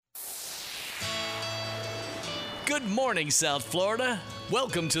Good morning, South Florida.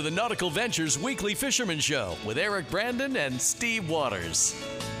 Welcome to the Nautical-Ventures Weekly Fisherman Show with Eric Brandon and Steve Waters.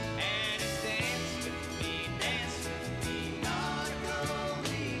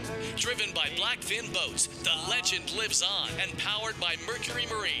 Driven by Blackfin Boats, the legend lives on, and powered by Mercury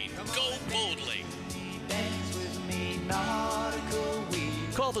Marine. Go boldly.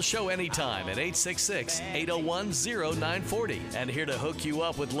 Call the show anytime at 866-801-0940 and here to hook you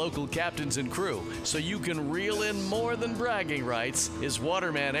up with local captains and crew so you can reel in more than bragging rights is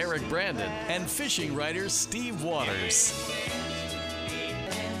waterman Eric Brandon and fishing writer Steve Waters.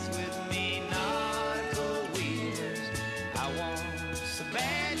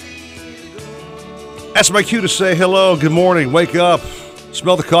 That's my cue to say hello, good morning, wake up,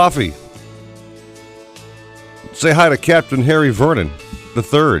 smell the coffee. Say hi to Captain Harry Vernon the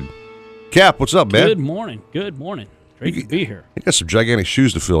third. Cap, what's up, man? Good morning. Good morning. Great to be here. He got some gigantic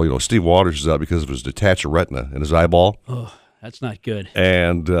shoes to fill. You know, Steve Waters is out because of his detached retina in his eyeball. Oh, that's not good.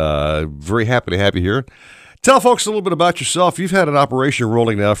 And very happy to have you here. Tell folks a little bit about yourself. You've had an operation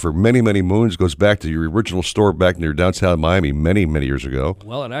rolling now for many, many moons. Goes back to your original store back near downtown Miami many, many years ago.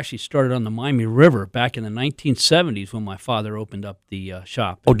 Well, it actually started on the Miami River back in the 1970s when my father opened up the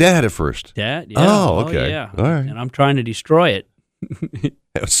shop. Oh, Dad had it first. Dad? Yeah. Oh, okay. Yeah. All right. And I'm trying to destroy it.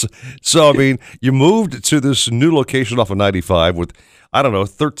 So, I mean, you moved to this new location off of 95 with, I don't know,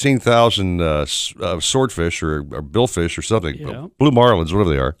 13,000 swordfish or billfish or something. Yeah. Blue marlins,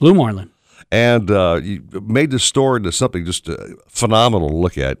 whatever they are. Blue marlin. And you made the store into something just phenomenal to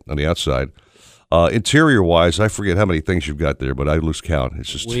look at on the outside. Interior-wise, I forget how many things you've got there, but I lose count. It's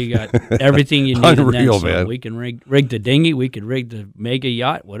just we got everything you need. Unreal, and then man. We can rig the dinghy. We can rig the mega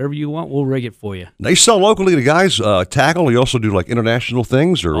yacht. Whatever you want, we'll rig it for you. Now, you sell locally to guys, tackle. You also do like international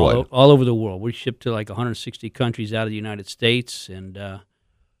things or what? All over the world. We ship to like 160 countries out of the United States, and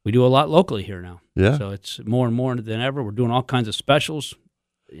we do a lot locally here now. Yeah. So it's more and more than ever. We're doing all kinds of specials.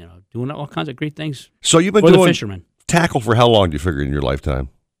 You know, doing all kinds of great things. So you've been for doing the fishermen. Tackle for how long do you figure in your lifetime?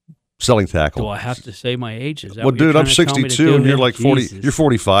 Selling tackle. Do I have to say my age? Is that well, what you're dude, I'm trying to tell me to 62 do and you're here? like 40. Jesus. You're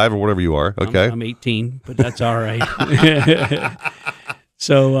 45 or whatever you are. Okay. I'm 18, but that's all right.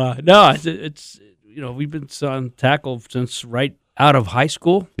 So no, it's you know, we've been on tackle since right out of high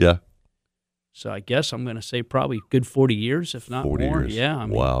school. Yeah. So I guess I'm going to say probably good 40 years, if not 40 more. years. Yeah. I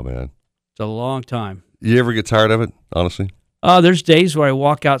mean, Wow, man. It's a long time. You ever get tired of it, honestly? There's days where I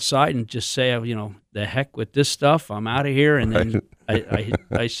walk outside and just say, you know, the heck with this stuff. I'm out of here. And then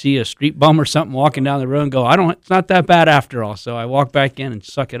I see a street bum or something walking down the road and go, it's not that bad after all. So I walk back in and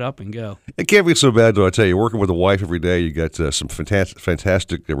suck it up and go. It can't be so bad, though. I tell you, working with a wife every day, you got some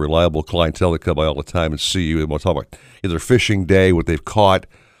fantastic, reliable clientele that come by all the time and see you. And we'll talk about either fishing day, what they've caught.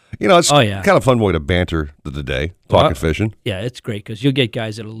 You know, it's kind of fun way to banter the day, talking fishing. Yeah, it's great because you'll get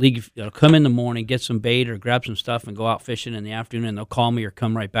guys that'll come in the morning, get some bait or grab some stuff and go out fishing in the afternoon, and they'll call me or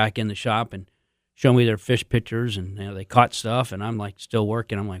come right back in the shop and show me their fish pictures, and you know, they caught stuff, and I'm like still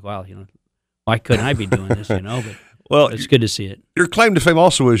working. I'm like, wow, you know, why couldn't I be doing this, you know? But well, it's good to see it. Your claim to fame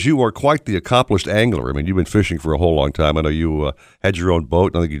also is you are quite the accomplished angler. I mean, you've been fishing for a whole long time. I know you had your own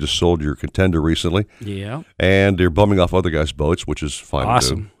boat. I think you just sold your Contender recently. Yeah. And you're bumming off other guys' boats, which is fine.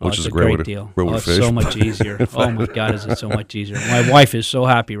 Awesome. Which is a great deal. It's so much easier. Oh, my God, is it so much easier. My wife is so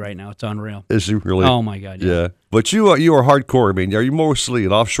happy right now. It's unreal. Is she really? Oh, my God, yeah. But you are hardcore. I mean, are you mostly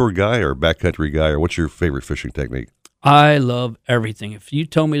an offshore guy or a backcountry guy, or what's your favorite fishing technique? I love everything. If you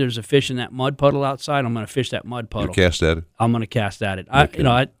tell me there's a fish in that mud puddle outside, I'm going to fish that mud puddle. You cast at it? I'm going to cast at it.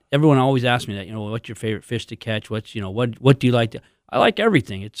 Okay. Everyone always asks me that. You know, what's your favorite fish to catch? What do you like to? I like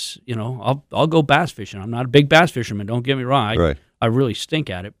everything. It's I'll go bass fishing. I'm not a big bass fisherman. Don't get me wrong. I really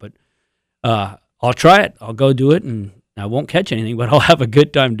stink at it, but I'll try it. I'll go do it, and I won't catch anything, but I'll have a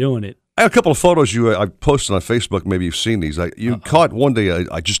good time doing it. I have a couple of photos I posted on Facebook. Maybe you've seen these. You caught one day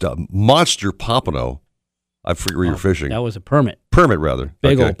just a monster pompano. I forget where you're fishing. That was a permit. Permit, rather.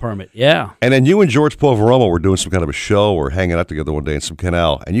 Big old permit, yeah. And then you and George Poveromo were doing some kind of a show or hanging out together one day in some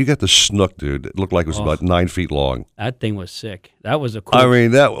canal, and you got the snook, dude. It looked like it was about 9 feet long. That thing was sick. That was a cool. I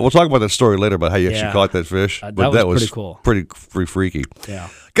mean, we'll talk about that story later about how you actually caught that fish. That but was pretty cool. Pretty freaky. Yeah.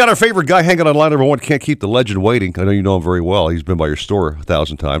 Got our favorite guy hanging on line number one. Can't keep the legend waiting. I know you know him very well. He's been by your store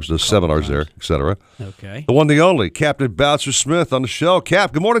 1,000 times, does seminars there, etc. Okay. The one, the only, Captain Bouncer Smith on the show.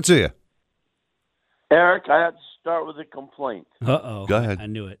 Cap, good morning to you. Eric, I have to start with a complaint. Uh-oh. Go ahead. I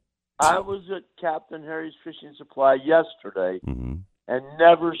knew it. I was at Captain Harry's Fishing Supply yesterday and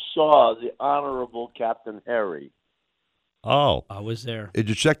never saw the Honorable Captain Harry. Oh. I was there. Did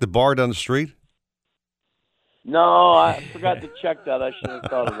you check the bar down the street? No, I forgot to check that. I should have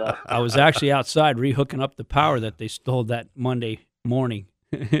thought of that. I was actually outside rehooking up the power that they stole that Monday morning.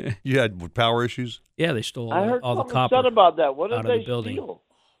 You had power issues? Yeah, they stole I heard all the something copper said about that. What did out they of the building. steal?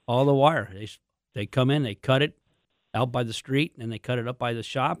 All the wire. They come in, they cut it out by the street, and they cut it up by the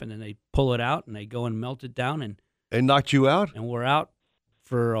shop, and then they pull it out, and they go and melt it down. And knocked you out? And we're out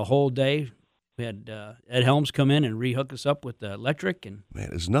for a whole day. We had Ed Helms come in and rehook us up with the electric. And man,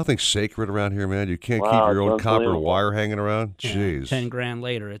 there's nothing sacred around here, man. You can't keep your own copper wire hanging around. Jeez. 10 grand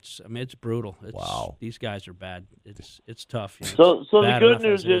later, it's brutal. Wow. These guys are bad. It's tough. So the good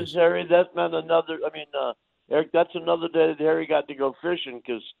news is, Harry, that meant Eric, that's another day that Harry got to go fishing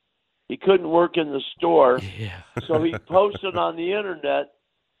because he couldn't work in the store. Yeah. So he posted on the internet,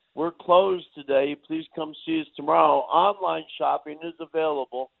 "We're closed today. Please come see us tomorrow. Online shopping is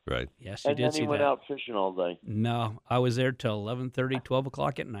available." Right. Yes, and then he went out fishing all day. No, I was there till 11:30, 12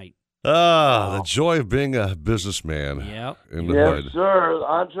 o'clock at night. The joy of being a businessman. Yep. In the hood. Yes, sir.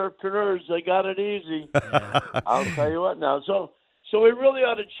 Entrepreneurs, they got it easy. Yeah. I'll tell you what now. So we really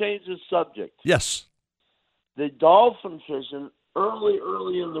ought to change the subject. Yes. The dolphin fishing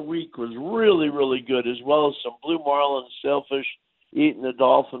early in the week was really, really good, as well as some blue marlin, sailfish, eating the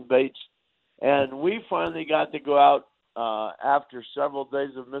dolphin baits. And we finally got to go out after several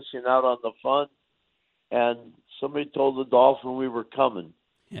days of missing out on the fun. And somebody told the dolphin we were coming.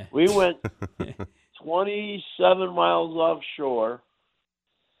 Yeah. We went 27 miles offshore.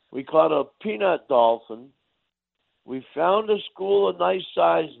 We caught a peanut dolphin. We found a school of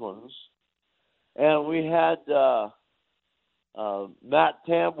nice-sized ones. And we had Matt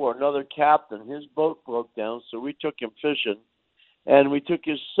Tambor, another captain. His boat broke down, so we took him fishing. And we took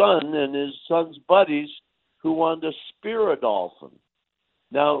his son and his son's buddies who wanted to spear a dolphin.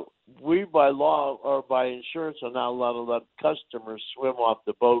 Now, we by law or by insurance are not allowed to let customers swim off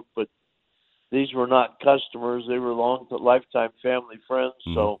the boat, but these were not customers. They were lifetime family friends.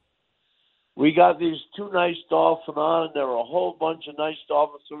 Mm-hmm. So we got these two nice dolphins on, and there were a whole bunch of nice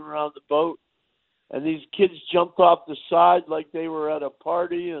dolphins swimming around the boat. And these kids jumped off the side like they were at a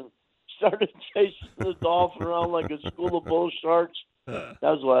party and started chasing the dolphin around like a school of bull sharks. That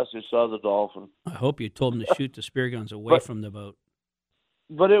was the last I saw the dolphin. I hope you told them to shoot the spear guns away from the boat.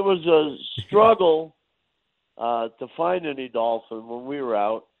 But it was a struggle to find any dolphin when we were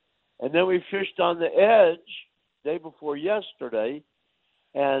out. And then we fished on the edge day before yesterday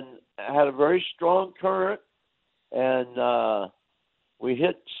and had a very strong current. And we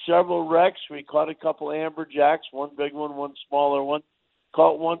hit several wrecks. We caught a couple amberjacks, one big one, one smaller one.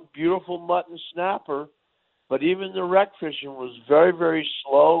 Caught one beautiful mutton snapper. But even the wreck fishing was very, very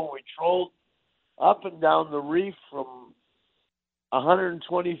slow. We trolled up and down the reef from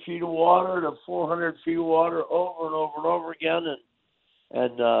 120 feet of water to 400 feet of water over and over and over again.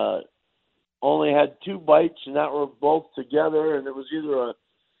 And only had 2 bites, and that were both together. And it was either a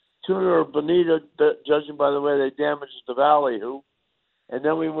tuna or bonita, judging by the way they damaged the ballyhoo. And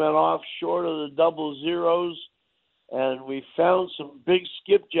then we went offshore to the double zeros, and we found some big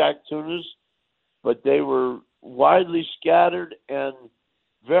skipjack tunas, but they were widely scattered and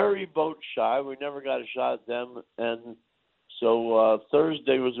very boat shy. We never got a shot at them, and so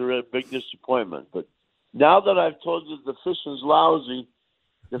Thursday was a really big disappointment. But now that I've told you the fishing's lousy,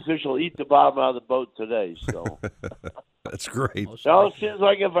 the fish will eat the bottom out of the boat today. So that's great. Now it seems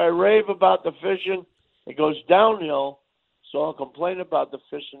like if I rave about the fishing, it goes downhill. So I'll complain about the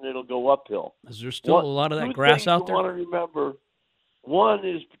fishing, it'll go uphill. Is there still a lot of that grass out there? I want to remember, one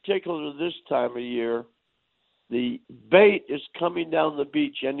is particular to this time of year, the bait is coming down the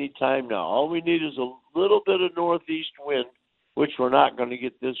beach any time now. All we need is a little bit of northeast wind, which we're not going to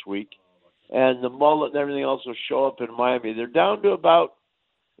get this week, and the mullet and everything else will show up in Miami. They're down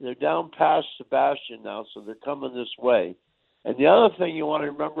past Sebastian now, so they're coming this way. And the other thing you want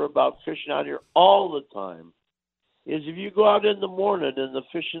to remember about fishing out here all the time is if you go out in the morning and the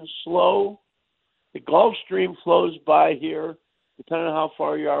fishing's slow, the Gulf Stream flows by here, depending on how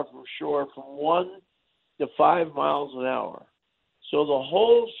far you are from shore, from 1 to 5 miles an hour. So the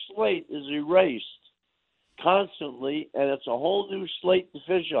whole slate is erased constantly, and it's a whole new slate to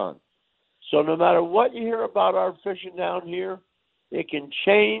fish on. So no matter what you hear about our fishing down here, it can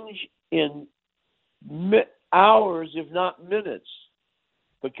change in hours, if not minutes,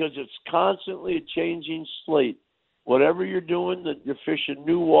 because it's constantly a changing slate. Whatever you're doing, that you're fishing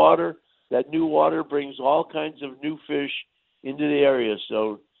new water, that new water brings all kinds of new fish into the area.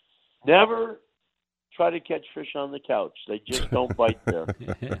 So never try to catch fish on the couch. They just don't bite there.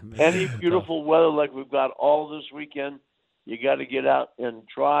 Any beautiful weather like we've got all this weekend, you got to get out and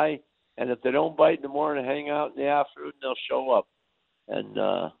try. And if they don't bite in the morning, hang out in the afternoon, they'll show up. And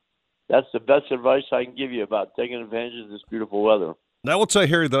that's the best advice I can give you about taking advantage of this beautiful weather. Now, I will tell you,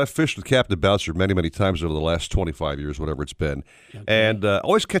 Harry, that I've fished with Captain Bouncer many, many times over the last 25 years, whatever it's been. Okay. And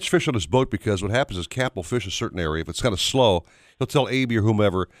always catch fish on his boat because what happens is Cap will fish a certain area. If it's kind of slow, he'll tell Amy or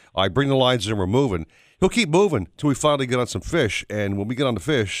whomever, I bring the lines in, we're moving. He'll keep moving until we finally get on some fish. And when we get on the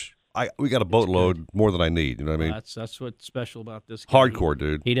fish, we got a boatload more than I need. You know what I mean? That's what's special about this guy. Hardcore,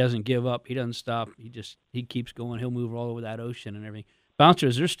 dude. He doesn't give up. He doesn't stop. He keeps going. He'll move all over that ocean and everything. Bouncer,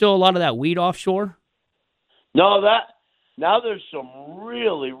 is there still a lot of that weed offshore? No, now there's some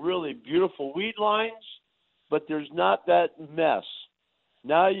really, really beautiful weed lines, but there's not that mess.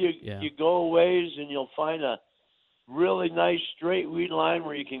 Now you go a ways and you'll find a really nice straight weed line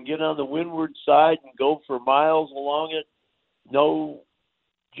where you can get on the windward side and go for miles along it. No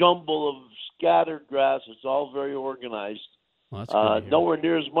jumble of scattered grass. It's all very organized. Well, that's nowhere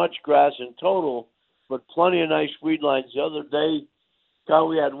near as much grass in total, but plenty of nice weed lines. The other day,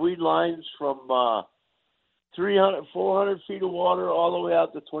 we had weed lines from 300, 400 feet of water all the way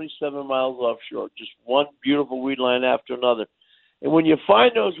out to 27 miles offshore. Just one beautiful weed line after another. And when you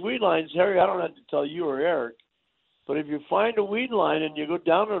find those weed lines, Harry, I don't have to tell you or Eric, but if you find a weed line and you go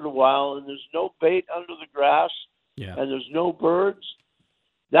down it a while and there's no bait under the grass and there's no birds,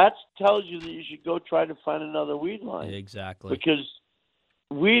 that tells you that you should go try to find another weed line. Exactly. Because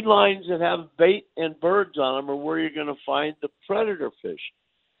weed lines that have bait and birds on them are where you're going to find the predator fish.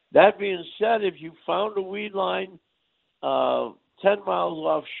 That being said, if you found a weed line 10 miles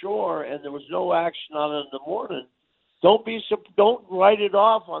offshore and there was no action on it in the morning, don't write it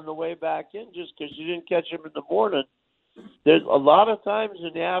off on the way back in just because you didn't catch them in the morning. There's a lot of times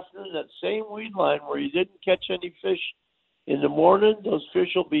in the afternoon, that same weed line where you didn't catch any fish in the morning, those fish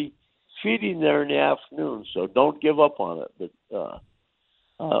will be feeding there in the afternoon. So don't give up on it. But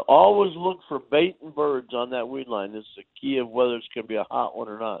always look for bait and birds on that weed line. This is the key of whether it's going to be a hot one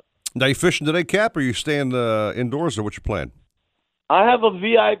or not. Now, you fishing today, Cap, or you staying indoors, or what's your plan? I have a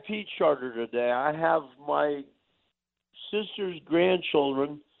VIP charter today. I have my sister's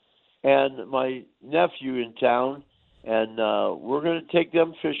grandchildren and my nephew in town, and we're going to take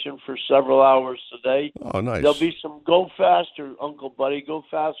them fishing for several hours today. Oh, nice. There'll be some go faster, Uncle Buddy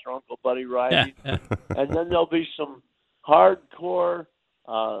riding, and then there'll be some hardcore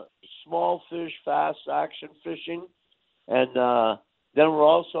small fish, fast action fishing, and then we're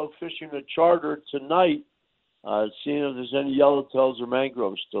also fishing a charter tonight, seeing if there's any yellowtails or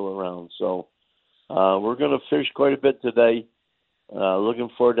mangroves still around. So we're going to fish quite a bit today. Looking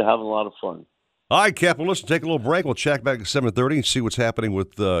forward to having a lot of fun. All right, Cap, well, listen, take a little break. We'll check back at 7:30 and see what's happening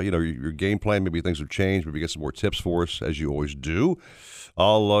with your game plan. Maybe things have changed. Maybe get some more tips for us, as you always do.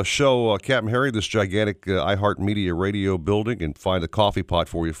 I'll show Captain Harry this gigantic iHeartMedia radio building and find a coffee pot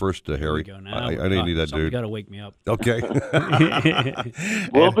for you first, Harry. There we go now. I know you need that, dude. You got to wake me up. Okay.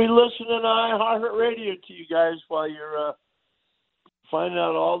 We'll be listening to iHeartRadio to you guys while you're finding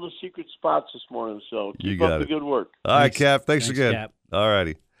out all the secret spots this morning. So keep up the good work. All right, Cap. Thanks again. Cap. All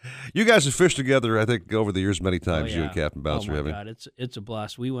righty. You guys have fished together, I think, over the years many times, you and Captain Bouncer, haven't you? Oh, my God. It's a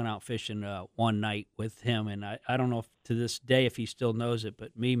blast. We went out fishing one night with him, and I don't know if to this day if he still knows it,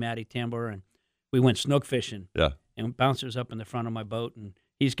 but me, Matty Timber, and we went snook fishing. Yeah. And Bouncer's up in the front of my boat, and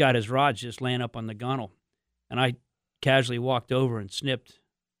he's got his rods just laying up on the gunnel. And I casually walked over and snipped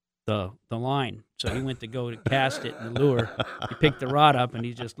the line. So he went to go to cast it in the lure. He picked the rod up, and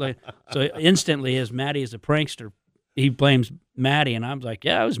he just laid. So instantly, as Matty is a prankster, he blames Matty, and I'm like,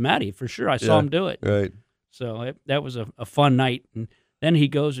 yeah, it was Matty for sure. I saw him do it. Right. So that was a fun night. And then he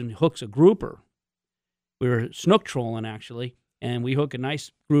goes and hooks a grouper. We were snook trolling, actually, and we hook a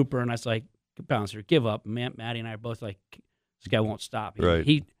nice grouper, and I was like, Bouncer, give up. And Matty and I are both like, this guy won't stop.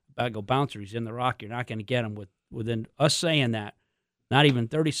 I go, Bouncer, he's in the rock. You're not going to get him. Within us saying that, not even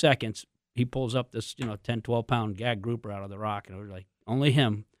 30 seconds, he pulls up this 10, 12-pound gag grouper out of the rock, and we're like, only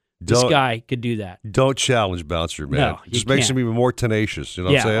him. This guy could do that. Don't challenge Bouncer, man. No, it just makes him even more tenacious. You know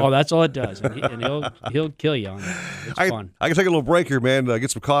what I'm saying? Oh, that's all it does. And he'll kill you on that. It's fun. I can take a little break here, man.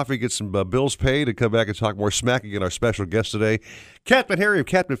 Get some coffee, get some bills paid, and come back and talk more smack again. Our special guest today, Captain Harry of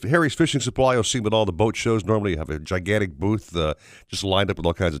Captain Harry's Fishing Supply. You'll see him at all the boat shows. Normally you have a gigantic booth just lined up with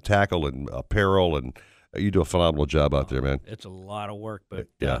all kinds of tackle and apparel, and you do a phenomenal job out there, man. It's a lot of work, but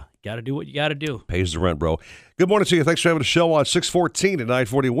got to do what you got to do. Pays the rent, bro. Good morning to you. Thanks for having the show on 614 at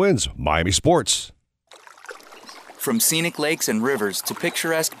 940 Wins, Miami Sports. From scenic lakes and rivers to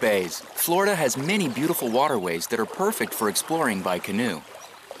picturesque bays, Florida has many beautiful waterways that are perfect for exploring by canoe.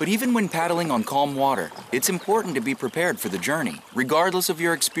 But even when paddling on calm water, it's important to be prepared for the journey, regardless of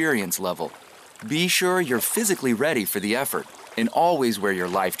your experience level. Be sure you're physically ready for the effort and always wear your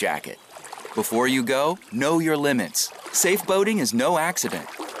life jacket. Before you go, know your limits. Safe boating is no accident.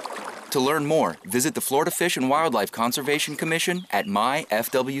 To learn more, visit the Florida Fish and Wildlife Conservation Commission at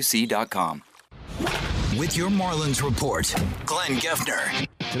myfwc.com. With your Marlins Report, Glenn Geffner.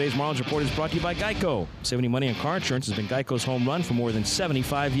 Today's Marlins Report is brought to you by Geico. Saving money on car insurance has been Geico's home run for more than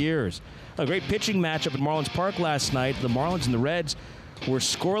 75 years. A great pitching matchup at Marlins Park last night. The Marlins and the Reds were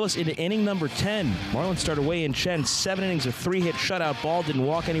scoreless into inning number 10. Marlins started away in Chen, 7 innings of 3-hit shutout ball, didn't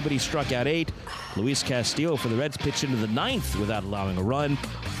walk anybody, struck out 8. Luis Castillo for the Reds pitched into the 9th without allowing a run.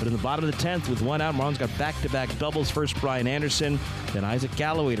 But in the bottom of the 10th, with 1 out, Marlins got back-to-back doubles. First Brian Anderson, then Isaac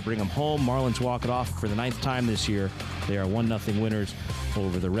Galloway to bring him home. Marlins walk it off for the 9th time this year. They are 1-0 winners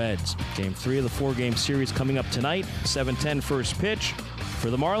over the Reds. Game 3 of the 4-game series coming up tonight. 7:10 first pitch. For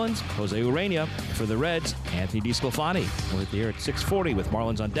the Marlins, Jose Urena. For the Reds, Anthony DeSclafani. We're at the air at 6:40 with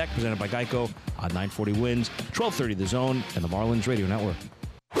Marlins on Deck, presented by Geico on 940 Wins, 1230 The Zone, and the Marlins Radio Network.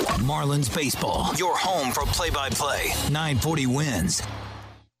 Marlins Baseball, your home for play-by-play. 940 Wins.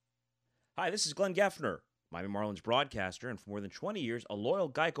 Hi, this is Glenn Geffner, Miami Marlins broadcaster, and for more than 20 years, a loyal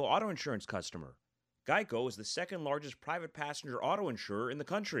Geico auto insurance customer. Geico is the second largest private passenger auto insurer in the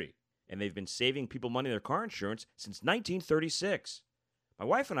country, and they've been saving people money on their car insurance since 1936. My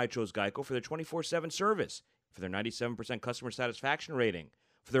wife and I chose Geico for their 24/7 service, for their 97% customer satisfaction rating,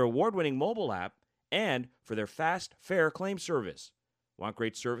 for their award-winning mobile app, and for their fast, fair claim service. Want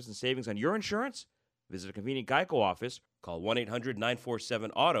great service and savings on your insurance? Visit a convenient Geico office, call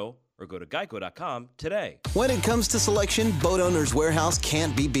 1-800-947-AUTO, or go to geico.com today. When it comes to selection, Boat Owners Warehouse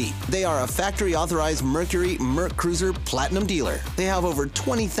can't be beat. They are a factory-authorized Mercury Merc Cruiser Platinum dealer. They have over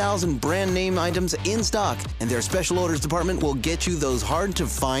 20,000 brand name items in stock, and their special orders department will get you those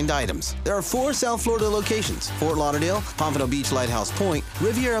hard-to-find items. There are 4 South Florida locations: Fort Lauderdale, Pompano Beach, Lighthouse Point,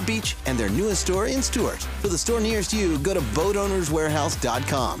 Riviera Beach, and their newest store in Stuart. For the store nearest you, go to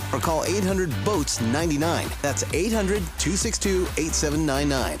boatownerswarehouse.com or call 800-BOATS-99. That's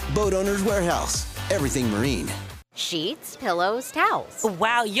 800-262-8799. Boat Owners Warehouse. Everything marine. Sheets, pillows, towels.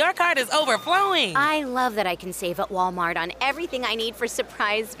 Wow, your cart is overflowing. I love that I can save at Walmart on everything I need for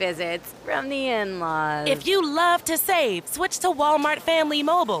surprise visits from the in-laws. If you love to save, switch to Walmart Family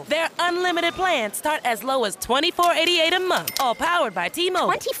Mobile. Their unlimited plans start as low as $24.88 a month, all powered by T-Mobile.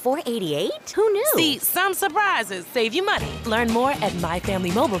 $24.88? Who knew? See, some surprises save you money. Learn more at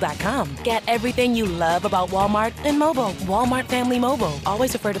myfamilymobile.com. Get everything you love about Walmart and mobile. Walmart Family Mobile.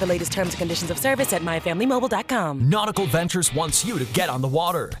 Always refer to the latest terms and conditions of service at myfamilymobile.com. Nautical-Ventures wants you to get on the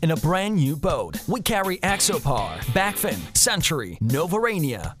water in a brand new boat. We carry Axopar, Backfin, Century,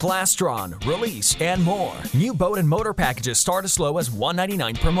 Novarania, Plastron, Release, and more. New boat and motor packages start as low as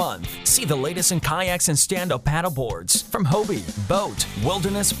 $199 per month. See the latest in kayaks and stand-up paddleboards from Hobie, Boat,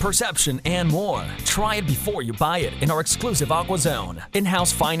 Wilderness, Perception, and more. Try it before you buy it in our exclusive Aqua Zone.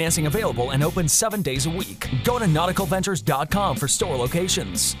 In-house financing available and open 7 days a week. Go to Nautical-Ventures.com for store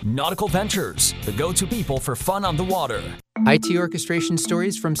locations. Nautical Ventures, the go-to people for fun on the water. IT orchestration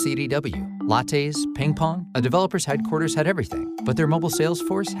stories from CDW. Lattes, ping pong. A developer's headquarters had everything, but their mobile sales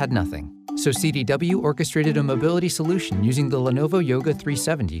force had nothing. So CDW orchestrated a mobility solution using the Lenovo Yoga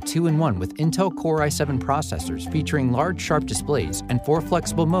 370 2-in-1 with Intel Core i7 processors featuring large, sharp displays and 4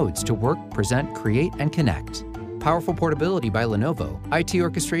 flexible modes to work, present, create, and connect. Powerful portability by Lenovo. IT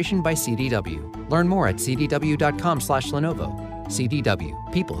orchestration by CDW. Learn more at cdw.com/Lenovo. CDW.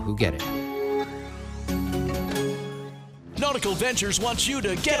 People who get it. Nautical-Ventures wants you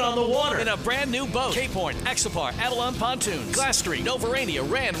to get on the water in a brand new boat. Cape Horn, Axopar, Avalon Pontoons, Glass Street, Novarania,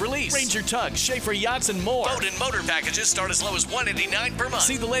 Rand, Release, Ranger Tugs, Schaefer Yachts, and more. Boat and motor packages start as low as $189 per month.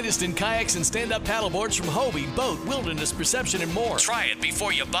 See the latest in kayaks and stand-up paddleboards from Hobie, Boat, Wilderness, Perception, and more. Try it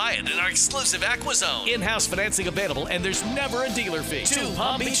before you buy it in our exclusive Aqua Zone. In-house financing available, and there's never a dealer fee. 2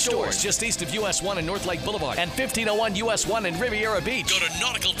 Palm Beach stores just east of US 1 and North Lake Boulevard, and 1501 US 1 in Riviera Beach. Go to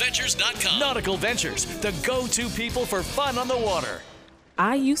Nautical-Ventures.com. Nautical Ventures, the go-to people for fun on the water.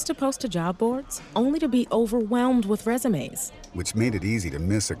 I used to post to job boards only to be overwhelmed with resumes, which made it easy to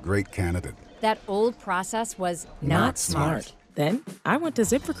miss a great candidate. That old process was not smart. Then I went to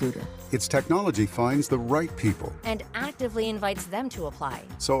ZipRecruiter. Its technology finds the right people and actively invites them to apply.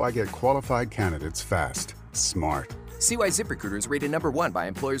 So I get qualified candidates fast. Smart. See why ZipRecruiter is rated #1 by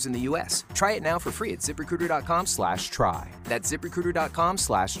employers in the U.S. Try it now for free at ZipRecruiter.com/try. That's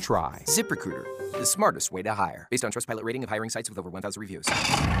ZipRecruiter.com/try. ZipRecruiter, the smartest way to hire. Based on Trustpilot rating of hiring sites with over 1,000 reviews.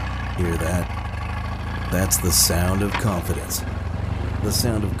 Hear that? That's the sound of confidence. The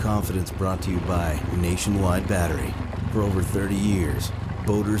sound of confidence brought to you by Nationwide Battery. For over 30 years,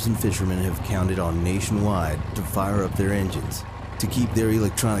 boaters and fishermen have counted on Nationwide to fire up their engines, to keep their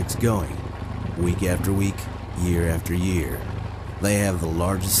electronics going, week after week, year after year. They have the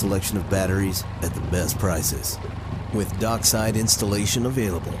largest selection of batteries at the best prices. With dockside installation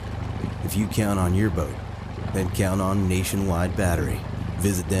available, If you count on your boat, then count on Nationwide Battery.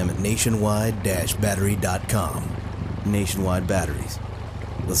 Visit them at nationwide-battery.com. Nationwide Batteries,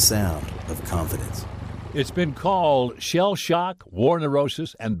 the sound of confidence. It's been called shell shock, war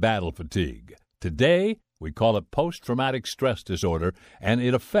neurosis, and battle fatigue. Today, we call it post-traumatic stress disorder, and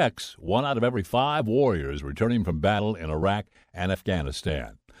it affects 1 out of every 5 warriors returning from battle in Iraq and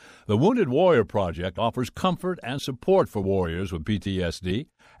Afghanistan. The Wounded Warrior Project offers comfort and support for warriors with PTSD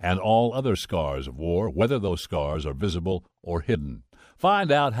and all other scars of war, whether those scars are visible or hidden.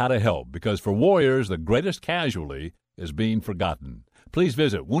 Find out how to help, because for warriors, the greatest casualty is being forgotten. Please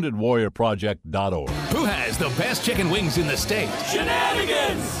visit woundedwarriorproject.org. Who has the best chicken wings in the state?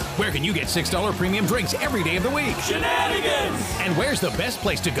 Shenanigans! Where can you get $6 premium drinks every day of the week? Shenanigans! And where's the best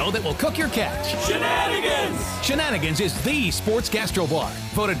place to go that will cook your catch? Shenanigans! Shenanigans is the sports gastro bar.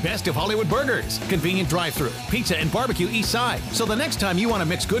 Voted best of Hollywood burgers, convenient drive-thru, pizza and barbecue east side. So the next time you want to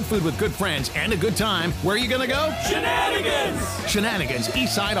mix good food with good friends and a good time, where are you going to go? Shenanigans! Shenanigans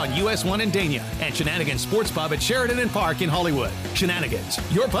east side on US 1 in Dania. And Shenanigans Sports Pub at Sheridan and Park in Hollywood. Shenanigans,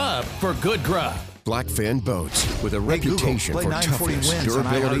 your pub for good grub. Blackfin Boats, with a reputation for toughness,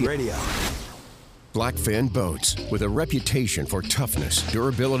 durability. Blackfin Boats, with a reputation for toughness,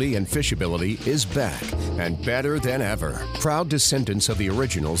 durability, and fishability, is back and better than ever. Proud descendants of the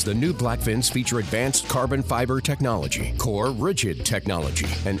originals, the new Blackfins feature advanced carbon fiber technology, core rigid technology,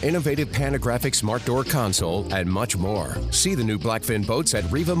 an innovative panographic smart door console, and much more. See the new Blackfin Boats at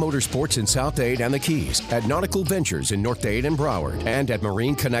Riva Motorsports in South Dade and the Keys, at Nautical-Ventures in North Dade and Broward, and at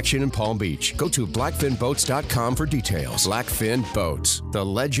Marine Connection in Palm Beach. Go to blackfinboats.com for details. Blackfin Boats, the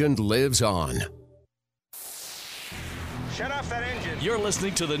legend lives on. Shut off that engine. You're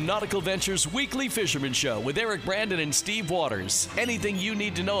listening to the Nautical-Ventures Weekly Fisherman Show with Eric Brandon and Steve Waters. Anything you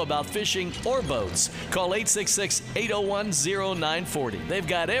need to know about fishing or boats, call 866-801-0940. They've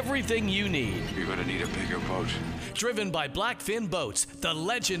got everything you need. You're going to need a bigger boat. Driven by Blackfin Boats, the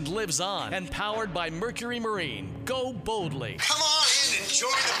legend lives on, and powered by Mercury Marine. Go boldly. Come on in and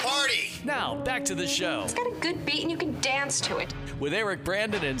join the party. Now, back to the show. It's got a good beat and you can dance to it. With Eric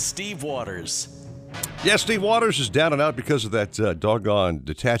Brandon and Steve Waters. Yeah, Steve Waters is down and out because of that doggone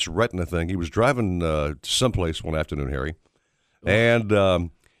detached retina thing. He was driving someplace one afternoon, Harry, and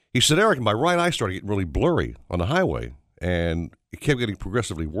he said, Eric, my right eye started getting really blurry on the highway, and it kept getting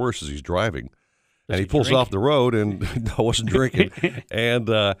progressively worse as he's driving. And he pulls off the road, and I wasn't drinking, and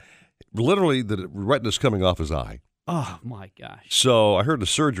literally the retina's coming off his eye. Oh, my gosh. So I heard the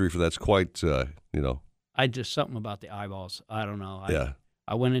surgery for that's quite, something about the eyeballs. I don't know.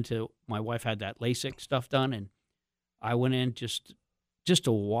 I went into, my wife had that LASIK stuff done, and I went in just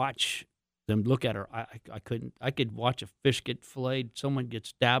to watch them look at her. I could watch a fish get filleted, someone get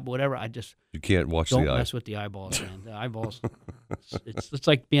stabbed, whatever. You can't watch don't the eye. mess with the eyeballs, man. The eyeballs, it's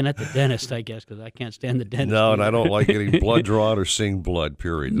like being at the dentist, I guess, because I can't stand the dentist. No, and I don't like getting blood drawn or seeing blood,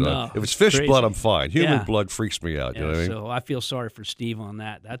 period. No, if it's fish crazy. blood, I'm fine. Human blood freaks me out. You know what I mean? So I feel sorry for Steve on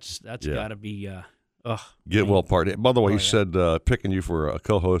that. That's got to be... Get well part. By the way, he said picking you for a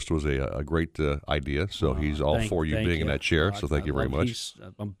co-host was a great idea. So he's all for you being in that chair. So thank you very much.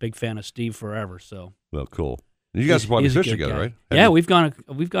 I'm a big fan of Steve forever. So well, cool. You guys have probably fished together, right? Yeah, we've gone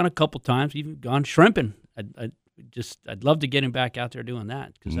a couple times. We've gone shrimping. I'd love to get him back out there doing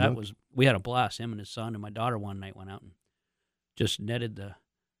that because we had a blast. Him and his son and my daughter one night went out and just netted a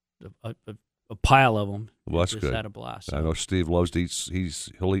pile of them. Well, that's just good. Had a blast. So. I know Steve loves to eat.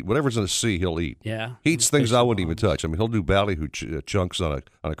 He'll eat whatever's in the sea. He'll eat. Yeah, he eats things I wouldn't even touch. I mean, he'll do ballyhoo chunks on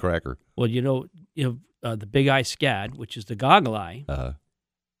a cracker. Well, the big eye scad, which is the goggle eye,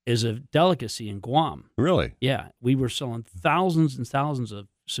 is a delicacy in Guam. Really? Yeah, we were selling thousands and thousands of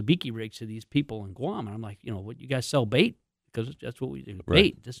sabiki rigs to these people in Guam, and I'm like, what you guys sell bait because that's what we do. Right.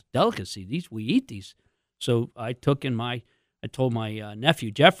 Bait, this delicacy. We eat these. So I told my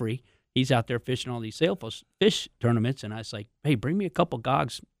nephew Jeffrey. He's out there fishing all these sailfish fish tournaments, and I was like, hey, bring me a couple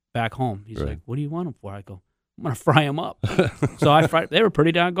gogs back home. He's like, what do you want them for? I go, I'm going to fry them up. So I fried. They were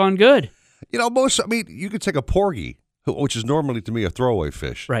pretty doggone good. You could take a porgy, which is normally to me a throwaway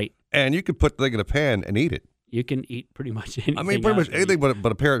fish. Right. And you could put the thing in a pan and eat it. You can eat pretty much anything. I mean, pretty much anything but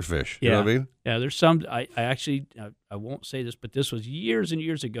a parrotfish. Yeah. You know what I mean? Yeah, there's some, I actually won't say this, but this was years and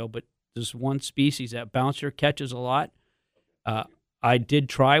years ago, but there's one species that bouncer catches a lot. I did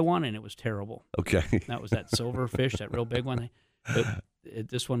try one, and it was terrible. Okay. That was that silverfish, that real big one.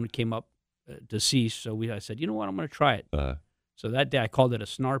 This one came up deceased, so I said, you know what, I'm going to try it. So that day I called it a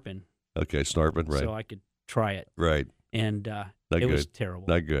snarpin. Okay, snarpin, right. So I could try it. Right. And Not it good. was terrible.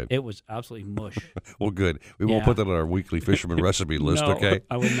 Not good. It was absolutely mush. Well, good. We won't put that on our weekly fisherman recipe list, No, okay?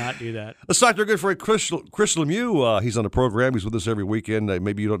 I would not do that. Let's talk to our good friend Chris Lemieux. He's on the program. He's with us every weekend.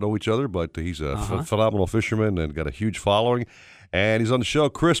 Maybe you don't know each other, but he's a phenomenal fisherman and got a huge following. And he's on the show.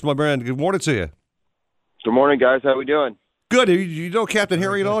 Chris, my man, good morning to you. Good morning, guys. How we doing? Good. You know Captain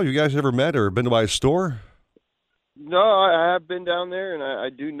Harry at all? You guys ever met or been by his store? No, I have been down there, and I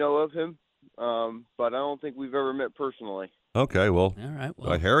do know of him, but I don't think we've ever met personally. Okay, well, all right.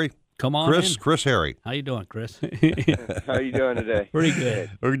 Well, Harry, come on, Chris Harry. How you doing, Chris? How you doing today? Pretty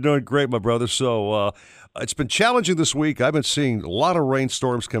good. We're doing great, my brother. So it's been challenging this week. I've been seeing a lot of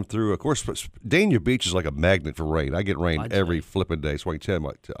rainstorms come through. Of course, Dania Beach is like a magnet for rain. I get rain every flipping day. So I can tell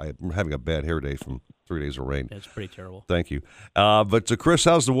you, I'm having a bad hair day from 3 days of rain. That's pretty terrible. Thank you. But Chris,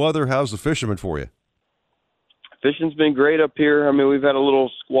 how's the weather? How's the fishermen for you? Fishing's been great up here. I mean, we've had a little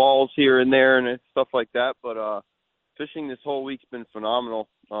squalls here and there and stuff like that, but fishing this whole week's been phenomenal.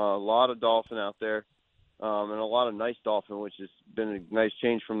 A lot of dolphin out there, and a lot of nice dolphin, which has been a nice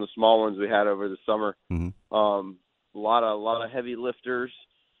change from the small ones we had over the summer. Mm-hmm. A lot of heavy lifters,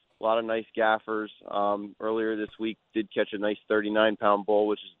 a lot of nice gaffers. Earlier this week, did catch a nice 39-pound bull,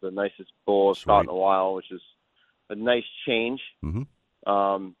 which is the nicest bull I've caught in a while, which is a nice change.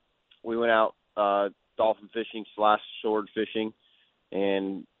 Mm-hmm. We went out dolphin fishing / sword fishing,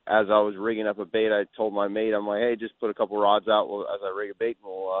 and as I was rigging up a bait, I told my mate, I'm like, hey, just put a couple rods out as I rig a bait,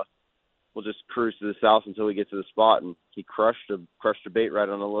 and we'll just cruise to the south until we get to the spot. And he crushed a bait right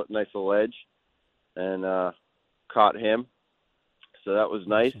on a nice little ledge, and caught him. So that was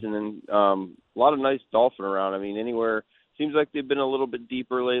nice. And then a lot of nice dolphin around. I mean, anywhere seems like they've been a little bit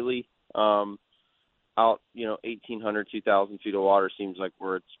deeper lately. Out 1,800, 2,000 feet of water seems like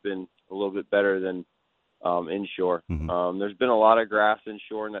where it's been a little bit better than inshore. Mm-hmm. There's been a lot of grass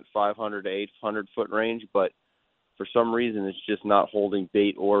inshore in that 500 to 800 foot range, but for some reason it's just not holding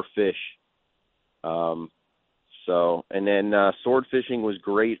bait or fish. And then sword fishing was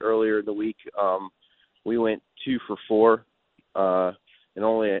great earlier in the week. We went 2 for 4 in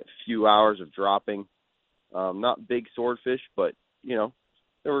only a few hours of dropping. Not big swordfish, but there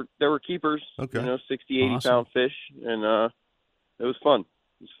were keepers. Okay. 60, 80 pound fish, and it was fun.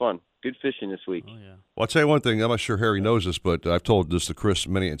 It was fun. Good fishing this week. Oh, yeah. Well, I'll tell you one thing. I'm not sure Harry knows this, but I've told this to Chris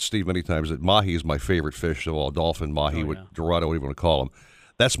and Steve many times that mahi is my favorite fish of all. Dolphin, mahi, dorado, whatever you want to call them.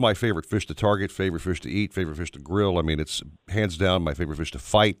 That's my favorite fish to target, favorite fish to eat, favorite fish to grill. I mean, it's hands down my favorite fish to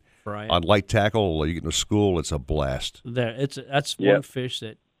fight. Right. On light tackle, you get into school, it's a blast. That's one fish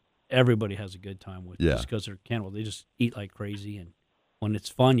that everybody has a good time with. Yeah. Just because they're cannibal. They just eat like crazy, and when it's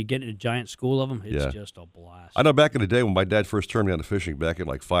fun, you get in a giant school of them, it's just a blast. I know back in the day when my dad first turned me on to fishing, back at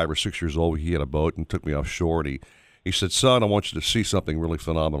like 5 or 6 years old, he had a boat and took me offshore, and he said, son, I want you to see something really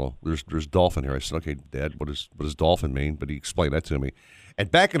phenomenal. There's dolphin here. I said, okay, Dad, what does dolphin mean? But he explained that to me. And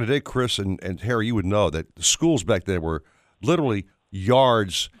back in the day, Chris and Harry, you would know that the schools back then were literally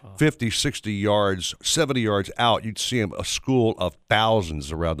yards, 50, 60 yards, 70 yards out. You'd see a school of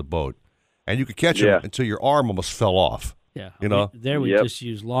thousands around the boat. And you could catch them until your arm almost fell off. Yeah, we just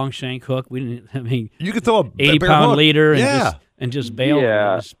use long shank hook. We didn't. I mean, you could throw a 80-pound leader and just bail.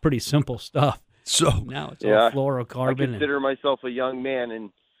 Yeah. It's pretty simple stuff. So now it's all fluorocarbon. I consider myself a young man, and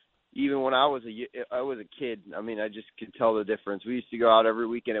even when I was a kid, I mean, I just could tell the difference. We used to go out every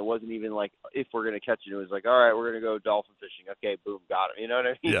weekend. It wasn't even like if we're going to catch it. It was like, all right, we're going to go dolphin fishing. Okay, boom, got him. You know what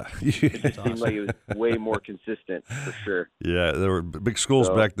I mean? Yeah. It just seemed like it was way more consistent for sure. Yeah, there were big schools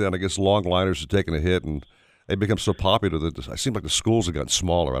back then. I guess long liners had taken a hit, and they become so popular that it seems like the schools have gotten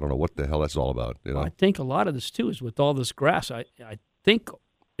smaller. I don't know what the hell that's all about. Well, I think a lot of this too is with all this grass. I think.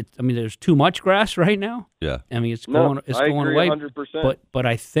 There's too much grass right now. Yeah. I mean, it's going away. 100%. But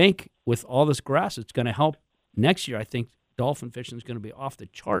I think with all this grass, it's going to help next year. I think dolphin fishing is going to be off the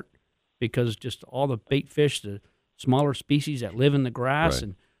chart because just all the bait fish, the smaller species that live in the grass,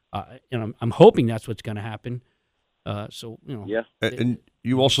 and I'm hoping that's what's going to happen. And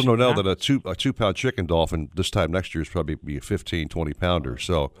you also know now that a 2-pound chicken dolphin this time next year is probably be a 15, 20 pounder.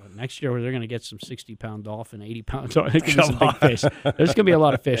 So next year they're going to get some 60-pound dolphin, 80-pound dolphin. Some big fish. There's going to be a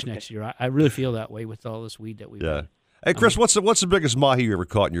lot of fish next year. I really feel that way with all this weed that we've had. Hey, Chris, what's the biggest mahi you ever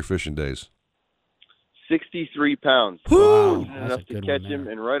caught in your fishing days? 63 pounds. Wow, enough to catch him,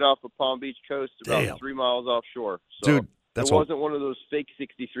 and right off of Palm Beach coast, about 3 miles offshore. So dude, it wasn't one of those fake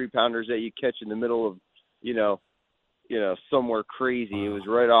 63-pounders that you catch in the middle of, somewhere crazy. Wow. It was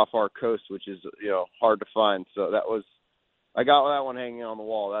right off our coast, which is, hard to find. So I got that one hanging on the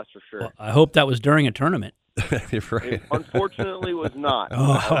wall, that's for sure. Well, I hope that was during a tournament. Right. Unfortunately, was not.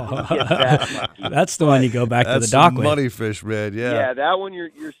 Oh. Get that lucky. That's the one you go back to the dock with. That's money fish, man. Yeah. Yeah, that one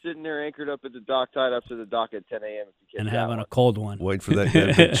you're sitting there anchored up at the dock, tied up to the dock at 10 a.m. if you catch and that having one. a cold one. Wait for that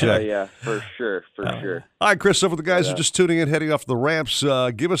big check. Yeah, for sure. All right, Chris, so for the guys who are just tuning in, heading off the ramps,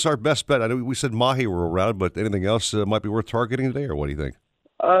 give us our best bet. I know we said mahi were around, but anything else might be worth targeting today, or what do you think?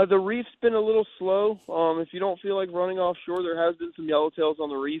 The reef's been a little slow. If you don't feel like running offshore, there has been some yellowtails on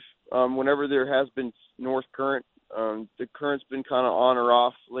the reef. Whenever there has been north current, the current's been kind of on or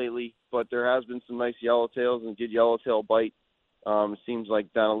off lately, but there has been some nice yellowtails and good yellowtail bite. It seems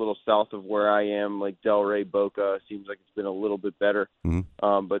like down a little south of where I am, like Delray, Boca, seems like it's been a little bit better.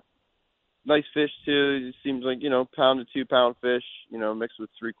 Mm-hmm. But nice fish too. It seems like, pound to 2 pound fish, mixed with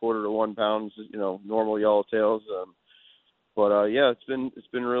 3/4 to 1 pound, normal yellowtails. But yeah, it's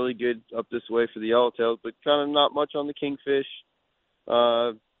been really good up this way for the yellowtails, but kind of not much on the kingfish,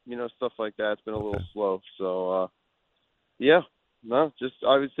 stuff like that. It's been a little slow. So yeah, no,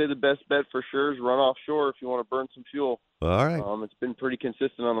 I would say the best bet for sure is run offshore if you want to burn some fuel. All right. It's been pretty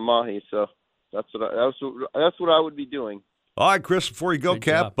consistent on the mahi, so that's what I would be doing. All right, Chris, before you go, Good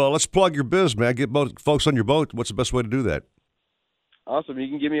Cap, let's plug your biz, man. Get folks on your boat. What's the best way to do that? Awesome. You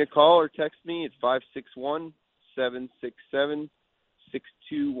can give me a call or text me at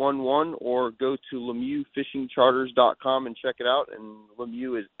 561-767-6211, or go to LemieuxFishingCharters.com and check it out. And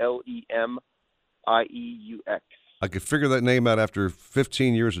Lemieux is Lemieux. I could figure that name out after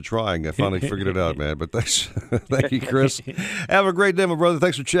 15 years of trying. I finally figured it out, man. But thanks. Thank you, Chris. Have a great day, my brother.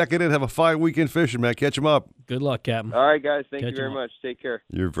 Thanks for checking in. Have a fine weekend fishing, man. Catch them up. Good luck, Captain. All right, guys. Thank you very much. Take care.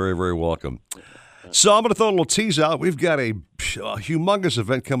 You're very, very welcome. So I'm going to throw a little tease out. We've got a humongous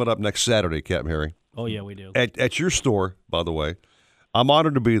event coming up next Saturday, Captain Harry. Oh, yeah, we do. At your store, by the way. I'm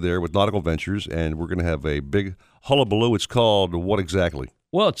honored to be there with Nautical-Ventures, and we're going to have a big hullabaloo. It's called what exactly?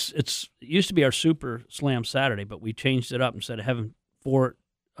 Well, it used to be our Super Slam Saturday, but we changed it up. Instead of having 4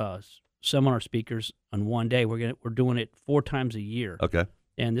 seminar speakers on one day, we're doing it 4 times a year. Okay.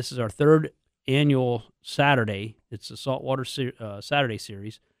 And this is our 3rd annual Saturday. It's the Saltwater Saturday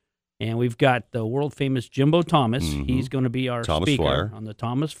series. And we've got the world famous Jimbo Thomas. Mm-hmm. He's going to be our speaker Flyer. On the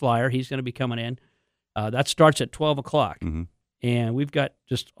Thomas Flyer. He's going to be coming in. That starts at 12 o'clock. Mm-hmm. And we've got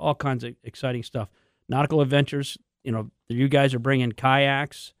just all kinds of exciting stuff. Nautical-Ventures, you guys are bringing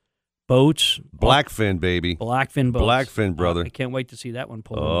kayaks, boats. Blackfin, baby. Blackfin boats. Blackfin, brother. I can't wait to see that one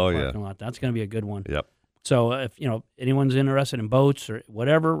pull in the parking lot. That's going to be a good one. Yep. So if, anyone's interested in boats or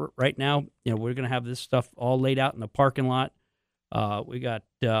whatever, right now, we're going to have this stuff all laid out in the parking lot. We got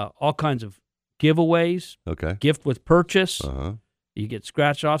all kinds of giveaways. Okay. Gift with purchase. Uh-huh. You get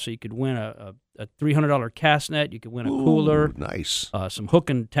scratched off, so you could win a $300 cast net. You could win a cooler. Nice. Some hook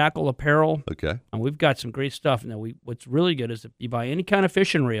and tackle apparel. Okay. And we've got some great stuff. Now, what's really good is if you buy any kind of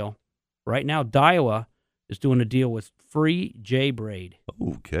fishing reel, right now Daiwa is doing a deal with free J-braid.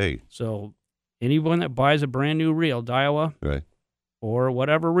 Okay. So anyone that buys a brand new reel, Daiwa, right, or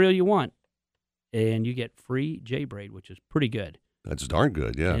whatever reel you want, and you get free J-braid, which is pretty good. That's darn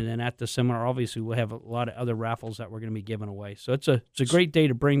good, yeah. And then at the seminar, obviously, we'll have a lot of other raffles that we're going to be giving away. So it's a great day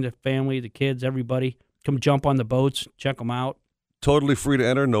to bring the family, the kids, everybody. Come jump on the boats, check them out. Totally free to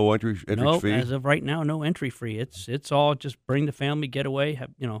enter, no entry fee? No, as of right now, no entry fee. It's all just bring the family, get away,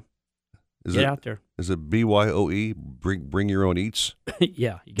 get out there. Is it BYOE, bring your own eats?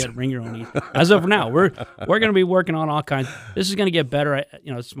 Yeah, you got to bring your own eats. As of now, we're going to be working on all kinds. This is going to get better.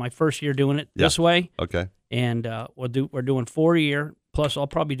 It's my first year doing it this way. Okay. And we're doing 4 a year. Plus, I'll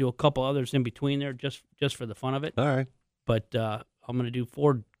probably do a couple others in between there just for the fun of it. All right. But I'm going to do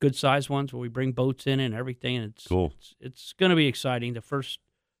 4 good-sized ones where we bring boats in and everything. And it's cool. It's going to be exciting. The first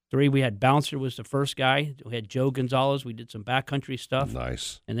 3, we had Bouncer was the first guy. We had Joe Gonzalez. We did some backcountry stuff.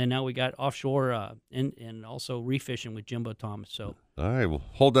 Nice. And then now we got offshore and also reef fishing with Jimbo Thomas. So. All right, well,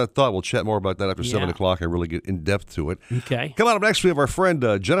 hold that thought. We'll chat more about that after 7 o'clock and really get in-depth to it. Okay. Coming up next, we have our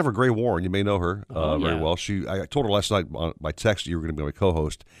friend Jennifer Gray Warren. You may know her very well. I told her last night by text you were going to be my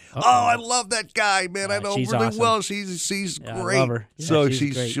co-host. Uh-oh. Oh, I love that guy, man. I know him really awesome. well. She's great. I love her. Yeah, so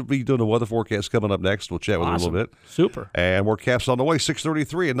great. She'll be doing the weather forecast coming up next. We'll chat with her a little bit. Super. And more Caps on the way.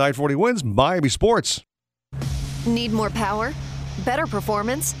 6:33 at 940 wins Miami Sports. Need more power? Better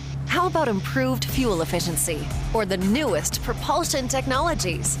performance? How about improved fuel efficiency or the newest propulsion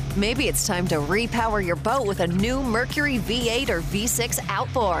technologies? Maybe it's time to repower your boat with a new Mercury V8 or V6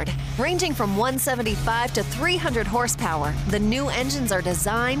 outboard. Ranging from 175 to 300 horsepower, the new engines are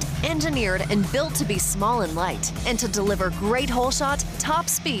designed, engineered, and built to be small and light and to deliver great hole shot, top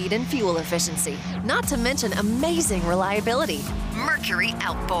speed, and fuel efficiency. Not to mention amazing reliability. Mercury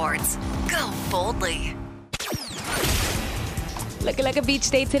Outboards. Go boldly. Looking like a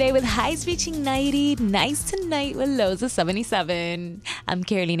beach day today with highs reaching 90. Nice tonight with lows of 77. I'm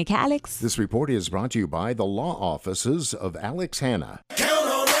Carolina Calix. This report is brought to you by the law offices of Alex Hanna. Count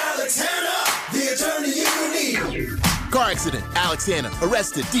on Alex Hanna, the attorney you need. Car accident, Alex Hanna.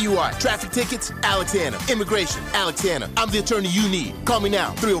 Arrested, DUI. Traffic tickets, Alex Hanna. Immigration, Alex Hanna. I'm the attorney you need. Call me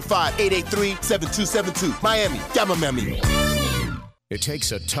now, 305-883-7272. Miami, Miami. It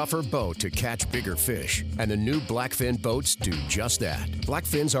takes a tougher boat to catch bigger fish, and the new Blackfin boats do just that.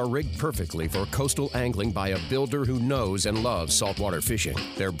 Blackfins are rigged perfectly for coastal angling by a builder who knows and loves saltwater fishing.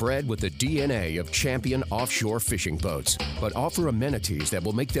 They're bred with the DNA of champion offshore fishing boats, but offer amenities that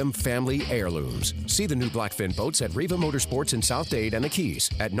will make them family heirlooms. See the new Blackfin boats at Riva Motorsports in South Dade and the Keys,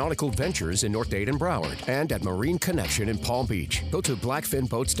 at Nautical-Ventures in North Dade and Broward, and at Marine Connection in Palm Beach. Go to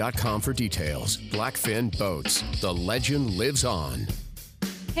blackfinboats.com for details. Blackfin Boats. The legend lives on.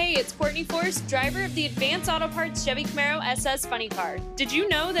 Hey, it's Courtney Force, driver of the Advanced Auto Parts Chevy Camaro SS Funny Car. Did you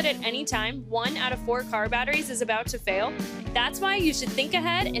know that at any time, 1 out of 4 car batteries is about to fail? That's why you should think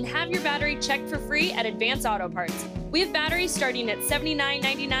ahead and have your battery checked for free at Advanced Auto Parts. We have batteries starting at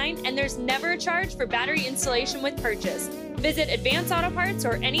 $79.99, and there's never a charge for battery installation with purchase. Visit Advanced Auto Parts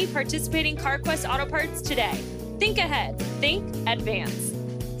or any participating CarQuest Auto Parts today. Think ahead. Think Advance.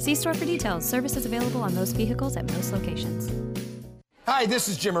 See store for details. Services available on most vehicles at most locations. Hi, this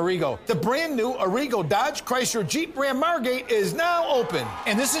is Jim Arrigo. The brand new Arrigo Dodge Chrysler Jeep Ram Margate is now open.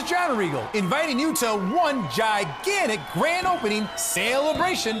 And this is John Arrigo, inviting you to one gigantic grand opening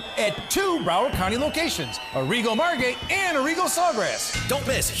celebration at 2 Broward County locations, Arrigo Margate and Arrigo Sawgrass. Don't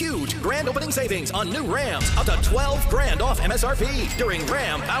miss huge grand opening savings on new Rams, up to $12,000 off MSRP during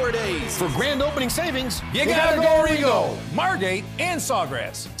Ram Power Days. For grand opening savings, you gotta go Arrigo, Margate, and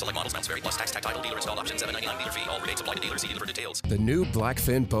Sawgrass. Select models, amounts vary, plus tax, title, dealer installed option, $7.99 dealer fee. All rebates apply to dealer. See dealer for details. The new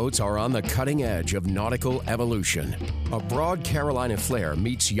Blackfin boats are on the cutting edge of nautical evolution. A broad Carolina flare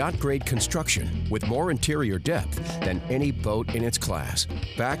meets yacht-grade construction with more interior depth than any boat in its class.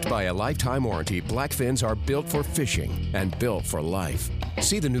 Backed by a lifetime warranty, Blackfins are built for fishing and built for life.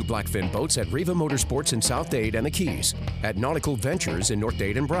 See the new Blackfin boats at Riva Motorsports in South Dade and the Keys, at Nautical-Ventures in North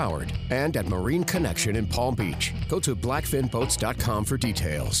Dade and Broward, and at Marine Connection in Palm Beach. Go to blackfinboats.com for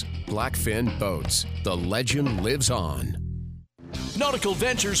details. Blackfin Boats. The legend lives on.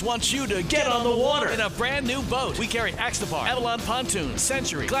 Nautical-Ventures wants you to get on the water in a brand new boat. We carry Axopar, Avalon Pontoons,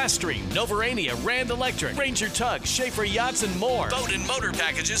 Century, Glasstream, Novarania, Rand Electric, Ranger Tugs, Schaefer Yachts, and more. Boat and motor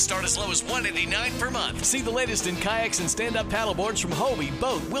packages start as low as $189 per month. See the latest in kayaks and stand-up paddleboards from Hobie,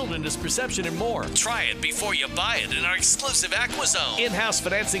 Boat, Wilderness Perception, and more. Try it before you buy it in our exclusive AquaZone. In-house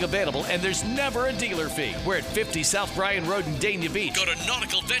financing available, and there's never a dealer fee. We're at 50 South Bryan Road in Dania Beach. Go to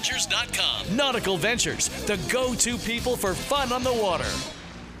nauticalventures.com. Nautical Ventures, the go-to people for fun on the water.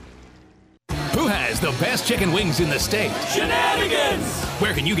 Who has the best chicken wings in the state? Shenanigans!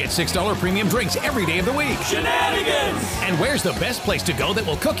 Where can you get $6 premium drinks every day of the week? Shenanigans! And where's the best place to go that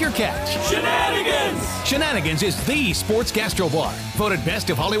will cook your catch? Shenanigans! Shenanigans is the sports gastro bar, voted best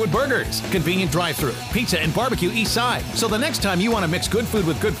of Hollywood Burgers, convenient drive-thru, pizza and barbecue east side. So the next time you want to mix good food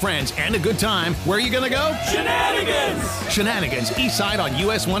with good friends and a good time, where are you going to go? Shenanigans! Shenanigans east side on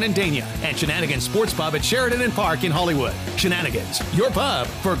US 1 in Dania, and Shenanigans Sports Pub at Sheridan and Park in Hollywood. Shenanigans, your pub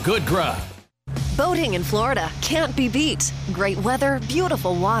for good grub. Boating in Florida can't be beat. Great weather,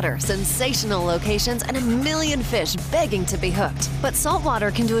 beautiful water, sensational locations, and a million fish begging to be hooked. But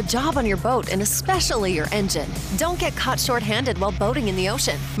saltwater can do a job on your boat and especially your engine. Don't get caught short-handed while boating in the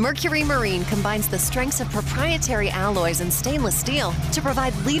ocean. Mercury Marine combines the strengths of proprietary alloys and stainless steel to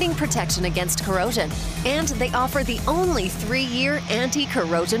provide leading protection against corrosion. And they offer the only 3-year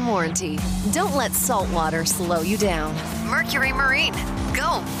anti-corrosion warranty. Don't let saltwater slow you down. Mercury Marine.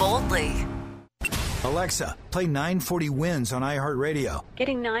 Go boldly. Alexa, play 940 Wins on iHeartRadio.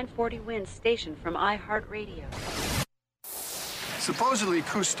 Getting 940 Wins station from iHeartRadio. Supposedly,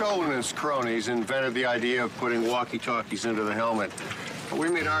 Cousteau and his cronies invented the idea of putting walkie-talkies into the helmet. But we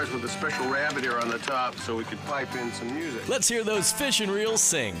made ours with a special rabbit ear on the top so we could pipe in some music. Let's hear those fish and reels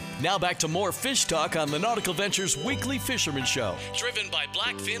sing. Now back to more fish talk on the Nautical-Ventures Weekly Fisherman Show. Driven by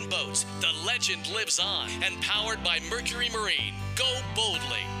Blackfin Boats, the legend lives on. And powered by Mercury Marine. Go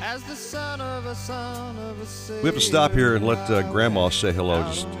boldly. As the son of a we have to stop here and let Grandma say hello.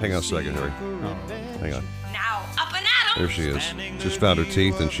 Just hang on a second, Harry. Hang on. Now, up and at 'em! There she is. Just found her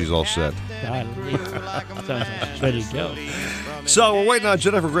teeth and she's all set. Sounds like she's ready to go. So we're waiting on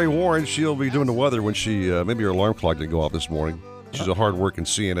Jennifer Gray Warren. She'll be doing the weather when she, maybe her alarm clock didn't go off this morning. She's a hard-working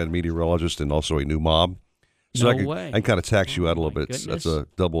CNN meteorologist and also a new mom. So No I can, way. I can kind of tax you out a little bit. Goodness. That's a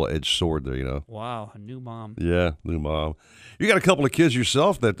double-edged sword there, you know. Wow, a new mom. Yeah, new mom. You got a couple of kids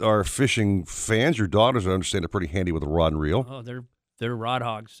yourself that are fishing fans. Your daughters, I understand, are pretty handy with a rod and reel. Oh, they're rod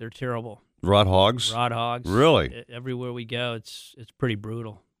hogs. They're terrible. Rod hogs? Rod hogs. Really? Everywhere we go, it's pretty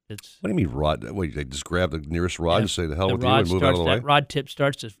brutal. What do you mean rod? Wait, they just grab the nearest rod and say the hell with you and move out of the way? That rod tip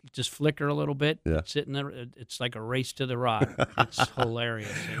starts to just flicker a little bit. Yeah. It's sitting there. It's like a race to the rod. It's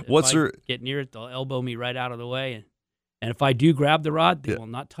hilarious. What's if I get near it, they'll elbow me right out of the way. And if I do grab the rod, they will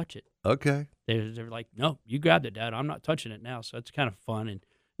not touch it. Okay. They're like, no, you grabbed it, Dad. I'm not touching it now. So it's kind of fun. And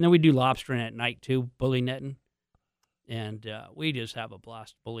then we do lobstering at night, too, bully netting. And we just have a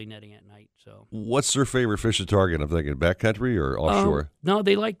blast bully netting at night. So, what's their favorite fish to target? I'm thinking backcountry or offshore. No,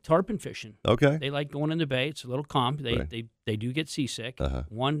 they like tarpon fishing. Okay. They like going in the bay. It's a little calm. They do get seasick.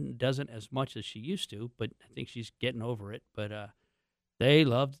 One doesn't as much as she used to, but I think she's getting over it. But they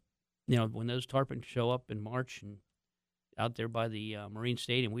love, when those tarpon show up in March and out there by the Marine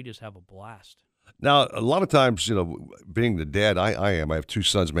Stadium, we just have a blast. Now, a lot of times, being the dad I have two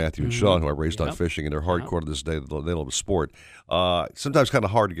sons, Matthew and Sean, who I raised on fishing, and they're hardcore to this day. They love the sport. Sometimes kind of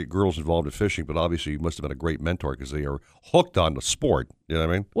hard to get girls involved in fishing, but obviously you must have been a great mentor because they are hooked on the sport. You know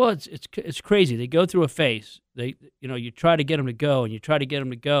what I mean? Well, it's crazy. They go through a phase. You try to get them to go, and you try to get them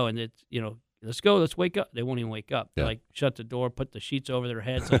to go, and it's, let's go, let's wake up. They won't even wake up. They like shut the door, put the sheets over their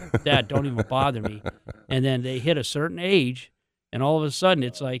heads, like, Dad, don't even bother me. And then they hit a certain age, and all of a sudden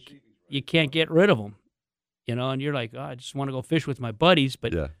it's like you can't get rid of them, and you're like, I just want to go fish with my buddies,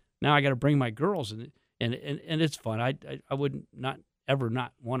 but now I got to bring my girls, and it's fun. I wouldn't not ever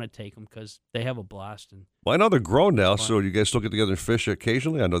not want to take them because they have a blast. And well, I know they're grown now, so you guys still get together and fish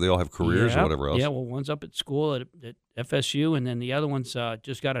occasionally? I know they all have careers or whatever else. Yeah, well, one's up at school at FSU, and then the other one's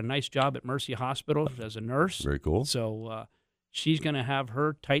just got a nice job at Mercy Hospital as a nurse. Very cool. So she's going to have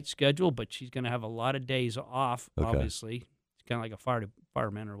her tight schedule, but she's going to have a lot of days off, obviously. It's kind of like a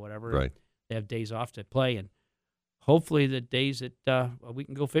fireman or whatever. Right. They have days off to play, and hopefully the days that we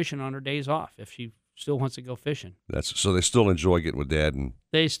can go fishing on her days off if she still wants to go fishing. So they still enjoy getting with Dad and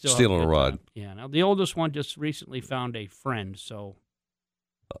they still stealing a rod. Yeah. Now the oldest one just recently found a friend. So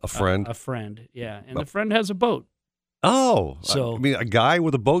a friend. A friend. Yeah, and the friend has a boat. Oh, so I mean a guy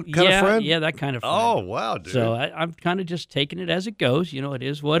with a boat kind of friend. Yeah, that kind of friend. Oh wow, dude. So I'm kind of just taking it as it goes. It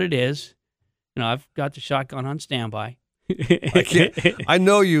is what it is. I've got the shotgun on standby. I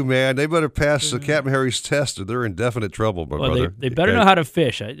know you, man. They better pass Captain Harry's test, or they're in definite trouble, my brother. They better know how to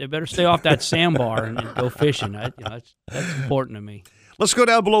fish. They better stay off that sandbar and go fishing. That's important to me. Let's go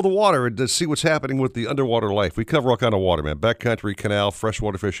down below the water and see what's happening with the underwater life. We cover all kind of water, man. Backcountry, canal,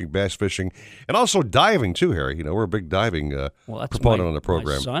 freshwater fishing, bass fishing, and also diving too, Harry. We're a big diving proponent on the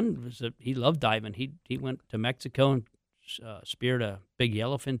program. My son, he loved diving. He went to Mexico and speared a big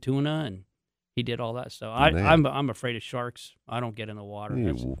yellowfin tuna, and he did all that stuff. I'm afraid of sharks. I don't get in the water.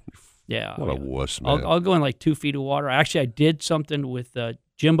 Yeah. What a wuss, man. I'll go in like 2 feet of water. Actually, I did something with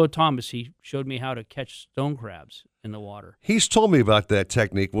Jimbo Thomas. He showed me how to catch stone crabs in the water. He's told me about that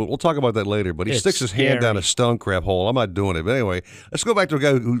technique. We'll talk about that later, but he sticks his hand down a stone crab hole. I'm not doing it. But anyway, let's go back to a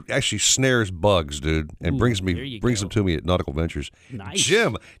guy who actually snares bugs, dude, and brings them to me at Nautical-Ventures. Nice.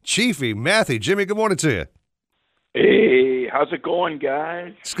 Jim, Chiefy, Matthew. Jimmy, good morning to you. Hey, how's it going,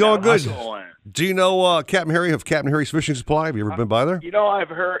 guys? It's going good. How's it going? Do you know Captain Harry of Captain Harry's Fishing Supply? Have you ever been by there? I've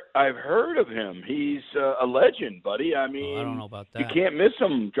heard of him. He's a legend, buddy. I mean, I don't know about that. You can't miss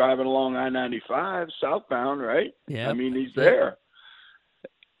him driving along I-95 southbound, right? Yeah. I mean, he's there.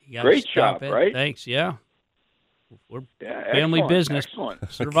 Great shop, right? Thanks. Yeah. We're family business.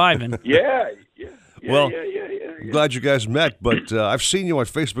 Excellent. Surviving. Yeah. Well, I'm glad you guys met, but I've seen you on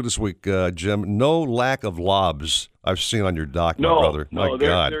Facebook this week, Jim. No lack of lobs I've seen on your dock, my brother. My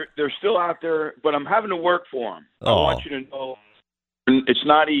God. They're still out there, but I'm having to work for them. I want you to know it's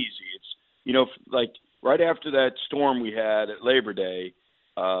not easy. It's, like right after that storm we had at Labor Day,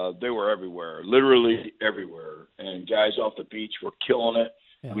 they were everywhere, literally everywhere. And guys off the beach were killing it.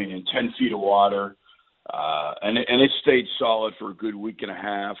 Yeah. I mean, in 10 feet of water. And it stayed solid for a good week and a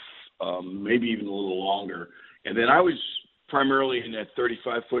half. Maybe even a little longer. And then I was primarily in that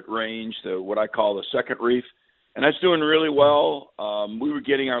 35-foot range, what I call the second reef, and that's doing really well. We were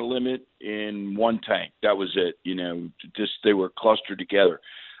getting our limit in one tank. That was it. They were clustered together.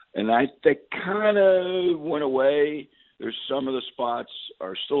 And they kind of went away. There's some of the spots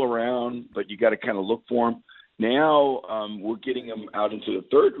are still around, but you got to kind of look for them. Now we're getting them out into the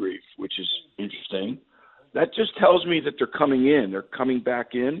third reef, which is interesting. That just tells me that they're coming in. They're coming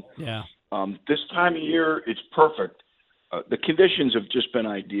back in. Yeah. This time of year, it's perfect. The conditions have just been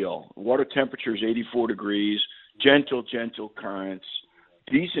ideal. Water temperature is 84 degrees, gentle currents,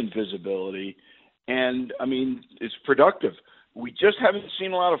 decent visibility, and I mean it's productive. We just haven't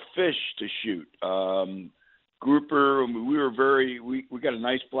seen a lot of fish to shoot. Grouper, we got a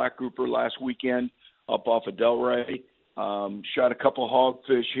nice black grouper last weekend up off of Delray. Shot a couple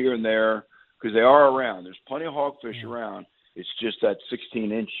hogfish here and there because they are around. There's plenty of hogfish around. It's just that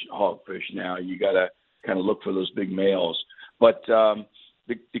 16-inch hogfish now. You got to kind of look for those big males. But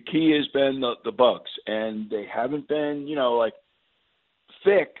the key has been the bugs, and they haven't been, like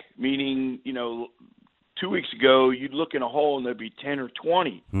thick, meaning, 2 weeks ago, you'd look in a hole and there'd be 10 or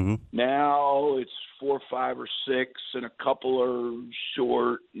 20. Mm-hmm. Now it's 4, 5, or 6, and a couple are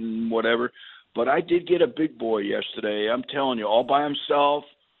short and whatever. But I did get a big boy yesterday. I'm telling you, all by himself.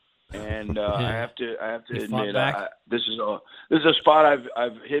 And I have to admit, this is a spot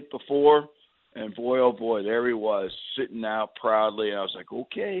I've hit before. And boy, oh boy, there he was sitting out proudly. I was like,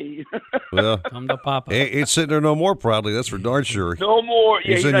 okay. Well, come to Papa. Ain't sitting there no more proudly. That's for darn sure. No more.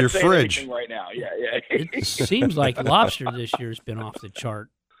 Yeah, he's in your fridge right now. Yeah. It seems like lobster this year has been off the chart.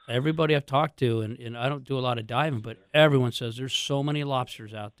 Everybody I've talked to, and I don't do a lot of diving, but everyone says there's so many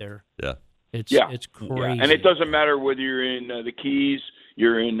lobsters out there. Yeah. It's crazy. Yeah. And it doesn't matter whether you're in the Keys,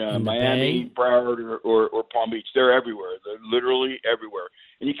 you're in Miami, Broward, or Palm Beach. They're everywhere. They're literally everywhere.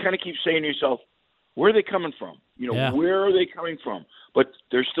 And you kind of keep saying to yourself, where are they coming from? Where are they coming from? But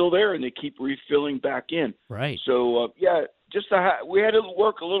they're still there, and they keep refilling back in. Right. So, we had to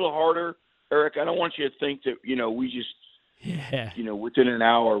work a little harder, Eric. I don't want you to think that, we just, within an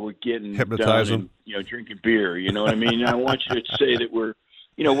hour we're getting hypnotize done and, drinking beer. You know what I mean? I want you to say that we're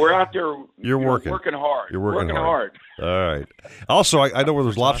out there. You're working hard. You're working hard. All right. Also, I know where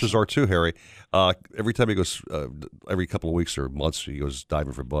those lobsters are too, Harry. Every time he goes, every couple of weeks or months, he goes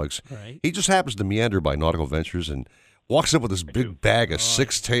diving for bugs. Right. He just happens to meander by Nautical-Ventures and walks up with this big bag of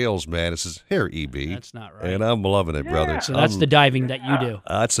 6 tails, man. It says, "Here, EB." That's not right. And I'm loving it, brother. So that's the diving that you do.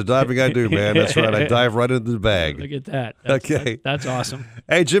 That's the diving I do, man. That's right. I dive right into the bag. Look at that. That's awesome.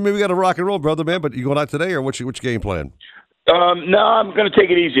 Hey, Jimmy, we got to rock and roll, brother, man. But you going out today, or what's your game plan? No, I'm going to take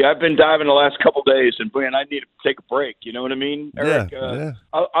it easy. I've been diving the last couple of days, and man, I need to take a break. You know what I mean, Eric? Yeah.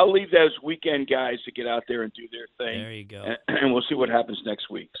 I'll leave those weekend guys to get out there and do their thing. There you go. And we'll see what happens next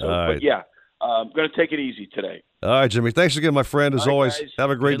week. So, all right. But yeah, I'm going to take it easy today. All right, Jimmy. Thanks again, my friend. As always, guys. have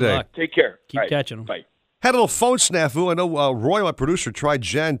a great day. Luck. Take care. Keep catching them. Bye. Had a little phone snafu. I know Roy, my producer, tried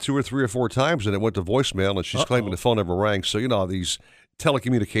Jen 2 or 3 or 4 times, and it went to voicemail, and she's claiming the phone never rang. So, these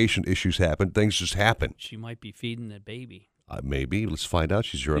telecommunication issues happen. Things just happen. She might be feeding the baby. Maybe. Let's find out.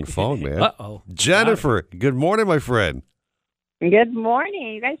 She's here on the phone, man. Uh-oh. Jennifer, good morning, my friend. Good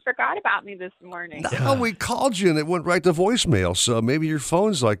morning. You guys forgot about me this morning. No, we called you, and it went right to voicemail. So maybe your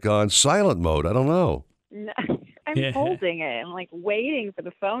phone's like on silent mode. I don't know. No, I'm holding it. I'm waiting for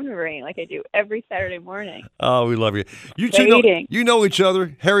the phone to ring like I do every Saturday morning. Oh, we love you. You two know each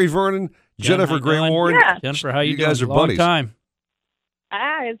other. Harry Vernon, Jennifer Gray Warren. Yeah. Jennifer, how you doing? guys are Long buddies. Time.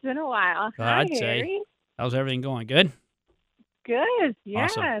 It's been a while. Hi, I'd Harry. say. How's everything going? Good? Good.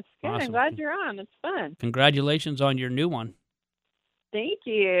 Yes. Awesome. Good. Awesome. I'm glad you're on. It's fun. Congratulations on your new one. Thank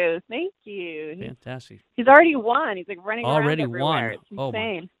you. Fantastic. He's already won. He's running already around won. everywhere. It's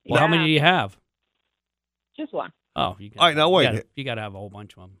insane. Well, how many do you have? Just one. Oh, all right. Now wait. You got to have a whole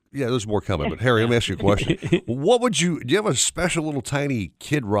bunch of them. Yeah, there's more coming. But Harry, let me ask you a question. Do you have a special little tiny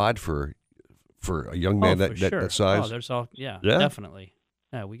kid rod for a young man that size? Oh, there's definitely.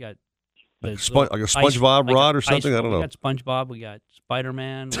 Yeah, we got like a SpongeBob rod or something. I don't know. We got SpongeBob. We got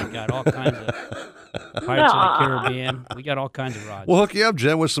Spider-Man. We got all kinds of Pirates of the Caribbean. We got all kinds of rods. We'll hook you up,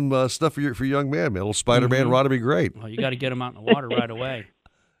 Jen, with some stuff for your young man. A little Spider-Man rod would be great. Well, you got to get him out in the water right away.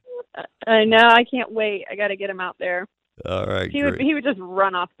 I know. I can't wait. I got to get him out there. All right. He would just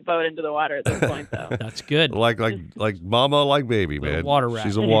run off the boat into the water at this point, though. That's good. Like mama, like baby, man. Water rat.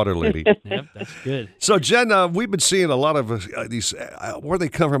 She's a water lady. Yep, that's good. So, Jen, we've been seeing a lot of these. Where they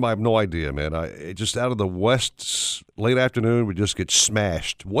come from, I have no idea, man. Just out of the west, late afternoon, we just get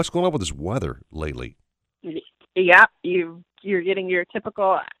smashed. What's going on with this weather lately? Yeah, you're getting your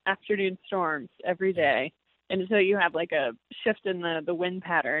typical afternoon storms every day. And so you have like a shift in the wind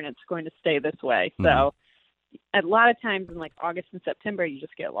pattern. It's going to stay this way. So a lot of times in like August and September, you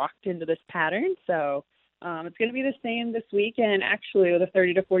just get locked into this pattern. So it's going to be the same this weekend, actually, with a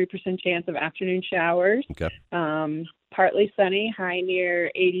 30 to 40% chance of afternoon showers. Okay. Partly sunny, high near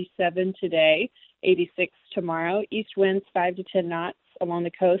 87 today, 86 tomorrow. East winds 5 to 10 knots along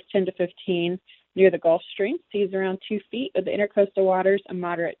the coast, 10 to 15 near the Gulf Stream. Seas around 2 feet with the intercoastal waters, a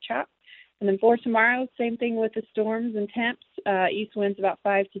moderate chop. And then for tomorrow, same thing with the storms and temps. East winds about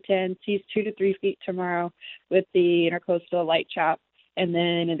 5 to 10, seas 2 to 3 feet tomorrow with the intercoastal light chop. And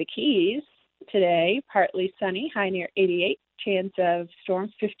then in the Keys today, partly sunny, high near 88, chance of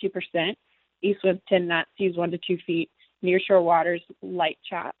storms 50%. East winds 10 knots, seas 1 to 2 feet. Near shore waters, light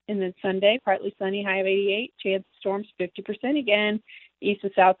chop. And then Sunday, partly sunny, high of 88. Chance of storms 50% again. East to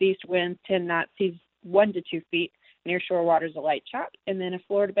southeast winds 10 knots, seas 1 to 2 feet. Near shore waters, a light chop. And then in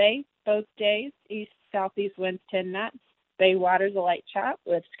Florida Bay, both days, east southeast winds 10 knots. Bay waters, a light chop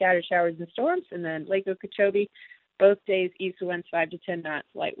with scattered showers and storms. And then Lake Okeechobee, both days, east winds 5 to 10 knots,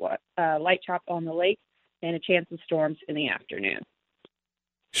 light chop on the lake, and a chance of storms in the afternoon.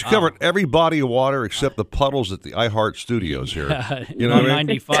 She covered every body of water except the puddles at the iHeart Studios here. You know,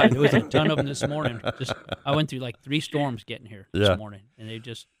 95. There was a ton of them this morning. I went through like 3 storms getting here this morning, and they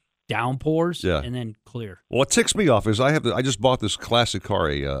just downpours and then clear. What ticks me off is I just bought this classic car,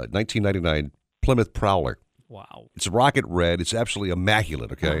 a 1999 Plymouth Prowler. Wow. It's rocket red. It's absolutely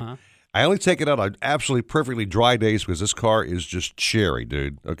immaculate, okay? I only take it out on absolutely perfectly dry days because this car is just cherry,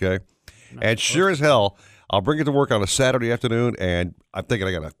 dude, okay? And sure as hell, I'll bring it to work on a Saturday afternoon, and I'm thinking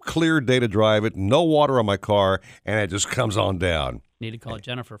I got a clear day to drive it, no water on my car, and it just comes on down. Need to call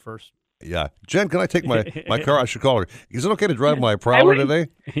Jennifer first. Yeah. Jen, can I take my car? I should call her. Is it okay to drive my Prowler today?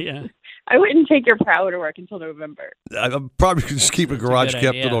 Yeah. I wouldn't take your Prowler to work until November. I'm probably going to just keep a garage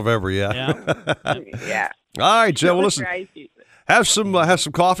kept till November, Yeah. All right, Jen, well, listen. Have some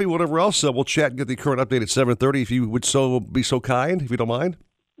coffee, whatever else. We'll chat and get the current update at 7:30 if you would be so kind, if you don't mind.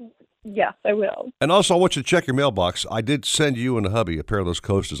 Yes, I will. And also, I want you to check your mailbox. I did send you and the hubby a pair of those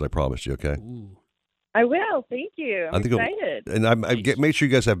coasters I promised you, okay? Ooh. I will. Thank you. I'm excited. And I made sure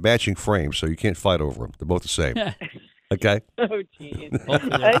you guys have matching frames so you can't fight over them. They're both the same. Okay? Oh, geez.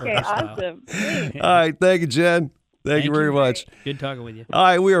 Okay, awesome. All right. Thank you, Jen. Thank you very much. Good talking with you. All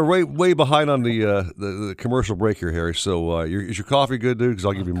right, we are way behind on the commercial break here, Harry. So is your coffee good, dude? Because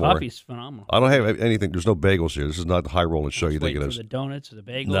I'll give you more. Coffee's phenomenal. I don't have anything. There's no bagels here. This is not the high rolling show you think it is. The donuts or the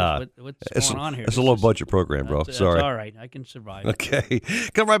bagels. Nah. What's going on here? It's a low budget program, bro. Sorry. That's all right. I can survive. Okay.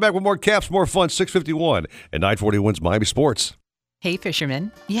 Come right back with more Caps, more fun. 6:51 and 940 wins Miami Sports. Hey,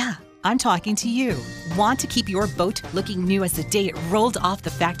 fisherman. Yeah. I'm talking to you. Want to keep your boat looking new as the day it rolled off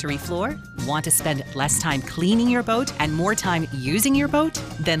the factory floor? Want to spend less time cleaning your boat and more time using your boat?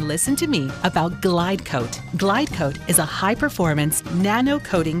 Then listen to me about Glide Coat. Glide Coat is a high-performance nano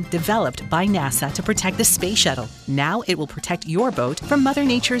coating developed by NASA to protect the space shuttle. Now it will protect your boat from Mother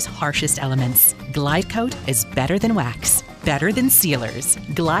Nature's harshest elements. Glide Coat is better than wax, better than sealers.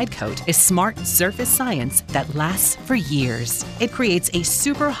 Glide Coat is smart surface science that lasts for years. It creates a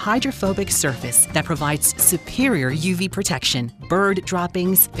super hydrophobic surface that provides superior UV protection. Bird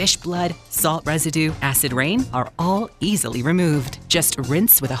droppings, fish blood, salt residue, acid rain are all easily removed. Just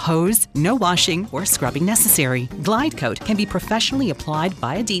rinse with a hose, no washing or scrubbing necessary. Glide Coat can be professionally applied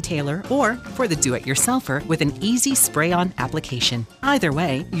by a detailer or for the do-it-yourselfer with an easy spray-on application. Either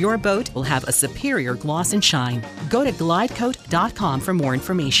way, your boat will have a superior gloss and shine. Go to glidecoat.com for more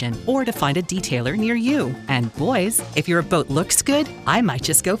information or to find a detailer near you. And boys, if your boat looks good, I might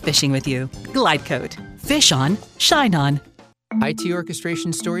just go fishing with you. Glide Coat. Fish on, shine on. IT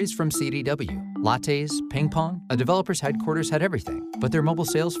orchestration stories from CDW. Lattes, ping pong, a developer's headquarters had everything, but their mobile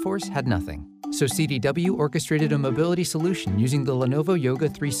sales force had nothing. So CDW orchestrated a mobility solution using the Lenovo Yoga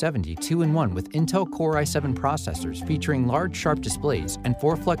 370 2-in-1 with Intel Core i7 processors featuring large sharp displays and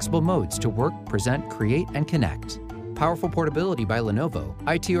 4 flexible modes to work, present, create, and connect. Powerful portability by Lenovo.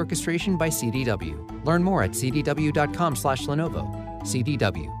 IT orchestration by CDW. Learn more at cdw.com/Lenovo.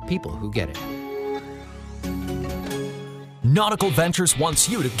 CDW. People who get it. Nautical-Ventures wants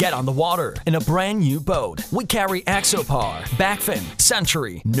you to get on the water in a brand new boat. We carry Axopar, Backfin,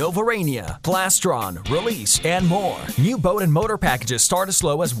 Century, Novarania, Plastron, Release, and more. New boat and motor packages start as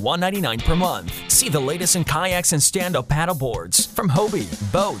low as $199 per month. See the latest in kayaks and stand-up paddle boards from Hobie,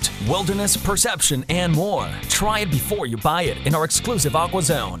 Boat, Wilderness, Perception, and more. Try it before you buy it in our exclusive Aqua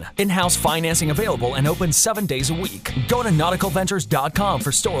Zone. In-house financing available and open 7 days a week. Go to Nautical-Ventures.com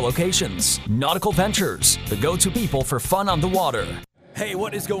for store locations. Nautical Ventures, the go-to people for fun on the water. Hey,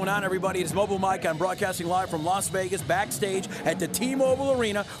 what is going on, everybody? It's Mobile Mike. I'm broadcasting live from Las Vegas, backstage at the T-Mobile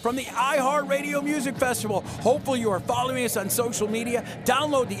Arena from the iHeartRadio Music Festival. Hopefully you are following us on social media.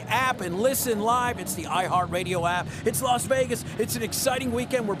 Download the app and listen live. It's the iHeartRadio app. It's Las Vegas. It's an exciting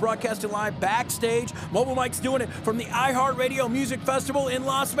weekend. We're broadcasting live backstage. Mobile Mike's doing it from the iHeartRadio Music Festival in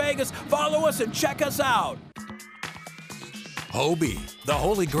Las Vegas. Follow us and check us out. Hobie, the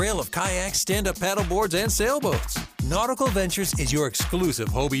holy grail of kayaks, stand-up paddleboards, and sailboats. Nautical Ventures is your exclusive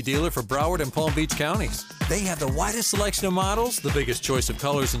Hobie dealer for Broward and Palm Beach counties. They have the widest selection of models, the biggest choice of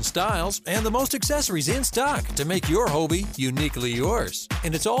colors and styles, and the most accessories in stock to make your Hobie uniquely yours.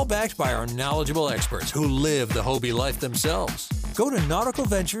 And it's all backed by our knowledgeable experts who live the Hobie life themselves. Go to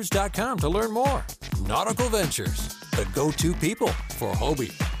nauticalventures.com to learn more. Nautical Ventures, the go-to people for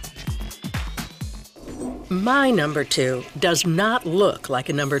Hobie. My number 2 does not look like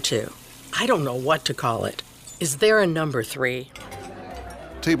a number 2. I don't know what to call it. Is there a number 3?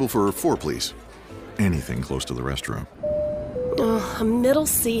 Table for 4, please. Anything close to the restroom. Oh, a middle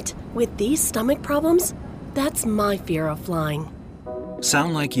seat with these stomach problems? That's my fear of flying.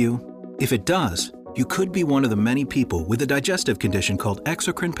 Sound like you? If it does, you could be one of the many people with a digestive condition called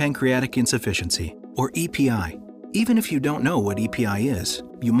exocrine pancreatic insufficiency, or EPI. Even if you don't know what EPI is,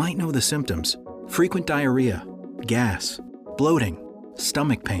 you might know the symptoms. Frequent diarrhea, gas, bloating,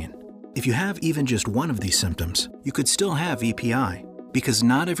 stomach pain. If you have even just one of these symptoms, you could still have EPI, because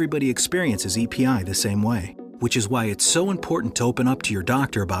not everybody experiences EPI the same way, which is why it's so important to open up to your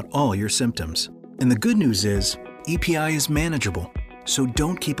doctor about all your symptoms. And the good news is, EPI is manageable, so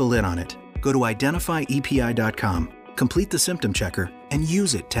don't keep a lid on it. Go to identifyepi.com, complete the symptom checker, and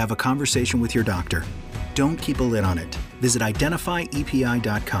use it to have a conversation with your doctor. Don't keep a lid on it. Visit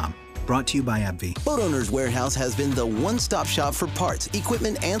identifyepi.com. Brought to you by AbbVie. Boat Owners Warehouse has been the one-stop shop for parts,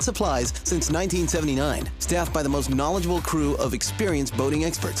 equipment, and supplies since 1979. Staffed by the most knowledgeable crew of experienced boating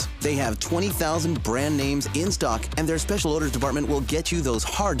experts. They have 20,000 brand names in stock, and their special orders department will get you those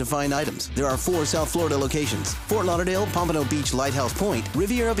hard-to-find items. There are 4 South Florida locations: Fort Lauderdale, Pompano Beach, Lighthouse Point,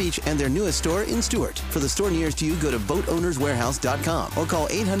 Riviera Beach, and their newest store in Stuart. For the store nearest you, go to boatownerswarehouse.com or call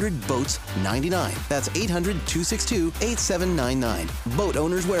 800-BOATS-99. That's 800-262-8799. Boat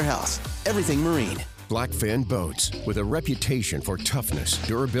Owners Warehouse. Everything marine. Blackfin Boats, with a reputation for toughness,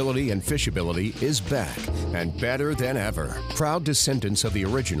 durability, and fishability, is back and better than ever. Proud descendants of the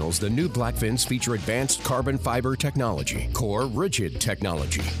originals, the new Blackfins feature advanced carbon fiber technology, core rigid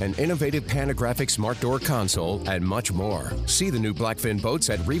technology, an innovative panographic smart door console, and much more. See the new Blackfin boats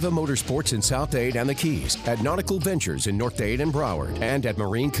at Riva Motorsports in South Dade and the Keys, at Nautical-Ventures in North Dade and Broward, and at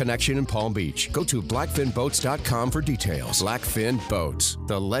Marine Connection in Palm Beach. Go to blackfinboats.com for details. Blackfin Boats,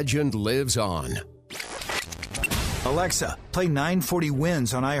 the legend lives on. Alexa, play 940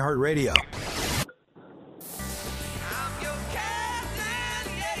 Wins on iHeartRadio.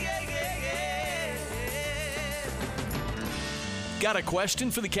 Got a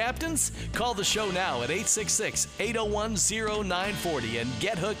question for the captains? Call the show now at 866-801-0940 and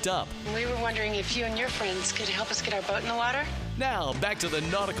get hooked up. We were wondering if you and your friends could help us get our boat in the water? Now, back to the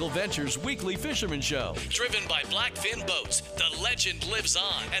Nautical-Ventures Weekly Fisherman Show. Driven by Blackfin Boats, the legend lives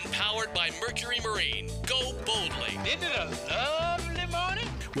on, and powered by Mercury Marine. Go boldly. Isn't it a lovely morning?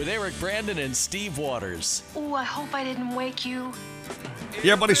 With Eric Brandon and Steve Waters. Oh, I hope I didn't wake you.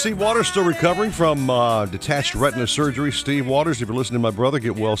 Yeah, buddy, Steve Waters still recovering from detached retina surgery. Steve Waters, if you're listening to my brother,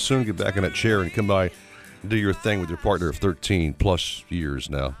 get well soon. Get back in that chair and come by and do your thing with your partner of 13-plus years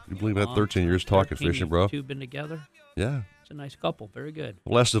now. You believe that? 13 years talking fishing, bro? 2 been together? Yeah. It's a nice couple. Very good.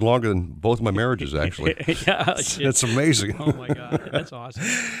 Lasted longer than both my marriages, actually. Yeah, that's amazing. Oh, my God. That's awesome.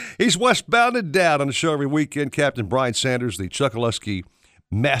 He's westbound and down on the show every weekend. Captain Brian Sanders, the Chuckaluski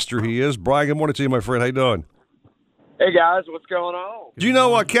master he is. Brian, good morning to you, my friend. How you doing? Hey, guys. What's going on? Do you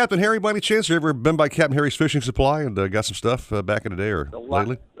know Captain Harry by any chance? Have you ever been by Captain Harry's Fishing Supply and got some stuff back in the day or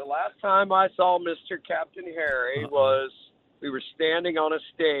lately? The last time I saw Mr. Captain Harry was we were standing on a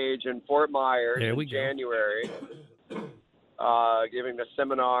stage in Fort Myers in January giving a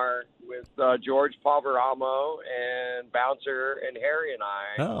seminar with George Pavaramo and Bouncer, and Harry and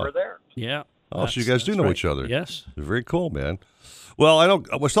I were there. Yeah. Oh, so you guys do know each other. Yes. Very cool, man. Well, I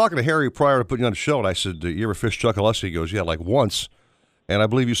was talking to Harry prior to putting you on the show, and I said, you ever fish Chuckaluski? He goes, yeah, like once. And I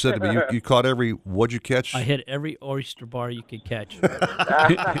believe you said to me, you caught what'd you catch? I hit every oyster bar you could catch.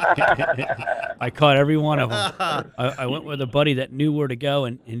 I caught every one of them. I went with a buddy that knew where to go,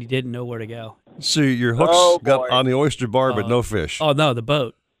 and he didn't know where to go. So your hooks got on the oyster bar, but no fish. Oh, no, the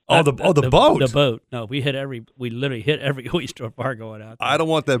boat. The boat? The boat. No, we literally hit every oyster bar going out there. I don't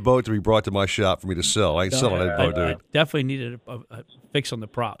want that boat to be brought to my shop for me to sell. I ain't selling that boat, dude. I definitely needed a fix on the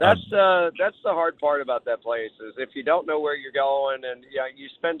prop. That's the hard part about that place is if you don't know where you're going and you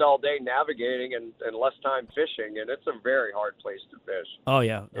spend all day navigating and less time fishing, and it's a very hard place to fish. Oh,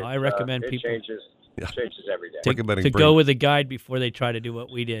 yeah. I recommend people. It changes every day. To go with a guide before they try to do what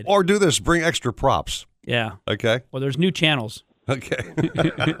we did. Or do this. Bring extra props. Yeah. Okay. Well, there's new channels. Okay.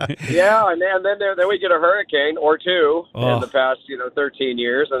 Yeah, and then we get a hurricane or two in the past 13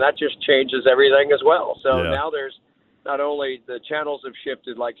 years, and that just changes everything as well. So now there's not only the channels have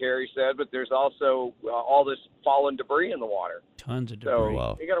shifted, like Harry said, but there's also all this fallen debris in the water. Tons of debris.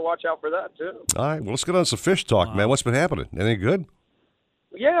 So you got to watch out for that too. All right, well, let's get on some fish talk, man. What's been happening? Anything good?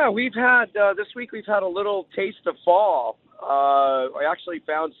 Yeah, we've had this week. We've had a little taste of fall. I actually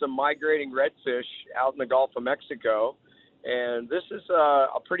found some migrating redfish out in the Gulf of Mexico. And this is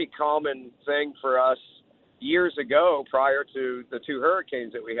a pretty common thing for us years ago prior to the 2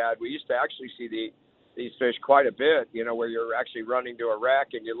 hurricanes that we had. We used to actually see these fish quite a bit, where you're actually running to a wreck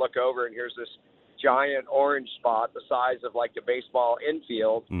and you look over and here's this giant orange spot the size of like a baseball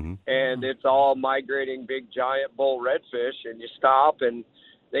infield, and it's all migrating big giant bull redfish, and you stop and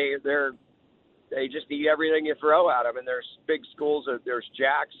they just eat everything you throw at them, and there's big schools there's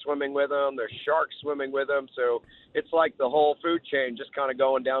jacks swimming with them, there's sharks swimming with them, so it's like the whole food chain just kind of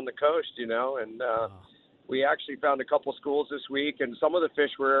going down the coast, and we actually found a couple schools this week, and some of the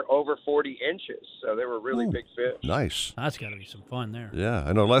fish were over 40 inches, so they were really big fish. Nice. That's got to be some fun there. Yeah,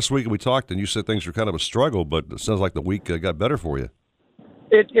 I know last week we talked, and you said things were kind of a struggle, but it sounds like the week got better for you.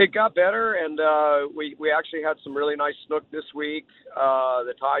 It got better, and we actually had some really nice snook this week.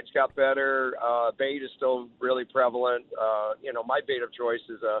 The tides got better. Bait is still really prevalent. My bait of choice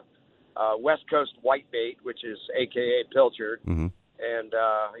is a West Coast white bait, which is AKA pilchard. Mm-hmm. And,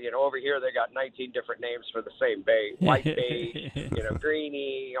 over here they got 19 different names for the same bait. White bait,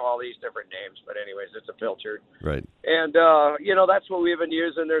 greenie, all these different names. But anyways, it's a pilchard. Right. And, that's what we've been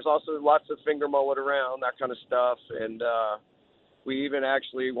using. There's also lots of finger mullet around, that kind of stuff. And we even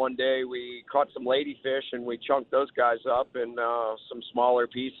actually one day we caught some ladyfish and we chunked those guys up in some smaller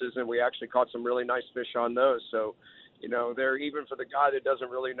pieces. And we actually caught some really nice fish on those. So, they're even for the guy that doesn't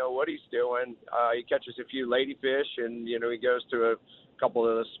really know what he's doing. He catches a few ladyfish and, he goes to a couple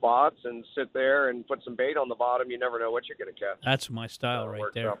of the spots and sit there and put some bait on the bottom. You never know what you're going to catch. That's my style right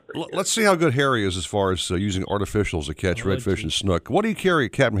there. Let's see how good Harry is as far as using artificials to catch redfish and snook. What do you carry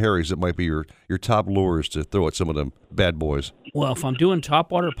at Captain Harry's that might be your top lures to throw at some of them bad boys? Well, if I'm doing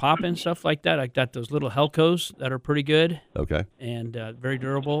topwater pop-in stuff like that, I got those little Helcos that are pretty good. Okay. And very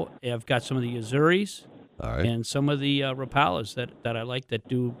durable. I've got some of the Azuris. All right. And some of the Rapalas that I like that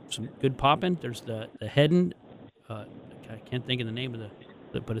do some good popping. There's the Heddon. I can't think of the name of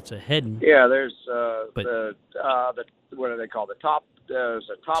but it's a Heddon. Yeah, there's the what do they call there's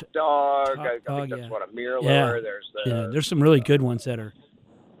a top dog. I think that's what a mirror lure. There's some really good ones that are,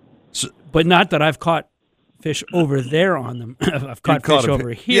 but not that I've caught fish over there on them. I've caught fish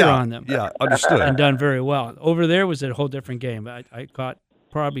over here on them. Yeah, understood. And done very well. Over there was a whole different game. I caught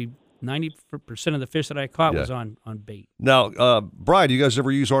probably 90% of the fish that I caught was on bait. Now, Brian, do you guys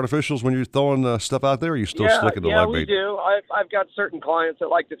ever use artificials when you're throwing stuff out there, or are you still sticking to live bait? Yeah, we do. I've got certain clients that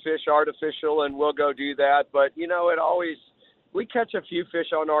like to fish artificial, and we'll go do that. But, we catch a few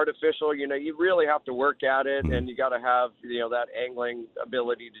fish on artificial. You really have to work at it, and you got to have, that angling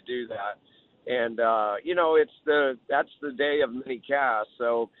ability to do that. And, that's the day of many casts.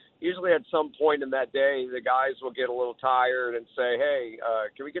 So usually at some point in that day, the guys will get a little tired and say, hey,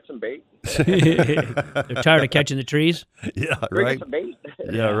 can we get some bait? They're tired of catching the trees? Yeah, can we get some bait?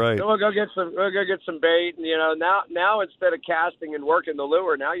 Yeah, right. So we'll go get some bait. And, now instead of casting and working the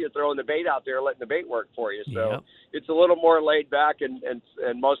lure, now you're throwing the bait out there, letting the bait work for you. So it's a little more laid back and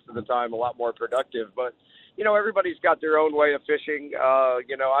most of the time a lot more productive. But, everybody's got their own way of fishing.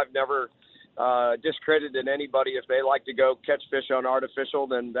 I've never discredited anybody. If they like to go catch fish on artificial,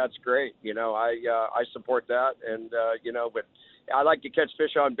 then that's great. I support that, and but I like to catch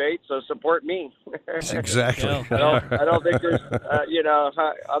fish on bait, so support me. Exactly. I don't think there's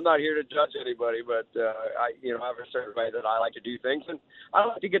I'm not here to judge anybody, but I have a certain way that I like to do things, and I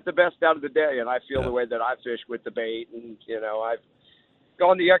like to get the best out of the day, and I feel the way that I fish with the bait, and I've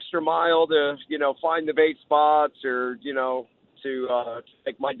gone the extra mile to find the bait spots, or to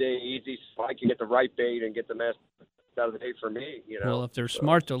make my day easy so I can get the right bait and get the best out of the day for me. Well, if they're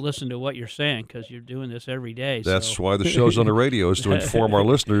smart to listen to what you're saying, because you're doing this every day. That's why the show's on the radio, is to inform our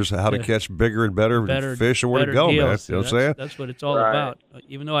listeners how to catch bigger and better fish and where to go, deals. man. You know what I'm saying? That's what it's all about.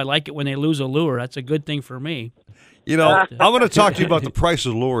 Even though I like it when they lose a lure, that's a good thing for me. I'm going to talk to you about the price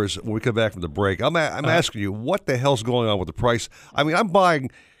of lures when we come back from the break. I'm asking you, what the hell's going on with the price? I mean, I'm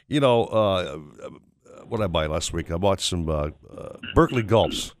buying, what did I buy last week? I bought some Berkeley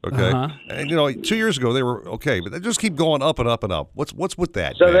Gulps, okay? And, 2 years ago they were okay, but they just keep going up and up and up. What's with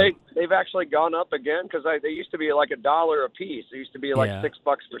that? So man? they've actually gone up again, because they used to be like $1 a piece. They used to be like $6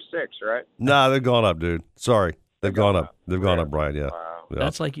 for 6, right? Nah, they've gone up, dude. Sorry. They've gone up. They've gone up, Brian, yeah. Wow.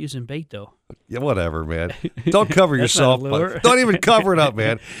 That's like using bait, though. Yeah, whatever, man. Don't cover yourself. Don't even cover it up,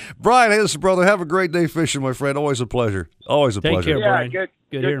 man. Brian, hey, listen, brother, have a great day fishing, my friend. Always a pleasure. Always a pleasure. Take care, Brian. Good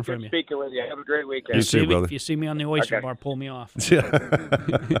hearing from you. Speaking with you. Have a great weekend. You too, brother. If you see me on the oyster bar, pull me off. All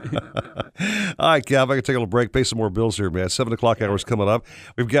right, Cav, I can take a little break, pay some more bills here, man. 7 o'clock hours coming up.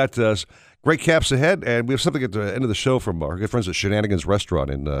 We've got great caps ahead, and we have something at the end of the show from our good friends at Shenanigans Restaurant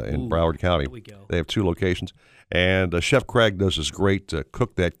in Broward County. There we go. They have 2 locations. And Chef Craig does this great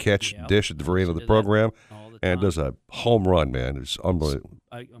cook that catch dish at the very end of the program. And does a home run, man. It's unbelievable.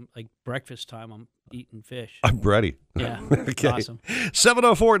 Like breakfast time, I'm eating fish. I'm ready. Yeah, okay. Awesome.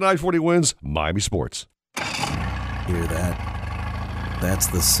 704-940 wins Miami Sports. Hear that? That's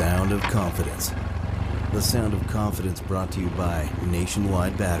the sound of confidence. The sound of confidence brought to you by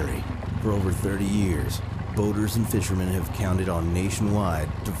Nationwide Battery. For over 30 years, boaters and fishermen have counted on Nationwide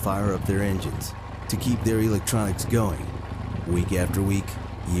to fire up their engines, to keep their electronics going, week after week,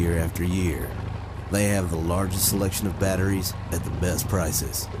 year after year. They have the largest selection of batteries at the best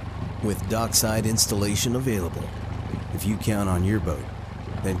prices, with dockside installation available. If you count on your boat,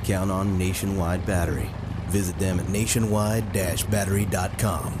 then count on Nationwide Battery. Visit them at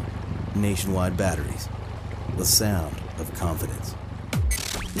nationwide-battery.com. Nationwide Batteries, the sound of confidence.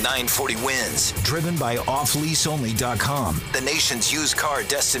 940 wins, driven by offleaseonly.com, the nation's used car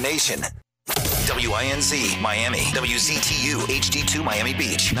destination. WINZ, Miami, WZTU, HD2, Miami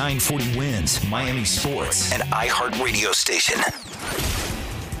Beach, 940 wins, Miami Sports, and iHeart Radio Station.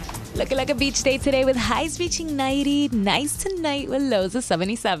 Looking like a beach day today with highs reaching 90. Nice tonight with lows of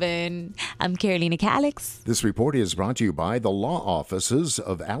 77. I'm Carolina Calix. This report is brought to you by the law offices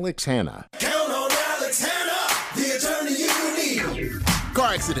of Alex Hanna. Count on Alex Hanna, the attorney you need.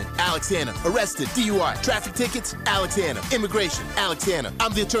 Car accident, Alex Hanna. Arrested, DUI, traffic tickets, Alex Hanna. Immigration, Alex Hanna.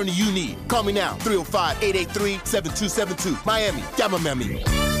 I'm the attorney you need. Call me now, 305-883-7272. Miami, Yamamami.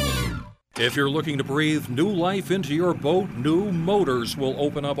 If you're looking to breathe new life into your boat, new motors will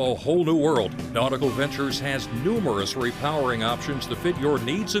open up a whole new world. Nautical-Ventures has numerous repowering options to fit your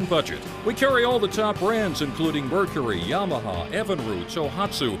needs and budget. We carry all the top brands, including Mercury, Yamaha, Evinrude,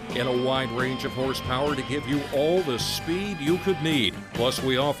 Tohatsu, and a wide range of horsepower to give you all the speed you could need. Plus,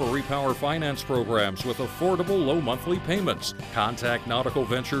 we offer repower finance programs with affordable low monthly payments. Contact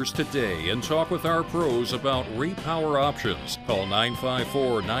Nautical-Ventures today and talk with our pros about repower options. Call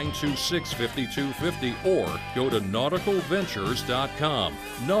 954-926-5250 or go to nauticalventures.com.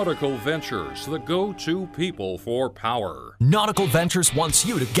 Nautical Ventures, the go-to people for power. Nautical Ventures wants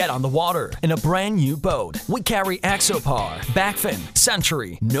you to get on the water in a brand new boat. We carry Axopar, Backfin,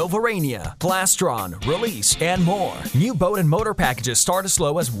 Century, Novarania, Plastron, Release, and more. New boat and motor packages start as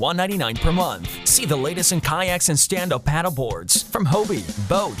low as $199 per month. See the latest in kayaks and stand-up paddle boards from Hobie,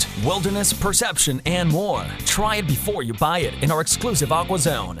 Boat, Wilderness, Perception, and more. Try it before you buy it in our exclusive Aqua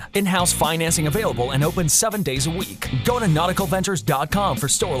Zone. In-house financing available and open 7 days a week. Go to nauticalventures.com for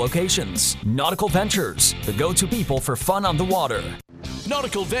store locations. Nautical Ventures, the go-to people for fun on the water.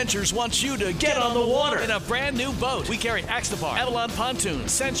 Nautical Ventures wants you to get on the water in a brand new boat. We carry Axopar, Avalon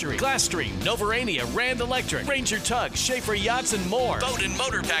Pontoons, Century, Glasstream, Novarania, Rand Electric, Ranger Tugs, Schaefer Yachts, and more. Boat and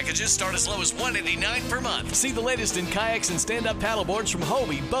motor packages start as low as $189 per month. See the latest in kayaks and stand-up paddleboards from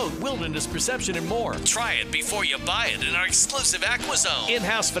Hobie, Boat, Wilderness, Perception, and more. Try it before you buy it in our exclusive Aqua Zone.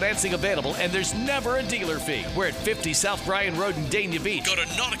 In-house financing available, and there's never a dealer fee. We're at 50 South Bryan Road in Dania Beach. Go to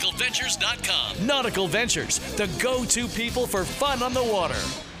nauticalventures.com. Nautical Ventures, the go-to people for fun on the water.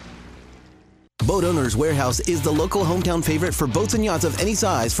 Boat Owners Warehouse is the local hometown favorite for boats and yachts of any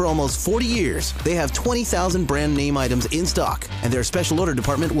size for almost 40 years. They have 20,000 brand name items in stock, and their special order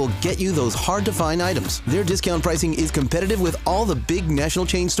department will get you those hard-to-find items. Their discount pricing is competitive with all the big national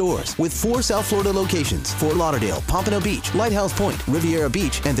chain stores, with 4 South Florida locations: Fort Lauderdale, Pompano Beach, Lighthouse Point, Riviera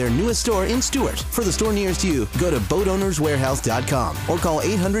Beach, and their newest store in Stuart. For the store nearest you, go to boatownerswarehouse.com or call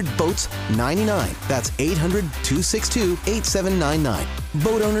 800-BOATS-99. That's 800-262-8799.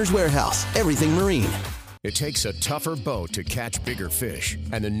 Boat Owners Warehouse, everything marine. It takes a tougher boat to catch bigger fish,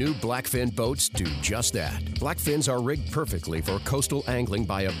 and the new Blackfin boats do just that. Blackfins are rigged perfectly for coastal angling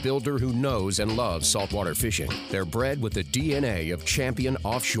by a builder who knows and loves saltwater fishing. They're bred with the DNA of champion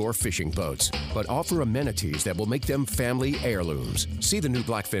offshore fishing boats, but offer amenities that will make them family heirlooms. See the new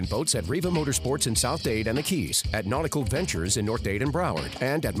Blackfin boats at Riva Motorsports in South Dade and the Keys, at Nautical Ventures in North Dade and Broward,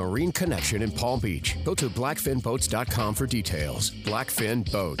 and at Marine Connection in Palm Beach. Go to blackfinboats.com for details.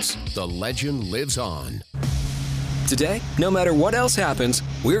 Blackfin Boats. The legend lives on. Today, no matter what else happens,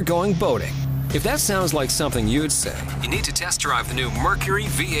 we're going boating. If that sounds like something you'd say, you need to test drive the new Mercury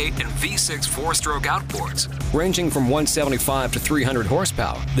V8 and V6 4-stroke outboards. Ranging from 175 to 300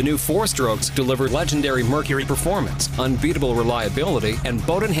 horsepower, the new 4-strokes deliver legendary Mercury performance, unbeatable reliability, and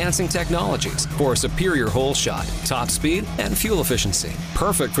boat-enhancing technologies for a superior hole shot, top speed, and fuel efficiency.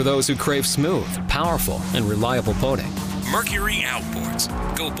 Perfect for those who crave smooth, powerful, and reliable boating. Mercury Outboards.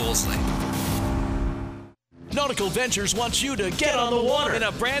 Go Bullsley. Nautical-Ventures wants you to get on the water in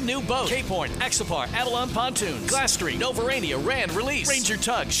a brand new boat. Cape Horn, Axopar, Avalon Pontoons, Glass Street, Novarania, Rand, Release, Ranger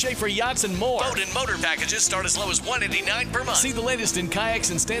Tugs, Schaefer Yachts, and more. Boat and motor packages start as low as $189 per month. See the latest in kayaks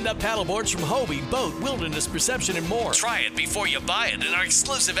and stand-up paddleboards from Hobie, Boat, Wilderness Perception, and more. Try it before you buy it in our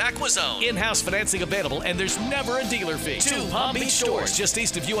exclusive AquaZone. In-house financing available, and there's never a dealer fee. 2 Palm Beach stores just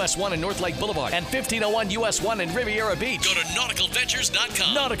east of US 1 and North Lake Boulevard, and 1501 US 1 in Riviera Beach. Go to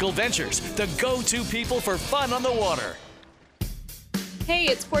nauticalventures.com. Nautical Ventures, the go-to people for fun on the water. Hey,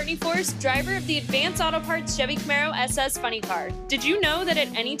 it's Courtney Force, driver of the Advanced Auto Parts Chevy Camaro SS Funny Car. Did you know that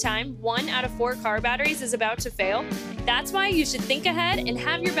at any time, 1 out of 4 car batteries is about to fail? That's why you should think ahead and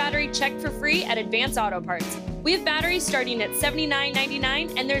have your battery checked for free at Advanced Auto Parts. We have batteries starting at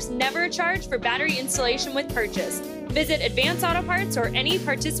 $79.99, and there's never a charge for battery installation with purchase. Visit Advanced Auto Parts or any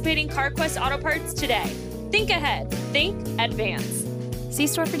participating CarQuest Auto Parts today. Think ahead. Think Advance. See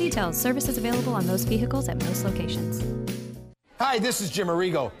store for details. Service is available on most vehicles at most locations. Hi, this is Jim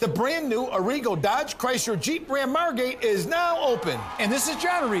Arrigo. The brand new Arrigo Dodge Chrysler Jeep Ram Margate is now open. And this is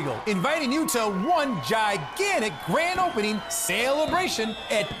John Arrigo, inviting you to one gigantic grand opening celebration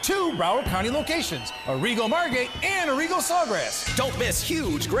at 2 Broward County locations, Arrigo Margate and Arrigo Sawgrass. Don't miss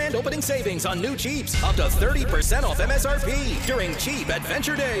huge grand opening savings on new Jeeps, up to 30% off MSRP during Jeep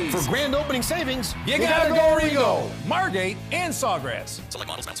Adventure Days. For grand opening savings, you gotta go Arrigo, Margate, and Sawgrass. Select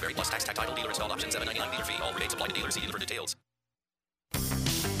models, amounts vary, plus tax, title, dealer installed option, $7.99 dealer fee. All rates apply to dealers. See dealer for details.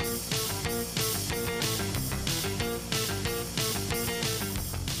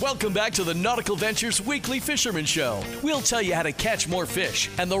 Welcome back to the Nautical Ventures Weekly Fisherman Show. We'll tell you how to catch more fish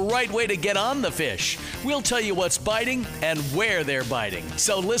and the right way to get on the fish. We'll tell you what's biting and where they're biting.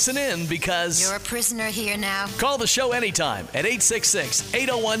 So listen in because... You're a prisoner here now. Call the show anytime at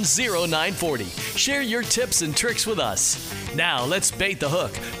 866-801-0940. Share your tips and tricks with us. Now let's bait the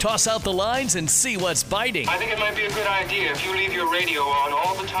hook, toss out the lines, and see what's biting. I think it might be a good idea if you leave your radio on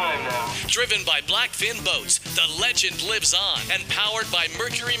all the time now. Driven by Blackfin Boats, the legend lives on, and powered by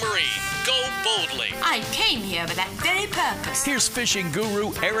Mercury Marine. Go boldly. I came here for that very purpose. Here's fishing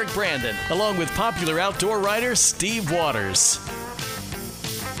guru Eric Brandon, along with popular outdoor writer Steve Waters.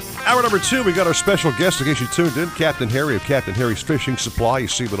 Hour number 2, we got our special guest. In case you tuned in, Captain Harry of Captain Harry's Fishing Supply. You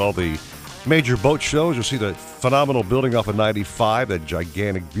see that all the major boat shows. You'll see the phenomenal building off of 95, that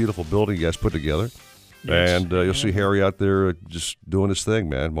gigantic, beautiful building you guys put together. Yes. And you'll see Harry out there just doing his thing,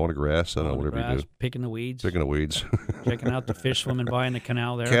 man, mowing the grass. I don't know, whatever you do. Picking the weeds. Checking out the fish swimming by in the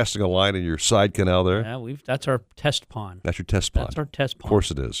canal there. Casting a line in your side canal there. Yeah, that's our test pond. That's your test pond. That's our test pond. Of course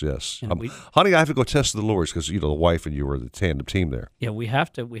it is, yes. Honey, I have to go test the lures because, the wife and you are the tandem team there. Yeah, we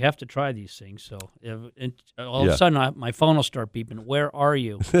have to try these things. So all of a sudden, my phone will start beeping. Where are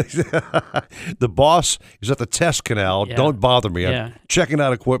you? The boss is at the test canal. Yeah. Don't bother me. I'm checking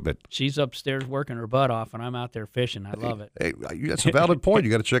out equipment. She's upstairs working her butt off, and I'm out there fishing. I love it. Hey, that's a valid point.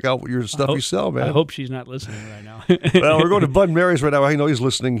 You got to check out your stuff you sell, man. I hope she's not listening right now. Well, we're going to Bud Mary's right now. I know he's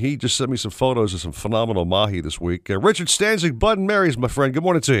listening. He just sent me some photos of some phenomenal mahi this week. Richard Stanzik, Bud Mary's, my friend. Good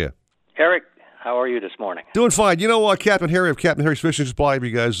morning to you. Eric, how are you this morning? Doing fine. Captain Harry of Captain Harry's Fishing Supply, have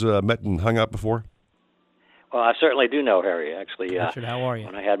you guys met and hung out before? Well, I certainly do know Harry, actually. Richard, how are you?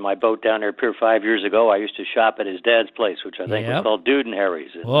 When I had my boat down there Pier 5 years ago, I used to shop at his dad's place, which I think was called Dude and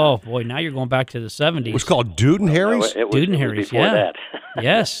Harry's. Oh, boy, now you're going back to the 70s. It was called Dude and Harry's? No, Dude and Harry's, before that.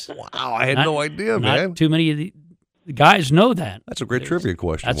 Yes. Wow, I had no idea, man. Not too many of the guys know that. That's a great trivia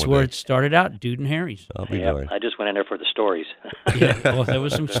question. That's where it started out, Dude and Harry's. I just went in there for the stories. Well, there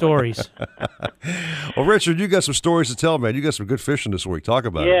was some stories. Well, Richard, you got some stories to tell, man. You got some good fishing this week. Talk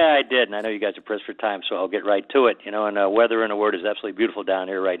about it. Yeah, I did, and I know you guys are pressed for time, so I'll get right to it. And weather, in a word, is absolutely beautiful down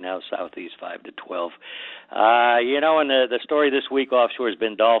here right now, southeast 5 to 12. And the story this week offshore has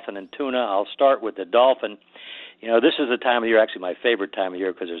been dolphin and tuna. I'll start with the dolphin. This is the time of year, actually my favorite time of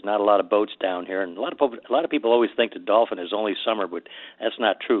year, because there's not a lot of boats down here, and a lot of people always think the dolphin is only summer, but that's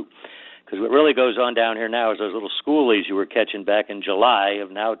not true. Because what really goes on down here now is those little schoolies you were catching back in July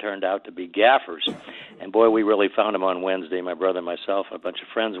have now turned out to be gaffers. And boy, we really found them on Wednesday. My brother and myself, a bunch of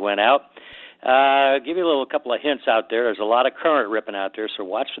friends went out. Give you a couple of hints out there. There's a lot of current ripping out there, so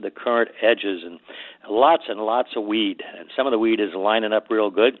watch for the current edges and lots of weed. And some of the weed is lining up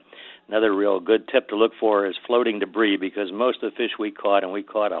real good. Another real good tip to look for is floating debris, because most of the fish we caught, and we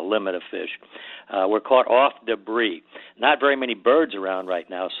caught a limit of fish, were caught off debris. Not very many birds around right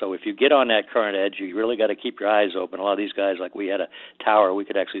now, so if you get on that current edge, you really got to keep your eyes open. A lot of these guys, like we had a tower, we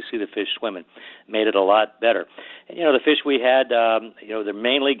could actually see the fish swimming, made it a lot better. And, the fish we had, they're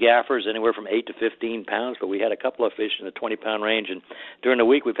mainly gaffers, anywhere from 8 to 15 pounds, but we had a couple of fish in the 20-pound range, and during the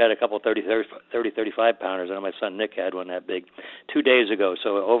week we've had a couple of 30, 35-pounders. I know my son Nick had one that big 2 days ago,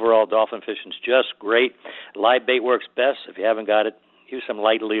 so overall dolphin fishing's just great. Live bait works best. If you haven't got it, use some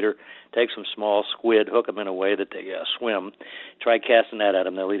light leader. Take some small squid, hook them in a way that they swim. Try casting that at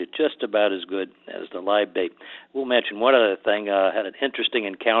them. They'll eat it just about as good as the live bait. We'll mention one other thing. Had an interesting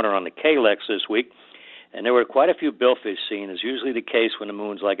encounter on the Kalex this week, and there were quite a few billfish seen, as usually the case when the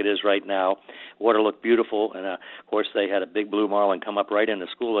moon's like it is right now. Water looked beautiful, and of course they had a big blue marlin come up right in the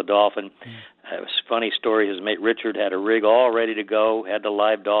school of dolphin. It was a funny story. His mate Richard had a rig all ready to go, had the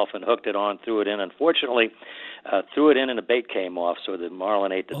live dolphin, hooked it on, threw it in. Unfortunately, threw it in and the bait came off, so the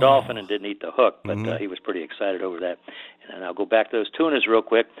marlin ate the dolphin and didn't eat the hook, but he was pretty excited over that. And I'll go back to those tunas real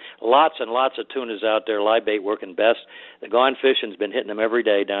quick. Lots and lots of tunas out there, live bait working best. The gone fishing's been hitting them every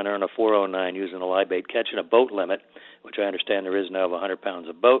day down there on a 409 using a live bait, catching a boat limit, which I understand there is now of 100 pounds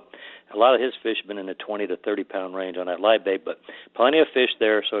of boat. A lot of his fish have been in the 20 to 30 pound range on that live bait, but plenty of fish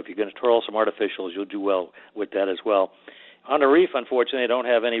there, so if you're going to twirl some artificials, you'll do well with that as well. On the reef, unfortunately, I don't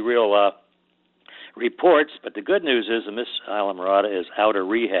have any real reports, but the good news is the Miss Islamorada is out of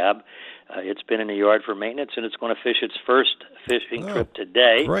rehab. It's been in the yard for maintenance, and it's going to fish its first fishing trip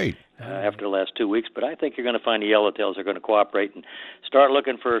today. Great. After the last 2 weeks, but I think you're going to find the yellowtails are going to cooperate and start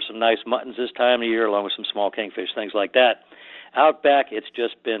looking for some nice muttons this time of year, along with some small kingfish, things like that. Out back, it's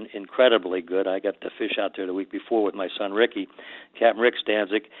just been incredibly good. I got to fish out there the week before with my son Ricky, Captain Rick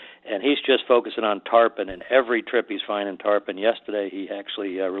Stanzik, and he's just focusing on tarpon, and every trip he's finding tarpon. Yesterday, he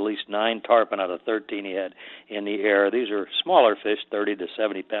actually released 9 tarpon out of 13 he had in the air. These are smaller fish, 30 to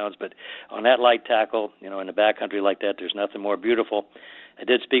 70 pounds, but on that light tackle, in the backcountry like that, there's nothing more beautiful. I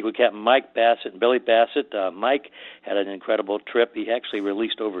did speak with Captain Mike Bassett and Billy Bassett. Mike had an incredible trip. He actually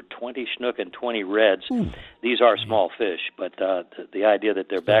released over 20 snook and 20 reds. These are small fish, but the idea that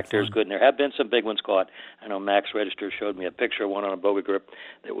they're back there is good. And there have been some big ones caught. I know Max Register showed me a picture of one on a boga grip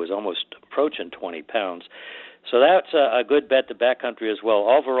that was almost approaching 20 pounds. So that's a good bet to backcountry as well.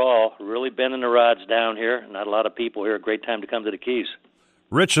 Overall, really bending the rods down here. Not a lot of people here. A great time to come to the Keys.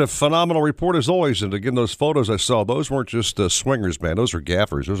 Rich, a phenomenal report as always. And again, those photos I saw, those weren't just swingers, man. Those are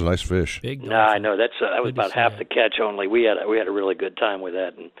gaffers. Those are nice fish. No, I know. That was about half the catch only. We had a really good time with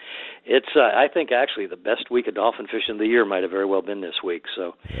that. And it's, I think, actually the best week of dolphin fishing of the year might have very well been this week.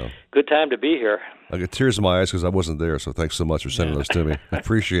 So good time to be here. I get tears in my eyes because I wasn't there. So thanks so much for sending those to me. I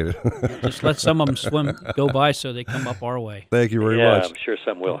appreciate it. Just let some of them go by so they come up our way. Thank you very much. I'm sure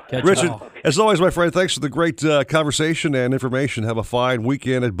some will. Richard, as always, my friend, thanks for the great conversation and information. Have a fine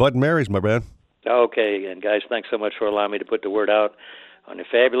weekend at Bud and Mary's, my man. Okay, and guys, thanks so much for allowing me to put the word out on the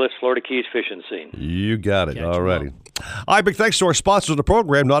fabulous Florida Keys fishing scene. You got it. All righty. All right, big thanks to our sponsors of the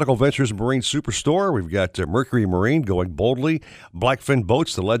program, Nautical-Ventures Marine Superstore. We've got Mercury Marine, Going Boldly, Blackfin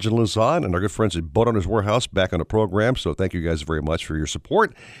Boats, The Legend Lives On, and our good friends at Boat Owners Warehouse back on the program. So thank you guys very much for your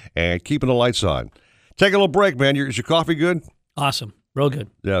support and keeping the lights on. Take a little break, man. Is your coffee good? Awesome. Real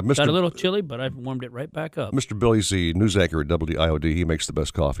good. Yeah, Got a little chilly, but I've warmed it right back up. Mr. Billy's the news anchor at WIOD. He makes the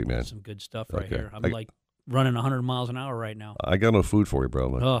best coffee, man. Some good stuff right here. I'm like running 100 miles an hour right now. I got no food for you,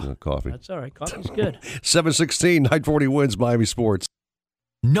 bro. Coffee. That's all right. Coffee's good. 7:16, 940 wins Miami Sports.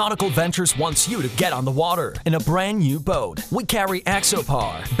 Nautical-Ventures wants you to get on the water in a brand new boat. We carry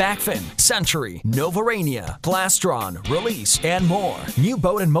Axopar, Backfin, Century, Novarania, Plastron, Release, and more. New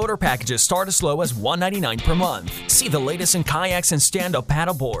boat and motor packages start as low as $199 per month. See the latest in kayaks and stand-up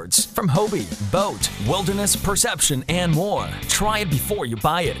paddle boards from Hobie, Boat, Wilderness, Perception, and more. Try it before you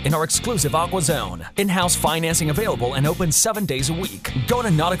buy it in our exclusive Aqua Zone. In-house financing available and open 7 days a week. Go to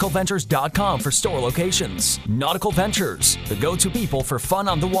nauticalventures.com for store locations. Nautical Ventures, the go-to people for fun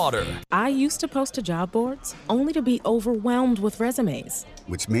on the water. I used to post to job boards only to be overwhelmed with resumes,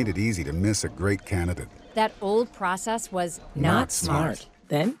 which made it easy to miss a great candidate. That old process was not smart.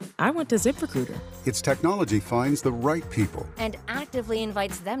 Then I went to ZipRecruiter. Its technology finds the right people and actively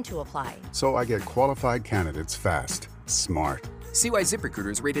invites them to apply. So I get qualified candidates fast. Smart. See why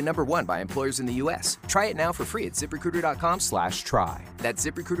ZipRecruiter is rated #1 by employers in the U.S. Try it now for free at ZipRecruiter.com/try. That's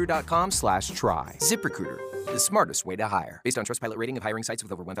ZipRecruiter.com/try. ZipRecruiter, the smartest way to hire. Based on Trustpilot rating of hiring sites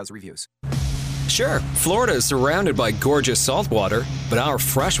with over 1,000 reviews. Sure, Florida is surrounded by gorgeous saltwater, but our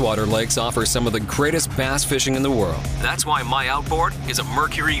freshwater lakes offer some of the greatest bass fishing in the world. That's why my outboard is a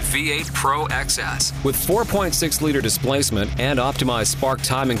Mercury V8 Pro XS. With 4.6-liter displacement and optimized spark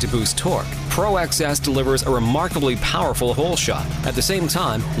timing to boost torque, Pro XS delivers a remarkably powerful hole shot. At the same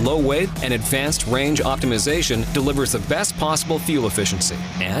time, low weight and advanced range optimization delivers the best possible fuel efficiency.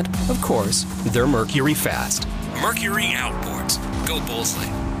 And, of course, they're Mercury fast. Mercury outboards. Go boldly.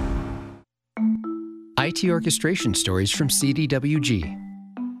 IT orchestration stories from CDWG.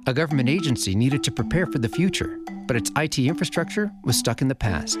 A government agency needed to prepare for the future, but its IT infrastructure was stuck in the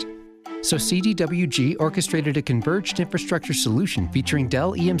past. So CDWG orchestrated a converged infrastructure solution featuring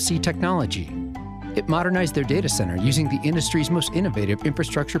Dell EMC technology. It modernized their data center using the industry's most innovative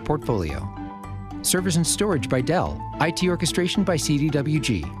infrastructure portfolio. Servers and storage by Dell. IT orchestration by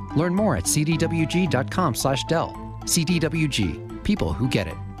CDWG. Learn more at cdwg.com/Dell. CDWG. People who get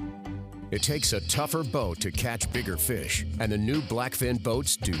it. It takes a tougher boat to catch bigger fish, and the new Blackfin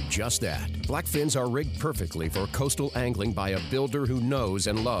boats do just that. Blackfins are rigged perfectly for coastal angling by a builder who knows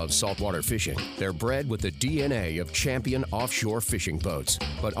and loves saltwater fishing. They're bred with the DNA of champion offshore fishing boats,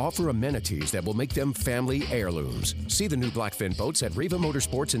 but offer amenities that will make them family heirlooms. See the new Blackfin boats at Riva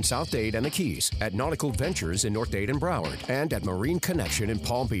Motorsports in South Dade and the Keys, at Nautical-Ventures in North Dade and Broward, and at Marine Connection in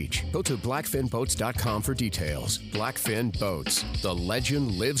Palm Beach. Go to blackfinboats.com for details. Blackfin Boats. The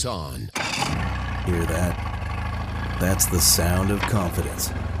legend lives on. Hear that? That's the sound of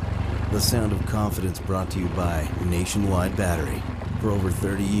confidence. The sound of confidence brought to you by Nationwide Battery. For over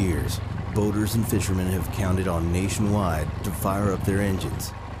 30 years, boaters and fishermen have counted on Nationwide to fire up their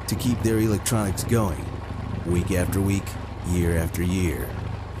engines, to keep their electronics going, week after week, year after year.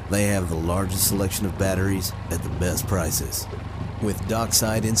 They have the largest selection of batteries at the best prices, with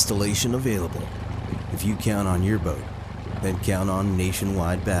dockside installation available. If you count on your boat, then count on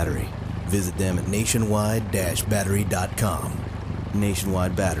Nationwide Battery. Visit them at nationwide-battery.com.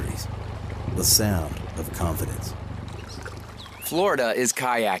 Nationwide Batteries, the sound of confidence. Florida is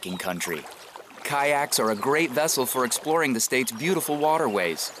kayaking country. Kayaks are a great vessel for exploring the state's beautiful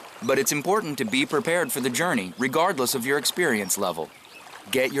waterways, but it's important to be prepared for the journey, regardless of your experience level.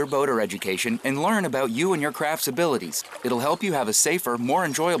 Get your boater education and learn about you and your craft's abilities. It'll help you have a safer, more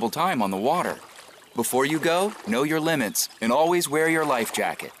enjoyable time on the water. Before you go, know your limits and always wear your life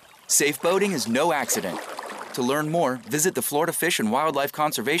jacket. Safe boating is no accident. To learn more, visit the Florida Fish and Wildlife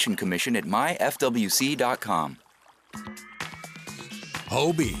Conservation Commission at myfwc.com.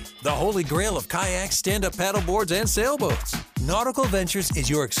 Hobie, the holy grail of kayaks, stand-up paddleboards, and sailboats. Nautical-Ventures is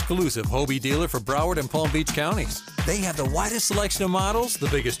your exclusive Hobie dealer for Broward and Palm Beach counties. They have the widest selection of models, the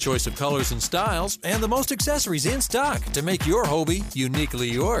biggest choice of colors and styles, and the most accessories in stock to make your Hobie uniquely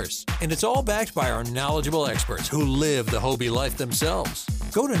yours. And it's all backed by our knowledgeable experts who live the Hobie life themselves.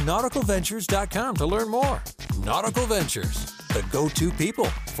 Go to Nautical-Ventures.com to learn more. Nautical Ventures, the go-to people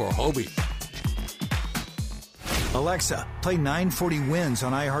for Hobie. Alexa, play 940 Wins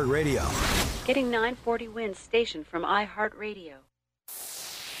on iHeartRadio. Getting 940 Wins station from iHeartRadio.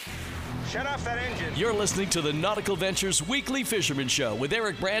 Shut off that engine. You're listening to the Nautical Ventures Weekly Fisherman Show with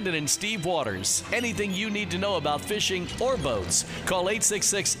Eric Brandon and Steve Waters. Anything you need to know about fishing or boats, call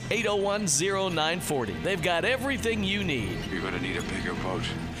 866-801-0940. They've got everything you need. You're going to need a bigger boat.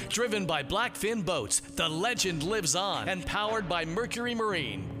 Driven by Blackfin Boats, the legend lives on. And powered by Mercury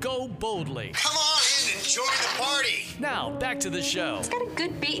Marine. Go boldly. Come on in and join the party. Now, back to the show. It's got a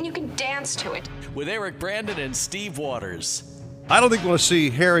good beat and you can dance to it. With Eric Brandon and Steve Waters. I don't think we'll see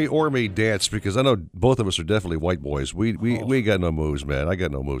Harry or me dance because I know both of us are definitely white boys. We ain't got no moves, man. I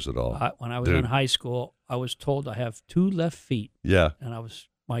got no moves at all. When I was in high school, I was told I have 2 left feet. Yeah. And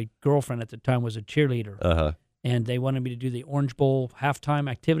my girlfriend at the time was a cheerleader. Uh-huh. And they wanted me to do the Orange Bowl halftime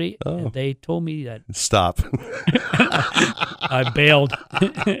activity. Oh. And they told me that. Stop. I bailed.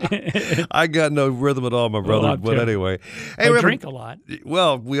 I got no rhythm at all, my brother. Well, but anyway. Hey, I drink a lot.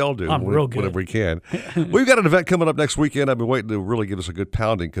 Well, we all do. I'm real good. Whenever we can. We've got an event coming up next weekend. I've been waiting to really give us a good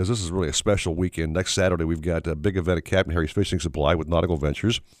pounding because this is really a special weekend. Next Saturday, we've got a big event at Captain Harry's Fishing Supply with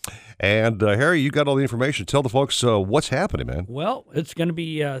Nautical-Ventures. And, Harry, you got all the information. Tell the folks what's happening, man. Well, it's going to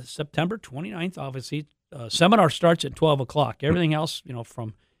be September 29th, obviously. Seminar starts at 12 o'clock. Everything else,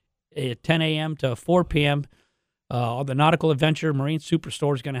 from 10 a.m. to 4 p.m., the Nautical Adventure Marine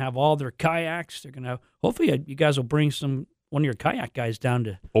Superstore is going to have all their kayaks. They're going to hopefully you guys will bring one of your kayak guys down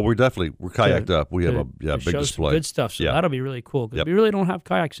to. Oh, we're kayaked up. We have a big display. Good stuff. So that'll be really cool because we really don't have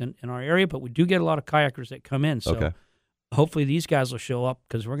kayaks in our area, but we do get a lot of kayakers that come in. So hopefully these guys will show up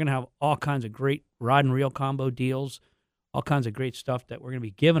because we're going to have all kinds of great rod and reel combo deals, all kinds of great stuff that we're going to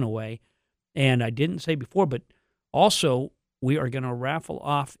be giving away. And I didn't say before, but also we are going to raffle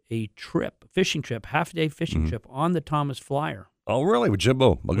off a fishing trip, half-day fishing trip on the Thomas Flyer. Oh, really? With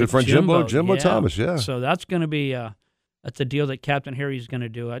Jimbo, my good friend Jimbo Thomas, yeah. So that's going to be that's a deal that Captain Harry's going to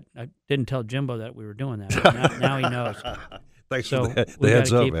do. I didn't tell Jimbo that we were doing that. But now he knows. Thanks for the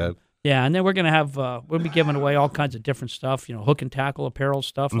heads up, man. Yeah, and then we're going to have we'll be giving away all kinds of different stuff, hook and tackle apparel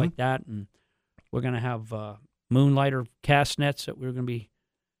stuff like that, and we're going to have moonlighter cast nets that we're going to be.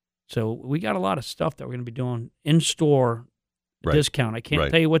 So we got a lot of stuff that we're going to be doing in-store discount. I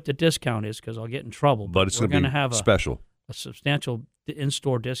can't tell you what the discount is because I'll get in trouble. But it's going to have a substantial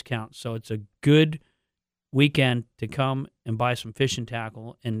in-store discount. So it's a good weekend to come and buy some fishing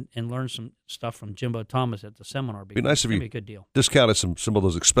tackle and learn some stuff from Jimbo Thomas at the seminar. Be nice if you be a good deal. Discounted some of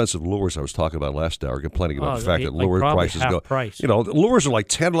those expensive lures I was talking about last hour, complaining about the fact that lure prices go. Price. The lures are like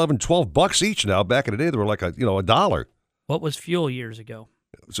 $10, $11, $12 each now. Back in the day, they were like $1. What was fuel years ago?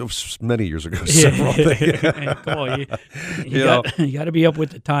 So many years ago, several. Come on, you got to be up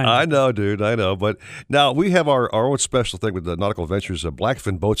with the time. I know, dude. I know. But now we have our own special thing with the Nautical-Ventures.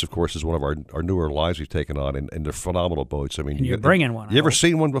 Blackfin boats, of course, is one of our newer lines we've taken on, and they're phenomenal boats. I mean, you're bringing one. You ever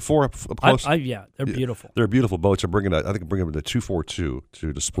seen one before up close? Yeah, they're beautiful. They're beautiful boats. I'm bringing them the 242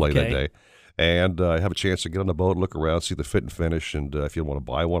 to display that day. And have a chance to get on the boat, look around, see the fit and finish, and if you want to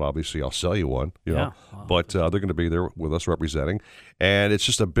buy one, obviously I'll sell you one. But they're going to be there with us representing, and it's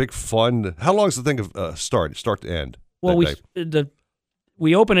just a big fun. How long is the thing start to end? Well,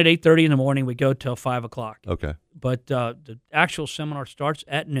 we open at 8:30 in the morning. We go till 5:00. Okay. But the actual seminar starts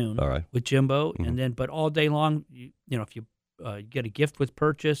at noon. All right. With Jimbo, and then but all day long, if you get a gift with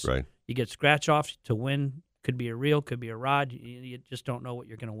purchase, right. You get scratch offs to win. Could be a reel, could be a rod. You just don't know what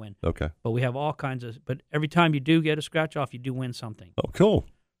you're going to win. Okay. But we have all kinds of. But every time you do get a scratch off, you do win something. Oh, cool.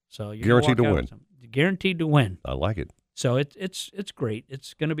 So you're guaranteed to win. Guaranteed to win. I like it. So it's great.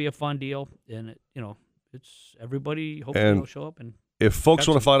 It's going to be a fun deal, and it's everybody. Hopefully, will show up. And if folks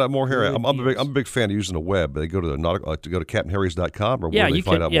want to find out more here, I'm a big fan of using the web. They go to CaptainHarrys.com or where they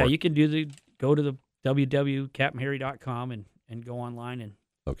find out more. Yeah, you can go to the www.captainharry.com and go online and.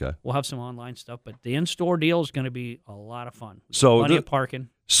 Okay. We'll have some online stuff, but the in-store deal is going to be a lot of fun. So plenty of parking.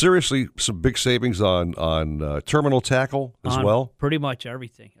 Seriously, some big savings on terminal tackle as well? Pretty much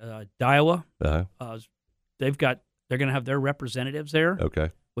everything. Daiwa, they're going to have their representatives there, okay,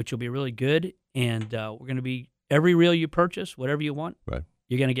 which will be really good. And we're going to be, every reel you purchase, whatever you want, right,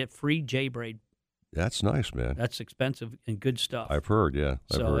 you're going to get free J-braid. That's nice, man. That's expensive and good stuff. I've heard, yeah.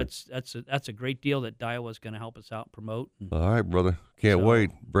 That's a great deal that Daiwa's going to help us out promote. All right, brother. Can't wait.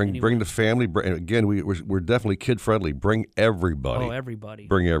 Bring the family. Again, we're definitely kid friendly. Bring everybody. Oh, everybody.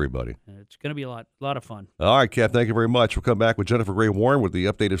 Bring everybody. And it's going to be a lot of fun. All right, Cap. Thank you very much. We'll come back with Jennifer Gray Warren with the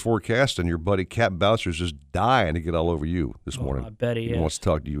updated forecast, and your buddy Cap Bouncer's just dying to get all over you this morning. I bet he wants to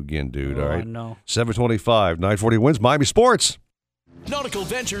talk to you again, dude. Oh, all right. I know. 7:25, 9:40 wins Miami Sports.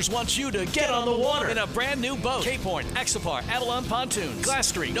 Nautical-Ventures wants you to get on the water in a brand new boat. Cape Horn, Axopar, Avalon Pontoons, Glass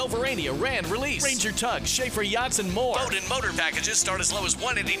Street, Novarania, Rand, Release, Ranger Tugs, Schaefer Yachts, and more. Boat and motor packages start as low as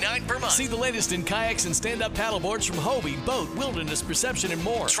 $189 per month. See the latest in kayaks and stand-up paddleboards from Hobie, Boat, Wilderness, Perception, and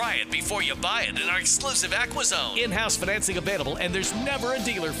more. Try it before you buy it in our exclusive AquaZone. In-house financing available, and there's never a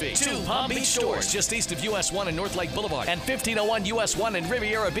dealer fee. 2 Palm Beach stores just east of US 1 and North Lake Boulevard, and 1501 US 1 in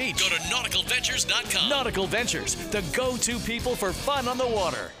Riviera Beach. Go to Nautical-Ventures.com. Nautical Ventures, the go-to people for fun on the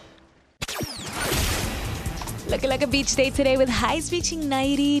water. Looking like a beach day today with highs reaching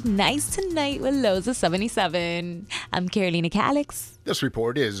 90, nice tonight with lows of 77. I'm Carolina Calix. This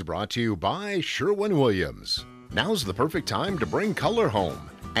report is brought to you by Sherwin-Williams. Now's the perfect time to bring color home.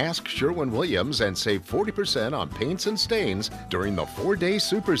 Ask Sherwin-Williams and save 40% on paints and stains during the 4-day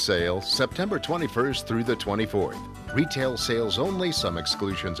super sale, September 21st through the 24th. Retail sales only. Some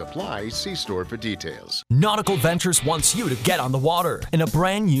exclusions apply. See store for details. Nautical-Ventures wants you to get on the water in a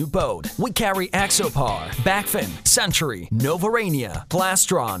brand new boat. We carry Axopar, Backfin, Century, Novarania,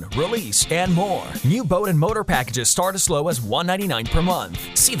 Plastron, Release, and more. New boat and motor packages start as low as $199 per month.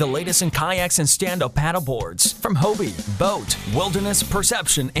 See the latest in kayaks and stand-up paddle boards from Hobie, Boat, Wilderness,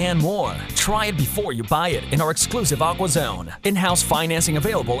 Perception, and more. Try it before you buy it in our exclusive AquaZone. In-house financing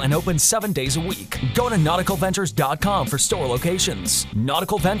available and open 7 days a week. Go to Nautical-Ventures.com for store locations.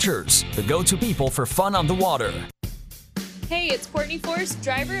 Nautical Ventures, the go-to people for fun on the water. Hey, it's Courtney Forrest,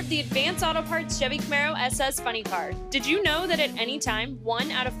 driver of the Advanced Auto Parts Chevy Camaro SS Funny Car. Did you know that at any time,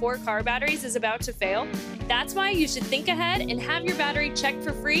 1 out of 4 car batteries is about to fail? That's why you should think ahead and have your battery checked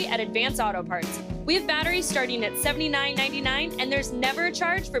for free at Advanced Auto Parts. We have batteries starting at $79.99, and there's never a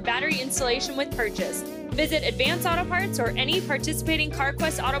charge for battery installation with purchase. Visit Advanced Auto Parts or any participating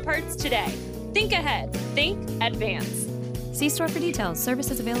CarQuest Auto Parts today. Think ahead. Think advance. See store for details.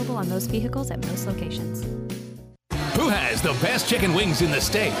 Services available on most vehicles at most locations. Who has the best chicken wings in the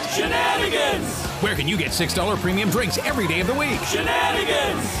state? Shenanigans! Where can you get $6 premium drinks every day of the week?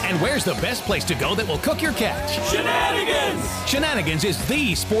 Shenanigans! And where's the best place to go that will cook your catch? Shenanigans! Shenanigans is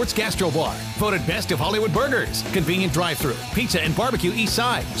the sports gastro bar. Voted best of Hollywood burgers, convenient drive-thru, pizza and barbecue east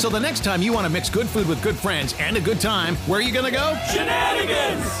side. So the next time you want to mix good food with good friends and a good time, where are you going to go?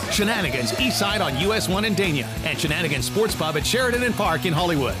 Shenanigans! Shenanigans east side on US 1 in Dania. And Shenanigans Sports Pub at Sheridan and Park in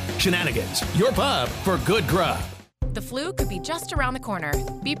Hollywood. Shenanigans, your pub for good grub. The flu could be just around the corner.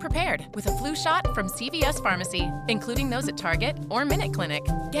 Be prepared with a flu shot from CVS Pharmacy, including those at Target or Minute Clinic.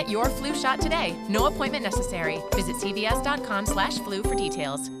 Get your flu shot today. No appointment necessary. Visit cvs.com/flu for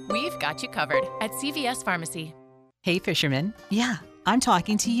details. We've got you covered at CVS Pharmacy. Hey, fisherman. Yeah, I'm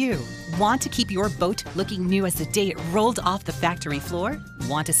talking to you. Want to keep your boat looking new as the day it rolled off the factory floor?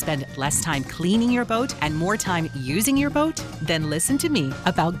 Want to spend less time cleaning your boat and more time using your boat? Then listen to me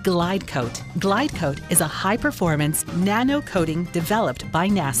about Glide Coat. Glide Coat is a high-performance nano coating developed by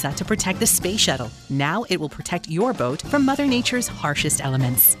NASA to protect the space shuttle. Now it will protect your boat from Mother Nature's harshest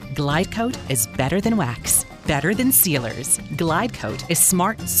elements. Glide Coat is better than wax, better than sealers. Glide Coat is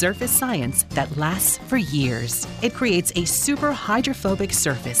smart surface science that lasts for years. It creates a super hydrophobic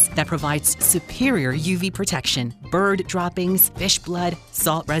surface that provides superior UV protection. Bird droppings, fish blood,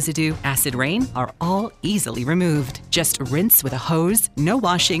 salt residue, acid rain are all easily removed. Just rinse with a hose, no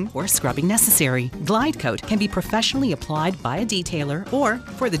washing or scrubbing necessary. Glide Coat can be professionally applied by a detailer or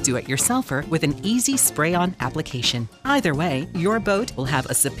for the do-it-yourselfer with an easy spray-on application. Either way, your boat will have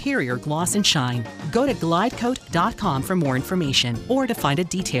a superior gloss and shine. Go to glidecoat.com for more information or to find a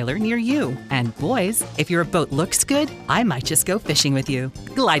detailer near you. And boys, if your boat looks good, I might just go fishing with you.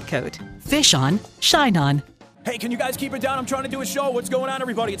 Glide Coat. Fish on, shine on. Hey, can you guys keep it down? I'm trying to do a show. What's going on,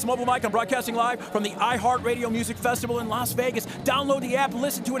 everybody? It's Mobile Mike. I'm broadcasting live from the iHeartRadio Music Festival in Las Vegas. Download the app,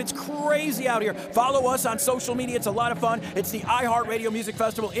 listen to it. It's crazy out here. Follow us on social media. It's a lot of fun. It's the iHeartRadio Music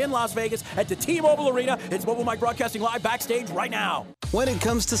Festival in Las Vegas at the T-Mobile Arena. It's Mobile Mike broadcasting live backstage right now. When it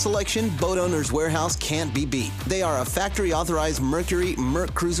comes to selection, Boat Owners Warehouse can't be beat. They are a factory-authorized Mercury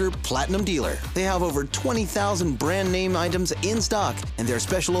Cruiser Platinum dealer. They have over 20,000 brand name items in stock, and their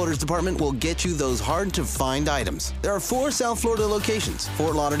special orders department will get you those hard-to-find items. There are 4 South Florida locations: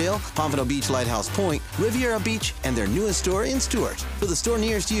 Fort Lauderdale, Pompano Beach, Lighthouse Point, Riviera Beach, and their newest store in Stuart. For the store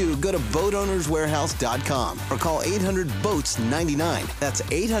nearest you, go to boatownerswarehouse.com or call 800-BOATS-99. That's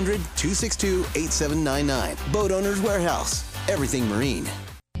 800-262-8799. Boat Owners Warehouse. Everything marine.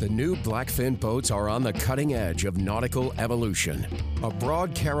 The new Blackfin boats are on the cutting edge of nautical evolution. A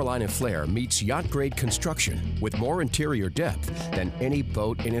broad Carolina flare meets yacht-grade construction with more interior depth than any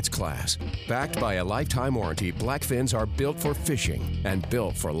boat in its class. Backed by a lifetime warranty, Blackfins are built for fishing and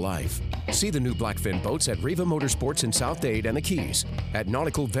built for life. See the new Blackfin boats at Riva Motorsports in South Dade and the Keys, at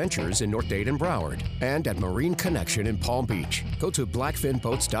Nautical-Ventures in North Dade and Broward, and at Marine Connection in Palm Beach. Go to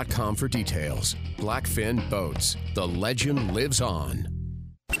blackfinboats.com for details. Blackfin Boats. The legend lives on.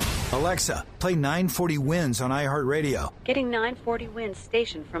 Alexa, play 940 Wins on iHeartRadio. Getting 940 Wins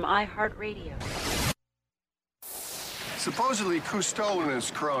station from iHeartRadio. Supposedly, Cousteau and his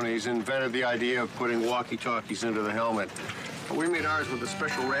cronies invented the idea of putting walkie-talkies into the helmet. We made ours with a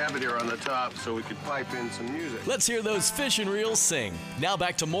special rabbit ear on the top so we could pipe in some music. Let's hear those fish and reels sing. Now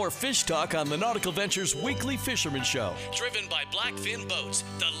back to more fish talk on the Nautical-Ventures Weekly Fisherman Show. Driven by Blackfin Boats,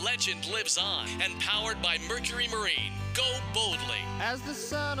 the legend lives on. And powered by Mercury Marine. Go boldly. As the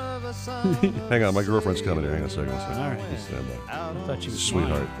son of a son. Hang on, my girlfriend's coming here. Hang on a second. All right. Stand by. I thought she was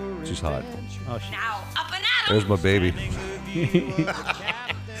Sweetheart. flying. She's hot. Oh, Now, up and at 'em. There's my baby.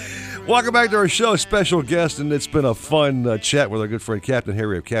 Welcome back to our show. Special guest, and it's been a fun chat with our good friend Captain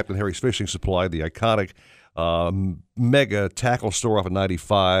Harry of Captain Harry's Fishing Supply, the iconic mega tackle store off of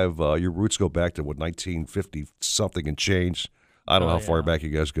 95. Your roots go back to, 1950-something and change. I don't know how far back you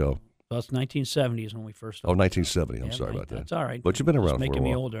guys go. Well, it's 1970s when we first started. Oh, 1970. I'm sorry about that. That's all right. But you've been around Just for a while. making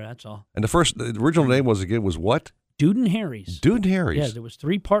me older, that's all. And the original name was what? Dude and Harry's. Dude and Harry's. Yeah, there was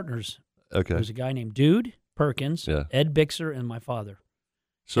 3 partners. Okay. There was a guy named Dude Perkins, Ed Bixer, and my father.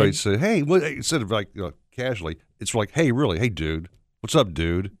 So he'd say, hey, instead of casually, it's like, hey, really, hey, dude. What's up,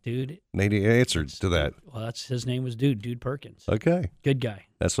 dude? Dude. And he answered to that. Well, his name was Dude Perkins. Okay. Good guy.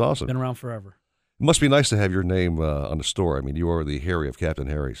 That's awesome. Been around forever. It must be nice to have your name on the store. I mean, you are the Harry of Captain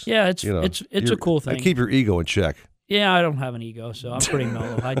Harry's. Yeah, it's a cool thing. Keep your ego in check. Yeah, I don't have an ego, so I'm pretty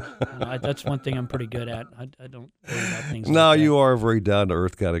mellow. That's one thing I'm pretty good at. I don't worry about things No, like that. you are a very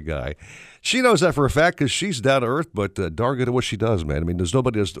down-to-earth kind of guy. She knows that for a fact because she's down-to-earth, but darn good at what she does, man. I mean, there's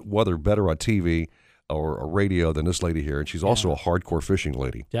nobody that's whether better on TV or radio than this lady here, and she's also a hardcore fishing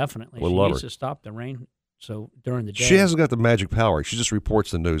lady. Definitely. We She love needs her. to stop the rain so during the day. She hasn't got the magic power. She just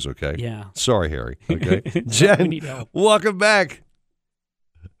reports the news, okay? Yeah. Sorry, Harry. Okay. We Jen, need help. welcome back.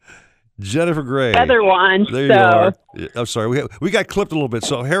 Jennifer Gray. Other one. There you are. I'm sorry. We got clipped a little bit.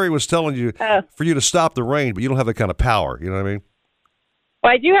 So Harry was telling you for you to stop the rain, but you don't have that kind of power. You know what I mean?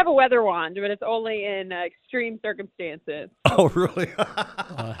 Well, I do have a weather wand, but it's only in extreme circumstances. Oh, really?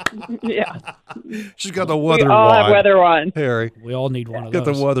 Yeah. She's got the weather we all wand. have weather wands. Harry. We all need one of those.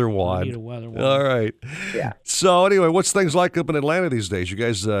 Get the weather wand. We need a weather wand. All right. Yeah. So anyway, what's things like up in Atlanta these days? You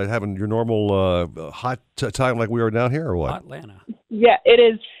guys having your normal hot time like we are down here, or what? Hot Atlanta. Yeah, it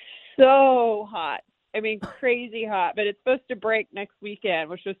is so hot. I mean, crazy hot. But it's supposed to break next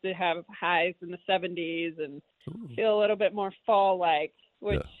weekend. We're supposed to have highs in the 70s and feel a little bit more fall-like,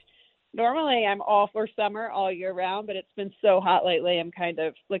 which normally I'm all for summer all year round, but it's been so hot lately, I'm kind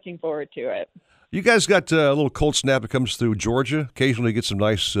of looking forward to it. You guys got a little cold snap that comes through Georgia. Occasionally you get some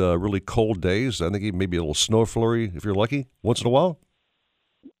nice, really cold days. I think even maybe a little snow flurry if you're lucky once in a while.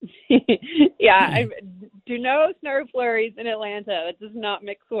 Yeah, I do no snow flurries in Atlanta. It does not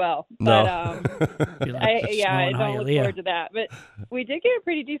mix well. No. But I don't look forward to that. But we did get a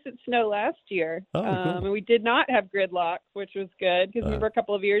pretty decent snow last year. Oh, cool. And we did not have gridlock, which was good. Because remember a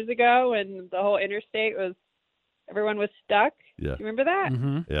couple of years ago when the whole interstate everyone was stuck? Yeah. Do you remember that?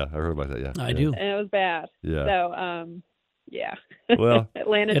 Mm-hmm. Yeah, I heard about that, yeah. I do. And it was bad. Yeah. So, yeah. Well,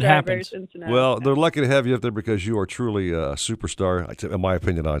 Atlanta it drivers happens. and snow. Well, they're lucky to have you up there because you are truly a superstar, in my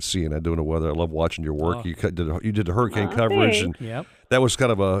opinion, on CNN doing the weather. I love watching your work. Oh. You did the hurricane coverage, and that was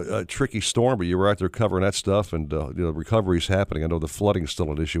kind of a tricky storm, but you were out there covering that stuff, and the recovery's happening. I know the flooding's still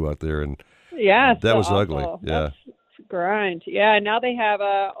an issue out there, and that was ugly. Yeah, that's grind. Yeah, and now they have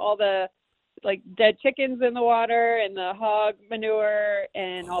all the dead chickens in the water and the hog manure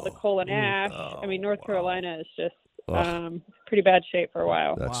and all the coal and ash. I mean, North Carolina is just pretty bad shape for a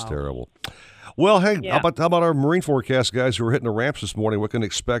while. That's terrible. Well, hey, how about our marine forecast guys who are hitting the ramps this morning? What can they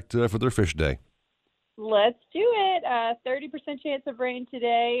expect for their fish day? Let's do it. 30% chance of rain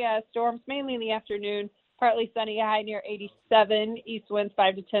today. Storms mainly in the afternoon. Partly sunny, high near 87. East winds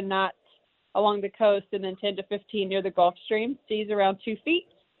 5 to 10 knots along the coast, and then 10 to 15 near the Gulf Stream. Seas around 2 feet.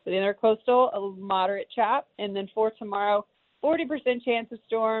 For the intercoastal, a moderate chop. And then for tomorrow, 40% chance of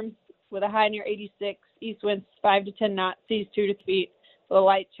storms with a high near 86. East winds 5 to 10 knots. Seas 2 to 3 feet with a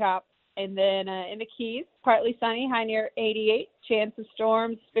light chop. And then in the Keys, partly sunny, high near 88. Chance of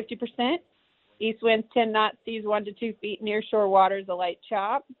storms 50%. East winds 10 knots. Seas 1 to 2 feet. Near shore waters, a light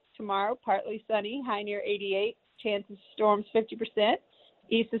chop. Tomorrow, partly sunny, high near 88. Chance of storms 50%.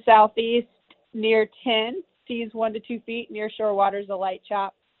 East to southeast near 10. Seas 1 to 2 feet. Near shore waters, a light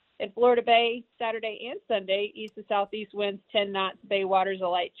chop. In Florida Bay, Saturday and Sunday, east to southeast winds 10 knots. Bay waters, a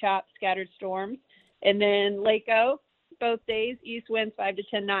light chop. Scattered storms. And then Lake-O, both days, east winds 5 to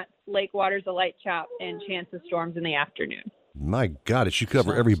 10 knots. Lake waters, a light chop. And chance of storms in the afternoon. My God, did she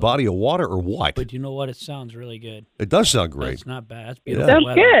cover every body of water or what? But you know what? It sounds really good. It does sound great. It's not bad. That's beautiful Sounds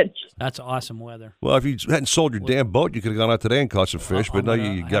weather. good. That's awesome weather. Well, if you hadn't sold your damn boat, you could have gone out today and caught some fish, but no,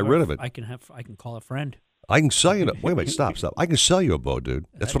 you got rid of it. I can call a friend. I can sell you. Wait a minute, stop. I can sell you a boat, dude.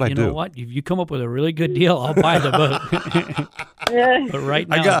 That's what I do. You know what? If you come up with a really good deal, I'll buy the boat. But right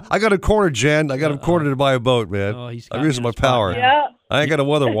now, I got him cornered, Jen. I got him cornered to buy a boat, man. I'm using my power. Yeah. I ain't got a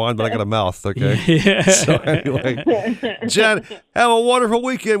weather wand, but I got a mouth. Okay. So anyway, Jen, have a wonderful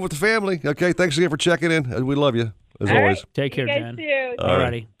weekend with the family. Okay. Thanks again for checking in. We love you as always. Right. Take care, Jen. All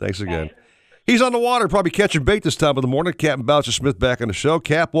right. Thanks again. He's on the water, probably catching bait this time of the morning. Captain Boucher Smith back on the show.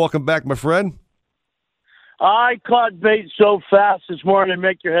 Cap, welcome back, my friend. I caught bait so fast this morning to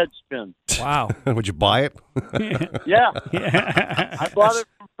make your head spin. Wow. Would you buy it? Yeah. I bought it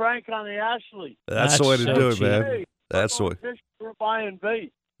from Frank on the Ashley. That's the way to do it, man. Hey, That's the way. we're buying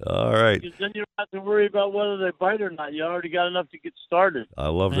bait. All right. Because then you don't have to worry about whether they bite or not. You already got enough to get started. I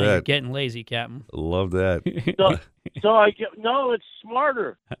love You're that. getting lazy, Captain. Love that. It's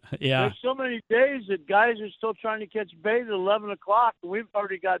smarter. Yeah. There's so many days that guys are still trying to catch bait at 11 o'clock, and we've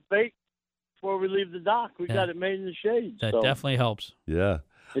already got bait before we leave the dock. We got it made in the shade. That definitely helps. Yeah.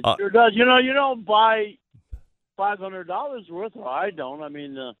 It sure does. You don't buy $500 worth, or I don't. I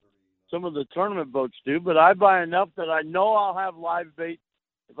mean, some of the tournament boats do, but I buy enough that I know I'll have live bait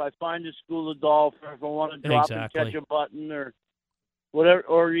if I find a school of dolphin, or if I want to drop and catch a button or whatever,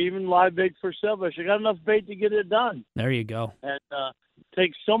 or even live bait for sailfish. I got enough bait to get it done. There you go. And it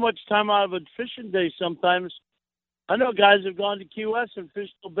takes so much time out of a fishing day sometimes. I know guys have gone to Key West and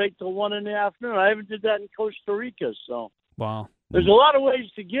fished till bait till 1 in the afternoon. I even did that in Costa Rica. So wow. There's a lot of ways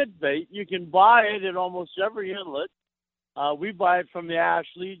to get bait. You can buy it at almost every inlet. We buy it from the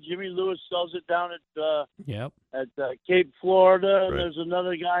Ashley. Jimmy Lewis sells it down at Cape Florida. Right. There's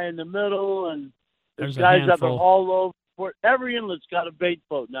another guy in the middle, and there's a guys up handful. all over. Every inlet's got a bait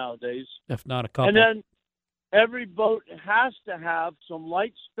boat nowadays. If not a couple. And then every boat has to have some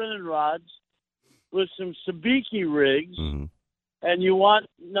light spinning rods with some sabiki rigs, and you want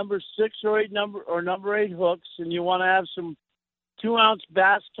number 6 or 8 number 8 hooks, and you want to have some 2-ounce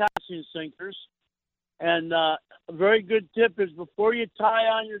bass casting sinkers. And a very good tip is before you tie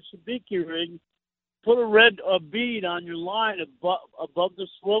on your sabiki rig, put a bead on your line above the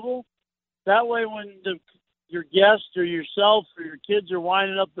swivel. That way when your guest or yourself or your kids are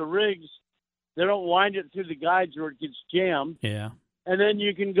winding up the rigs, they don't wind it through the guides or it gets jammed. Yeah. And then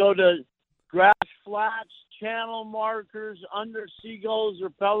you can go to grass flats, channel markers, under seagulls or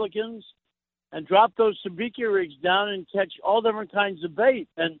pelicans, and drop those sabiki rigs down and catch all different kinds of bait.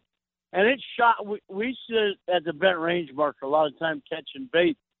 And it's shot. We sit at the bent range marker a lot of time catching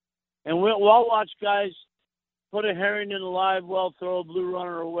bait. And we'll watch guys put a herring in the live well, throw a blue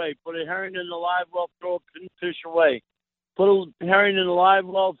runner away. Put a herring in the live well, throw a pinfish away. Put a herring in the live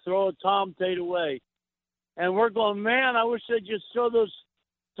well, throw a tomtate away. And we're going, man, I wish they'd just throw those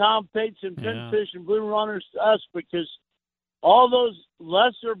tomtates and pinfish and blue runners to us, because all those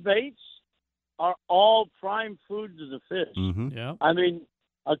lesser baits are all prime food to the fish. Mm-hmm. Yeah. I mean,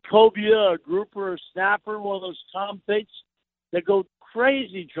 a cobia, a grouper, a snapper, one of those tomtates, they go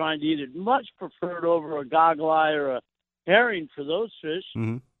crazy trying to eat it. Much preferred over a goggle eye or a herring for those fish.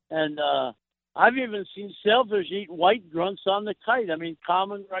 Mm-hmm. And I've even seen sailfish eat white grunts on the kite. I mean,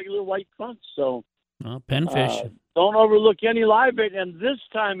 common, regular white grunts. So, pinfish. Don't overlook any live bait. And this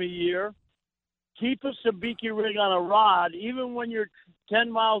time of year, keep a sabiki rig on a rod, even when you're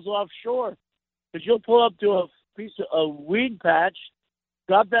 10 miles offshore, because you'll pull up to a piece of a weed patch,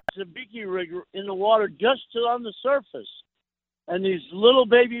 drop that sabiki rig in the water just on the surface. And these little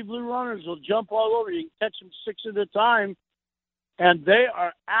baby blue runners will jump all over. You can catch them 6 at a time, and they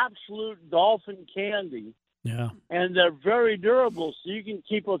are absolute dolphin candy. Yeah. And they're very durable, so you can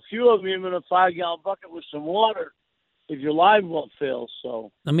keep a few of them in a 5-gallon bucket with some water if your live well fails.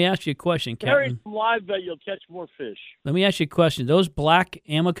 So let me ask you a question, carry Captain. some live bait, you'll catch more fish. Let me ask you a question. Those black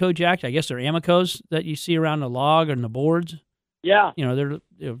Amoco jacks, I guess they're Amicos that you see around the log and the boards. Yeah. They're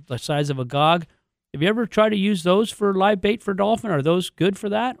the size of a gog. Have you ever tried to use those for live bait for dolphin? Are those good for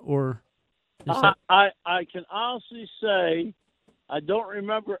that, or? I can honestly say I don't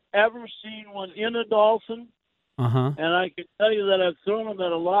remember ever seeing one in a dolphin. Uh-huh. And I can tell you that I've thrown them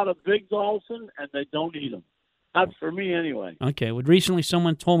at a lot of big dolphin, and they don't eat them. Not for me, anyway. Okay. Well, recently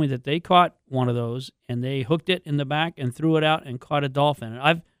someone told me that they caught one of those, and they hooked it in the back and threw it out and caught a dolphin.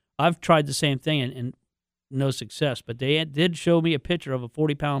 And I've tried the same thing and no success. But they did show me a picture of a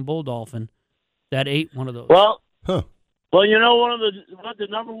 40-pound bull dolphin that ate one of those. Well, you know what the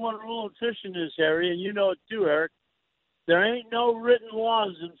number one rule in fishing is, Harry, and you know it too, Eric. There ain't no written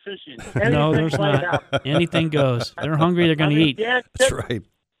laws in fishing. No, there's not. Anything goes. They're hungry, they're going to eat. That's right.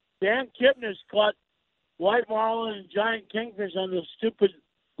 Dan Kipnis caught white marlin and giant kingfish on those stupid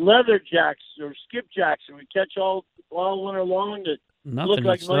leather jacks or skipjacks that we catch all winter long that look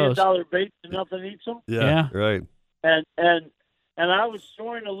like $1 million baits and nothing eats them. Yeah, right. And I was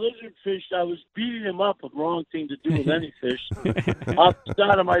throwing a lizard fish. I was beating him up, with the wrong thing to do with any fish, off the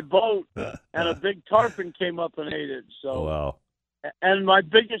side of my boat, and a big tarpon came up and ate it. So, wow. And my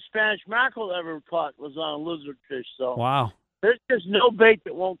biggest Spanish mackerel ever caught was on a lizard fish. So, wow. There's just no bait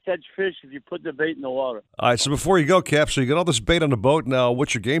that won't catch fish if you put the bait in the water. All right, so before you go, Cap, so you got all this bait on the boat. Now,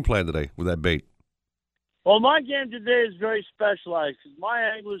 what's your game plan today with that bait? Well, my game today is very specialized, because my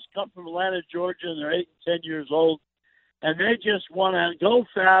anglers come from Atlanta, Georgia, and they're 8 and 10 years old. And they just want to go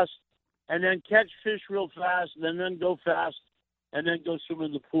fast and then catch fish real fast and then go fast and then go swim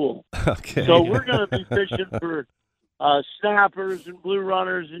in the pool. Okay. So we're going to be fishing for snappers and blue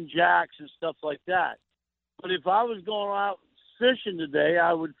runners and jacks and stuff like that. But if I was going out fishing today,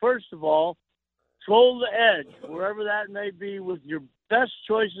 I would first of all troll the edge, wherever that may be, with your best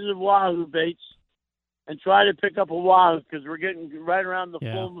choices of wahoo baits and try to pick up a wahoo, because we're getting right around the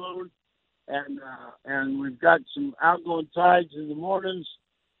full moon. And we've got some outgoing tides in the mornings.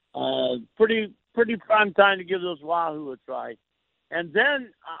 Pretty prime time to give those wahoo a try. And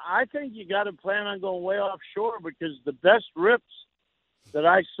then I think you got to plan on going way offshore, because the best rips that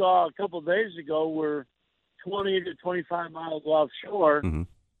I saw a couple of days ago were 20 to 25 miles offshore,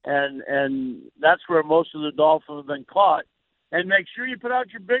 and that's where most of the dolphins have been caught. And make sure you put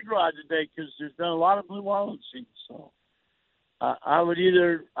out your big rod today, because there's been a lot of blue wahoo seeds. So. I would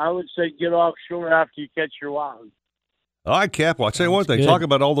say get offshore after you catch your wahoo. All right, Cap. Well, I'll tell you one thing. Good. Talk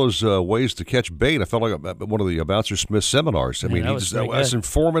about all those ways to catch bait. I felt like one of the Bouncer Smith seminars. I mean, that's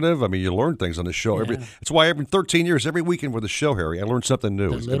informative. I mean, you learn things on the show. Yeah. That's why every 13 years, every weekend with the show, Harry, I learn something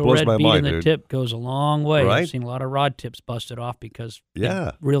new. The It blows my mind, in the dude. tip goes a long way. Right? I've seen a lot of rod tips busted off because they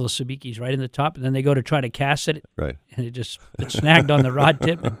Yeah. reel the sabikis right in the top, and then they go to try to cast it, Right. and it's snagged on the rod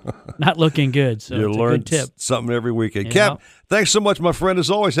tip, and not looking good. So You it's a learn good tip. something every weekend. Yeah. Cap, thanks so much, my friend. As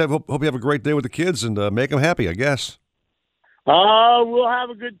always, hope you have a great day with the kids and make them happy, I guess. We'll have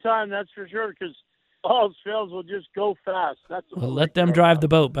a good time, that's for sure, because all else fails, we'll just go fast. Let them drive the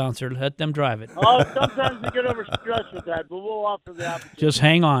boat, Bouncer. Let them drive it. Sometimes we get overstressed with that, but we'll offer the opportunity. Just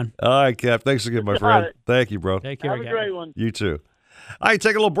hang on. All right, Cap. Thanks again, my friend. Thank you, bro. Take care. Have a great one. You too. All right,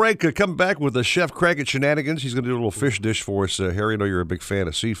 take a little break. Come back with Chef Craig at Shenanigans. He's going to do a little fish dish for us. Harry, I know you're a big fan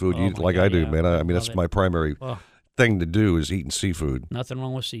of seafood. You eat like I do, man. I mean, that's my primary thing to do is eating seafood. Nothing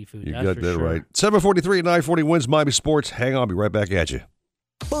wrong with seafood. You got that right. 7:43 at 9:40 wins Miami Sports. Hang on, I'll be right back at you.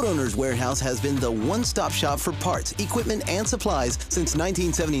 Boat Owners Warehouse has been the one-stop shop for parts, equipment, and supplies since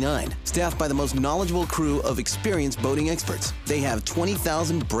 1979. Staffed by the most knowledgeable crew of experienced boating experts. They have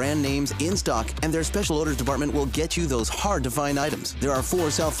 20,000 brand names in stock, and their special orders department will get you those hard-to-find items. There are 4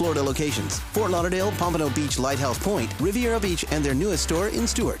 South Florida locations: Fort Lauderdale, Pompano Beach, Lighthouse Point, Riviera Beach, and their newest store in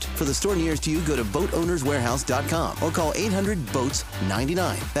Stuart. For the store nearest you, go to boatownerswarehouse.com or call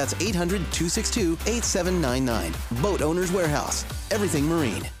 800-BOATS-99. That's 800-262-8799. Boat Owners Warehouse. Everything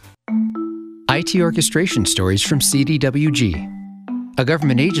marine. IT orchestration stories from CDWG. A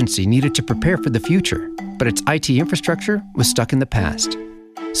government agency needed to prepare for the future, but its IT infrastructure was stuck in the past.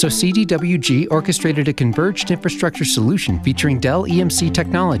 So CDWG orchestrated a converged infrastructure solution featuring Dell EMC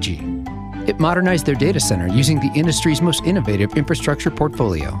technology. It modernized their data center using the industry's most innovative infrastructure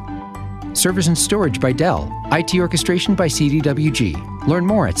portfolio. Servers and storage by Dell. IT orchestration by CDWG. Learn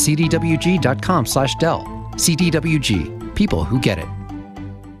more at cdwg.com/Dell. CDWG. People who get it.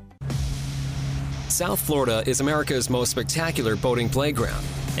 South Florida is America's most spectacular boating playground,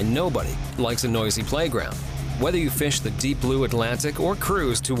 and nobody likes a noisy playground. Whether you fish the deep blue Atlantic or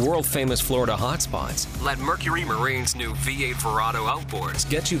cruise to world-famous Florida hotspots, let Mercury Marine's new V8 Verado outboards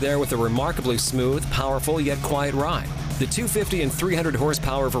get you there with a remarkably smooth, powerful, yet quiet ride. The 250 and 300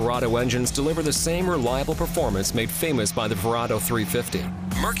 horsepower Verado engines deliver the same reliable performance made famous by the Verado 350.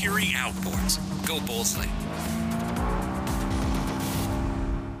 Mercury Outboards. Go boldly.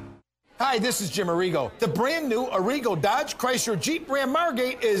 Hi, this is Jim Arrigo. The brand new Arrigo Dodge Chrysler Jeep Ram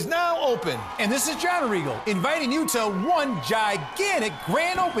Margate is now open. And this is John Arrigo, inviting you to one gigantic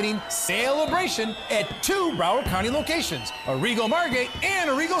grand opening celebration at 2 Broward County locations, Arrigo Margate and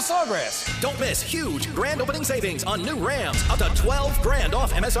Arrigo Sawgrass. Don't miss huge grand opening savings on new Rams, up to $12,000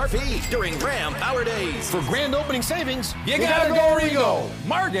 off MSRP during Ram Power Days. For grand opening savings, you gotta go Arrigo,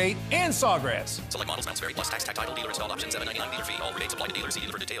 Margate, and Sawgrass. Select models, amounts vary, plus tax, title, dealer installed option, $7.99 dealer fee. All rates apply to dealer. See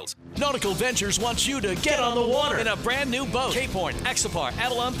dealer for details. Nautical-Ventures wants you to get on the water in a brand new boat. Cape Horn, Exopar,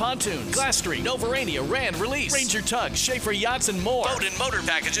 Avalon Pontoons, Glass Street, Novarania, Rand, Release, Ranger Tugs, Schaefer Yachts, and more. Boat and motor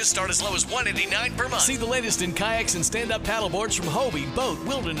packages start as low as $189 per month. See the latest in kayaks and stand-up paddleboards from Hobie, Boat,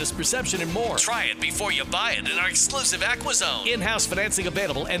 Wilderness, Perception, and more. Try it before you buy it in our exclusive AquaZone. In-house financing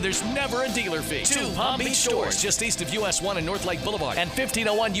available, and there's never a dealer fee. 2 Palm Beach stores just east of US 1 and North Lake Boulevard, and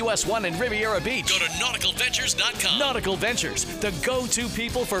 1501 US 1 in Riviera Beach. Go to Nautical-Ventures.com. Nautical Ventures, the go-to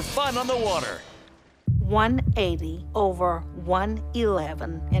people for fun on the water. 180 over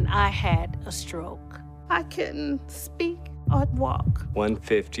 111, and I had a stroke. I couldn't speak or walk.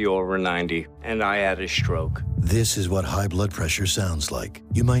 150 over 90, and I had a stroke. This is what high blood pressure sounds like.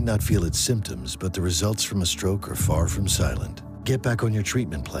 You might not feel its symptoms, but the results from a stroke are far from silent. Get back on your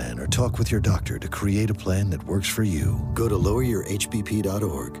treatment plan or talk with your doctor to create a plan that works for you. Go to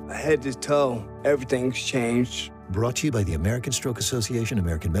loweryourhbp.org. Head to toe, everything's changed. Brought to you by the American Stroke Association,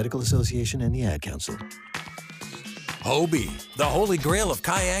 American Medical Association, and the Ad Council. Hobie, the holy grail of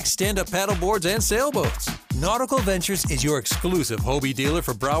kayaks, stand-up paddleboards, and sailboats. Nautical-Ventures is your exclusive Hobie dealer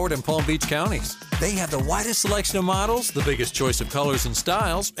for Broward and Palm Beach counties. They have the widest selection of models, the biggest choice of colors and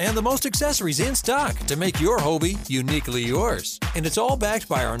styles, and the most accessories in stock to make your Hobie uniquely yours. And it's all backed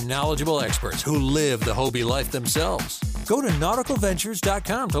by our knowledgeable experts who live the Hobie life themselves. Go to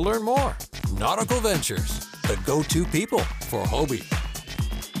Nautical-Ventures.com to learn more. Nautical Ventures, the go-to people for Hobie.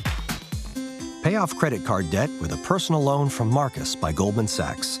 Pay off credit card debt with a personal loan from Marcus by Goldman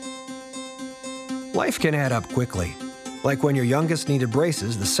Sachs. Life can add up quickly, like when your youngest needed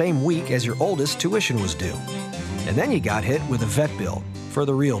braces the same week as your oldest tuition was due. And then you got hit with a vet bill for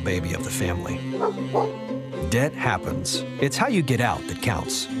the real baby of the family. Debt happens. It's how you get out that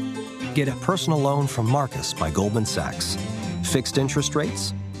counts. Get a personal loan from Marcus by Goldman Sachs. Fixed interest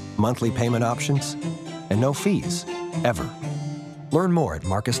rates, monthly payment options, and no fees, ever. Learn more at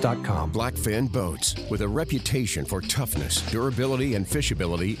marcus.com. Blackfin Boats, with a reputation for toughness, durability, and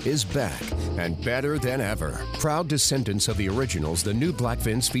fishability, is back and better than ever. Proud descendants of the originals, the new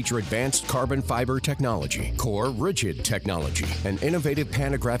Blackfins feature advanced carbon fiber technology, core rigid technology, an innovative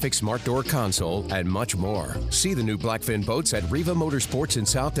panographic smart door console, and much more. See the new Blackfin boats at Riva Motorsports in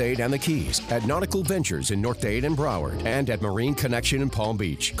South Dade and the Keys, at Nautical-Ventures in North Dade and Broward, and at Marine Connection in Palm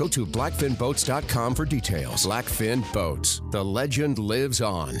Beach. Go to blackfinboats.com for details. Blackfin Boats. The legend lives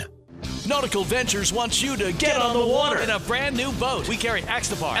on. Nautical-Ventures wants you to get on the water in a brand new boat. We carry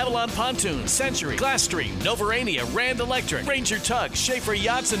Axopar, Avalon Pontoons, Century, Glasstream, Novarania, Rand Electric, Ranger Tugs, Schaefer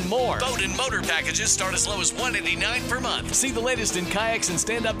Yachts, and more. Boat and motor packages start as low as $189 per month. See the latest in kayaks and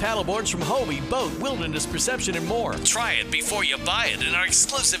stand-up paddleboards from Hobie, Boat, Wilderness Perception, and more. Try it before you buy it in our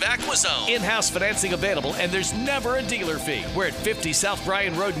exclusive AquaZone. In-house financing available, and there's never a dealer fee. We're at 50 South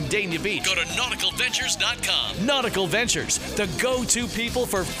Bryan Road in Dania Beach. Go to Nautical-Ventures.com. Nautical Ventures, the go-to people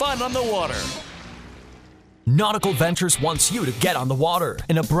for fun on the water. Nautical-Ventures wants you to get on the water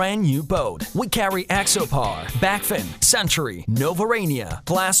in a brand new boat. We carry Axopar, Backfin, Century, Novarania,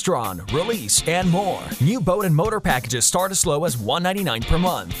 Glastron, Release, and more. New boat and motor packages start as low as $199 per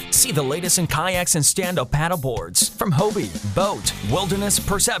month. See the latest in kayaks and stand-up paddleboards from Hobie, Boat, Wilderness,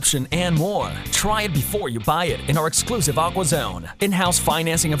 Perception, and more. Try it before you buy it in our exclusive AquaZone. In-house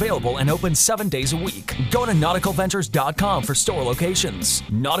financing available and open 7 days a week. Go to Nautical-Ventures.com for store locations.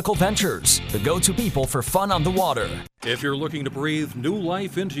 Nautical Ventures, the go-to people for fun on the water. If you're looking to breathe new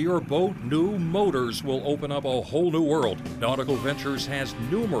life into your boat, new motors will open up a whole new world. Nautical Ventures has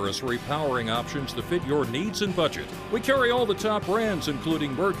numerous repowering options to fit your needs and budget. We carry all the top brands,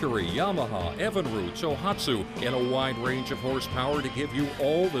 including Mercury, Yamaha, Evinrude, Tohatsu, in a wide range of horsepower to give you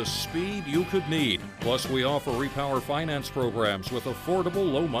all the speed you could need. Plus, we offer repower finance programs with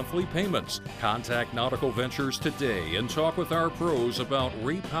affordable low monthly payments. Contact Nautical Ventures today and talk with our pros about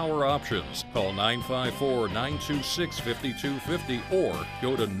repower options. Call 954-926-5250 or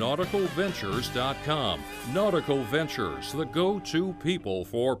go to nauticalventures.com. Nautical Ventures, the go-to people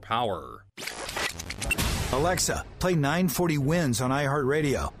for power. Alexa, play 940 Winds on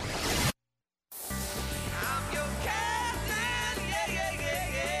iHeartRadio.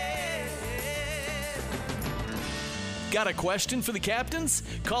 Got a question for the captains?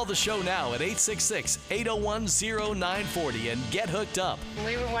 Call the show now at 866-801-0940 and get hooked up.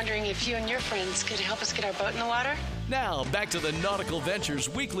 We were wondering if you and your friends could help us get our boat in the water? Now, back to the Nautical Ventures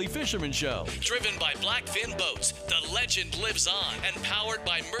Weekly Fisherman Show. Driven by Blackfin Boats, the legend lives on, and powered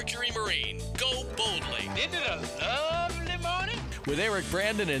by Mercury Marine. Go boldly. Isn't it a lovely morning? With Eric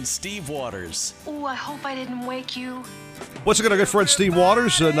Brandon and Steve Waters. Oh, I hope I didn't wake you. What's it, our good friend Steve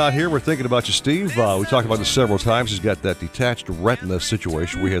Waters? Not here. We're thinking about you, Steve. We talked about this several times. He's got that detached retina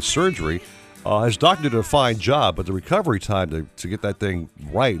situation. We had surgery. His doctor did a fine job, but the recovery time to get that thing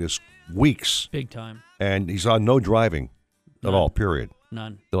right is weeks. Big time. And he's on no driving at all, period.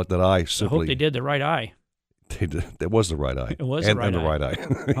 None. That eye simply. I hope they did the right eye. That was the right eye. It was the right eye. And the right eye.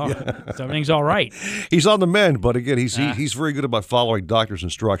 Oh, so everything's all right. He's on the mend, but again, he's very good about following doctor's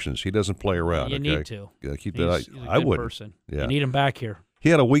instructions. He doesn't play around. You need to. Keep that eye. He's a good I would. Person. Yeah. You need him back here. He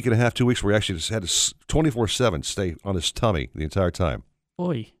had a week and a half, 2 weeks where he actually just had to 24/7 stay on his tummy the entire time.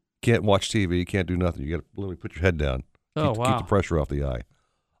 Boy. Can't watch TV. Can't do nothing. You got to literally put your head down. Wow. Keep the pressure off the eye.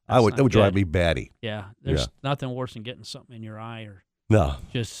 That would drive me batty. Yeah. There's nothing worse than getting something in your eye or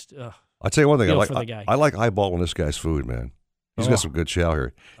just. I'll tell you one thing. I like eyeballing this guy's food, man. He's got some good chow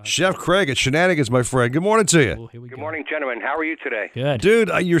here. Chef Craig at Shenanigans, my friend. Good morning to you. Good morning, gentlemen. How are you today? Good.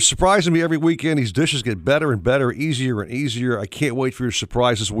 Dude, you're surprising me every weekend. These dishes get better and better, easier and easier. I can't wait for your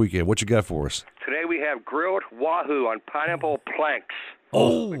surprise this weekend. What you got for us? Today we have grilled wahoo on pineapple planks.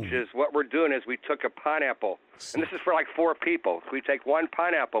 Oh. Which is what we're doing is we took a pineapple, and this is for like 4 people. We take one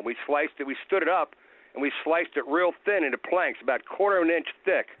pineapple, we sliced it, we stood it up, and we sliced it real thin into planks, about 1/4 inch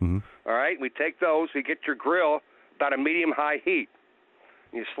thick. Mm-hmm. All right, we take those, we get your grill about a medium-high heat.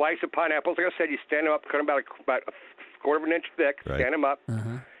 You slice the pineapples. Like I said, you stand them up, cut them about a 1/4 inch thick, stand them up,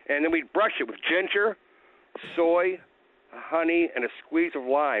 and then we brush it with ginger, soy, honey, and a squeeze of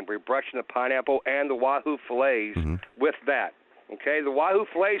lime. We're brushing the pineapple and the wahoo fillets with that. Okay, the wahoo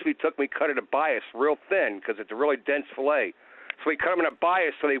fillets we took, we cut it a bias real thin because it's a really dense fillet. So we cut them in a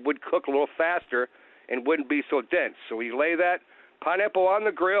bias so they would cook a little faster and wouldn't be so dense. So we lay that pineapple on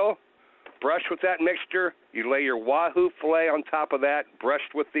the grill, brush with that mixture. You lay your wahoo fillet on top of that,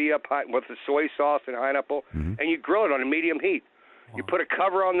 brushed with the soy sauce and pineapple, and you grill it on a medium heat. Wow. You put a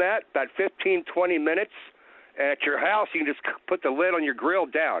cover on that, about 15, 20 minutes. And at your house, you can just put the lid on your grill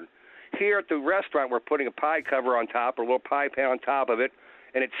down. Here at the restaurant, we're putting a pie cover on top, or a little pie pan on top of it,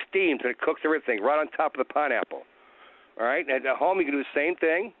 and it steams and it cooks everything right on top of the pineapple. All right, and at home you can do the same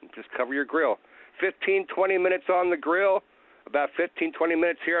thing. Just cover your grill. 15, 20 minutes on the grill, about 15, 20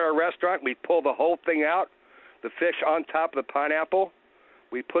 minutes here at our restaurant. We pull the whole thing out, the fish on top of the pineapple.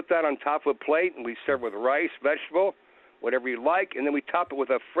 We put that on top of a plate, and we serve with rice, vegetable, whatever you like, and then we top it with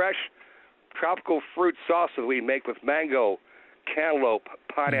a fresh tropical fruit sauce that we make with mango, cantaloupe,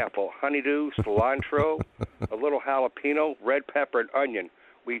 pineapple, honeydew, cilantro, a little jalapeno, red pepper, and onion.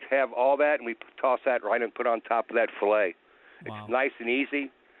 We have all that, and we toss that right and put on top of that filet. Wow. It's nice and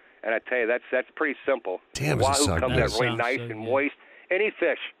easy, and I tell you, that's pretty simple. Damn, Wahoo comes out really nice and moist. Any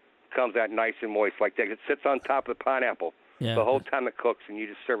fish comes out nice and moist like that. It sits on top of the pineapple the whole time it cooks, and you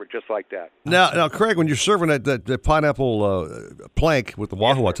just serve it just like that. Now, Craig, when you're serving that pineapple plank with the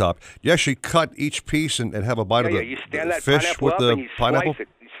Wahoo on top, you actually cut each piece and have a bite of the you stand that fish pineapple with up the and you pineapple?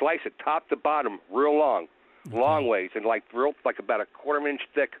 slice it top to bottom real long ways, and like about a quarter-inch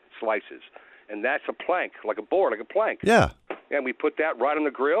thick slices. And that's a plank, like a board, like a plank. Yeah. And we put that right on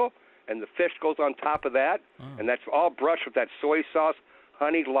the grill, and the fish goes on top of that, and that's all brushed with that soy sauce,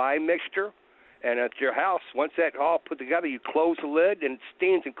 honey, lime mixture. And at your house, once that all put together, you close the lid, and it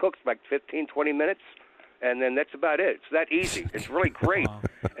steams and cooks like 15, 20 minutes, and then that's about it. It's that easy. It's really great.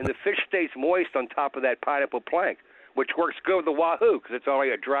 And the fish stays moist on top of that pineapple plank, which works good with the Wahoo because it's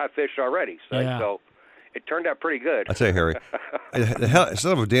already a dry fish already. So it turned out pretty good. I tell you, Harry,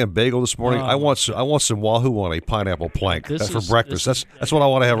 instead of a damn bagel this morning, I want some Wahoo on a pineapple plank. That's for breakfast. That's what I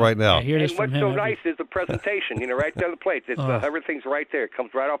want to have right now. And what's so nice is the presentation. Right there on the plate. Everything's right there. It comes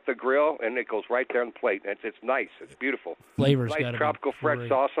right off the grill, and it goes right there on the plate. It's nice. It's beautiful. Flavors nice tropical fresh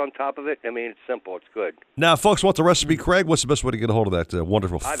sauce on top of it. I mean, it's simple. It's good. Now, folks, want the recipe, Craig? What's the best way to get a hold of that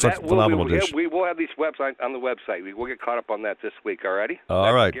wonderful, phenomenal dish? We will have these websites on the website. We will get caught up on that this week. Alrighty.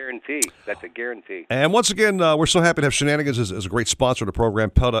 All right. That's a guarantee. And once again, we're so happy to have Shenanigans as a great sponsor of the program.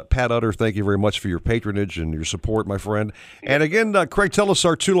 Pat Utter, thank you very much for your patronage and your support, my friend. And again, Craig, tell us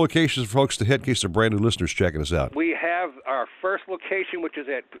our 2 locations for folks to hit in case they're brand new listeners checking us out. We have our first location, which is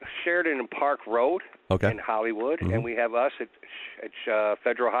at Sheridan and Park Road in Hollywood, and we have us at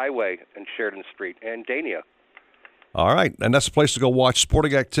Federal Highway and Sheridan Street and Dania. All right, and that's the place to go watch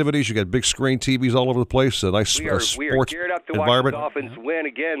sporting activities. You got big screen TVs all over the place. A nice sports we are geared up to environment. Watch the Dolphins win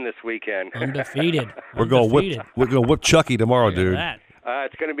again this weekend. Undefeated. We're going to whip Chucky tomorrow, dude.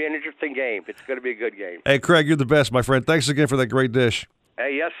 It's going to be an interesting game. It's going to be a good game. Hey, Craig, you're the best, my friend. Thanks again for that great dish.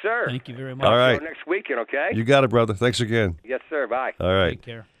 Hey, yes, sir. Thank you very much. All right. Next weekend, okay? You got it, brother. Thanks again. Yes, sir. Bye. All right. Take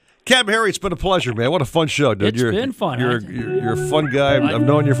care. Captain Harry, it's been a pleasure, man. What a fun show, dude. It's been fun. You're a fun guy. I've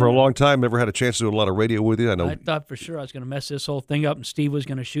known you for a long time. Never had a chance to do a lot of radio with you. I thought for sure I was going to mess this whole thing up and Steve was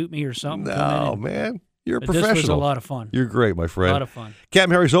going to shoot me or something. No, man. You're a professional. This was a lot of fun. You're great, my friend. A lot of fun. Captain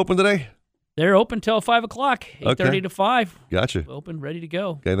Harry's open today? They're open till 5 o'clock, 8:30 to 5. Gotcha. Open, ready to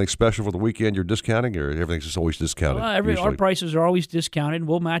go. Anything special for the weekend you're discounting, or everything's just always discounted? Our prices are always discounted.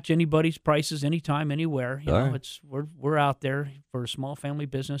 We'll match anybody's prices anytime, anywhere. You know, we're out there for a small family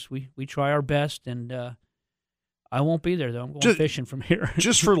business. We try our best, and I won't be there, though. I'm going fishing from here.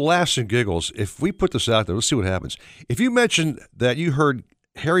 Just for laughs and giggles, if we put this out there, let's see what happens. If you mention that you heard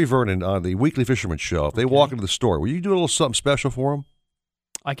Harry Vernon on the Weekly Fisherman Show, if they walk into the store, will you do a little something special for them?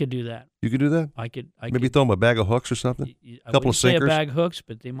 I could do that. You could do that? I could. Maybe throw them a bag of hooks or something? A couple of sinkers? I wouldn't say a bag of hooks,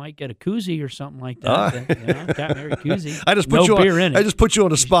 but they might get a koozie or something like that. Captain Harry koozie. I just put you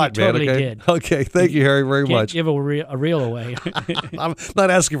on the spot, man. Totally did. Okay, thank you, Harry, very much. Can't give a reel away. I'm not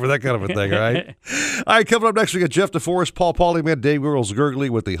asking for that kind of a thing, all right? All right, coming up next, we got Jeff DeForest, Paul Pauly, Dave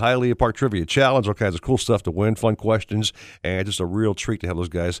Gurgly with the Hialeah Park Trivia Challenge, all kinds of cool stuff to win, fun questions, and just a real treat to have those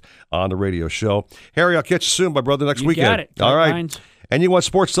guys on the radio show. Harry, I'll catch you soon, my brother, next weekend. Got it. All right. And you want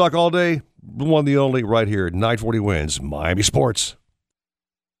sports talk all day? The one, the only, right here at 940 Wins, Miami Sports.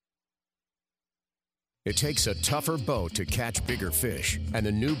 It takes a tougher boat to catch bigger fish, and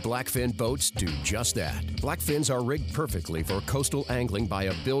the new Blackfin boats do just that. Blackfins are rigged perfectly for coastal angling by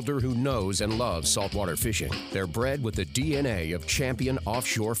a builder who knows and loves saltwater fishing. They're bred with the DNA of champion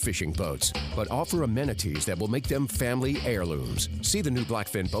offshore fishing boats, but offer amenities that will make them family heirlooms. See the new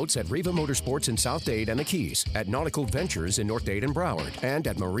Blackfin boats at Riva Motorsports in South Dade and the Keys, at Nautical-Ventures in North Dade and Broward, and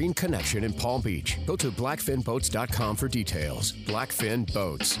at Marine Connection in Palm Beach. Go to blackfinboats.com for details. Blackfin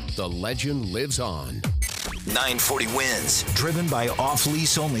Boats. The legend lives on. 940 Wins, driven by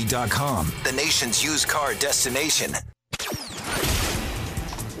offleaseonly.com, the nation's used car destination.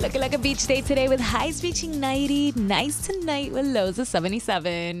 Looking like a beach day today with highs reaching 90. Nice tonight with lows of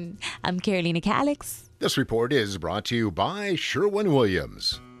 77. I'm Carolina Calix. This report is brought to you by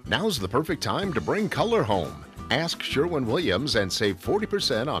Sherwin-Williams. Now's the perfect time to bring color home. Ask Sherwin-Williams and save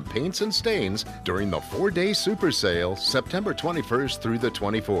 40% on paints and stains during the 4-day super sale, September 21st through the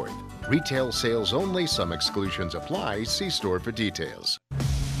 24th. Retail sales only. Some exclusions apply. See store for details.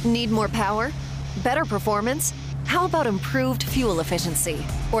 Need more power? Better performance? How about improved fuel efficiency?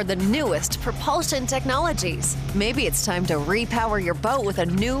 Or the newest propulsion technologies? Maybe it's time to repower your boat with a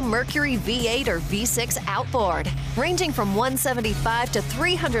new Mercury V8 or V6 outboard. Ranging from 175 to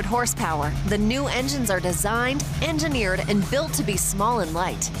 300 horsepower, the new engines are designed, engineered, and built to be small and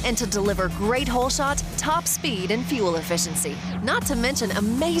light, and to deliver great hole shot, top speed, and fuel efficiency. Not to mention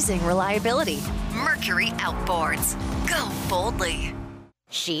amazing reliability. Mercury Outboards. Go boldly.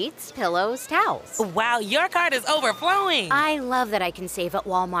 Sheets, pillows, towels. Wow, your cart is overflowing. I love that I can save at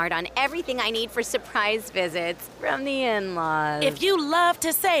Walmart on everything I need for surprise visits from the in-laws. If you love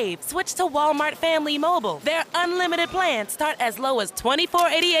to save, switch to Walmart Family Mobile. Their unlimited plans start as low as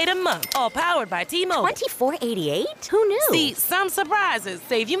 $24.88 a month, all powered by T-Mobile. $24.88? Who knew? See, some surprises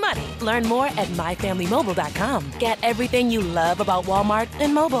save you money. Learn more at myfamilymobile.com. Get everything you love about Walmart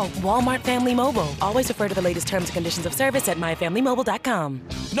and mobile. Walmart Family Mobile. Always refer to the latest terms and conditions of service at myfamilymobile.com.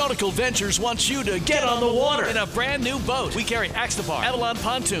 Nautical-Ventures wants you to get on the water in a brand new boat. We carry Axopar, Avalon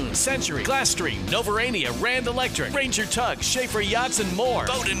Pontoons, Century, Glasstream, Novarania, Rand Electric, Ranger Tugs, Schaefer Yachts, and more.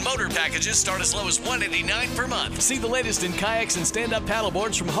 Boat and motor packages start as low as $189 per month. See the latest in kayaks and stand-up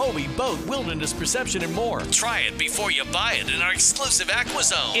paddleboards from Hobie, Boat, Wilderness, Perception, and more. Try it before you buy it in our exclusive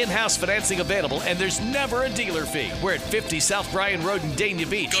AquaZone. In-house financing available, and there's never a dealer fee. We're at 50 South Bryan Road in Dania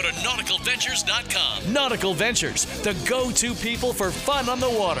Beach. Go to nauticalventures.com. Nautical Ventures, the go-to people for fun on the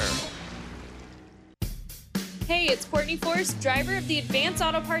water. Hey, it's Courtney Force, driver of the Advanced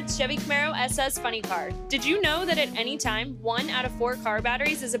Auto Parts Chevy Camaro SS Funny Car. Did you know that at any time, 1 out of 4 car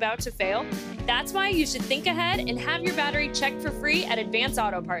batteries is about to fail? That's why you should think ahead and have your battery checked for free at Advanced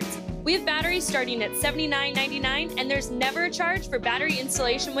Auto Parts. We have batteries starting at $79.99, and there's never a charge for battery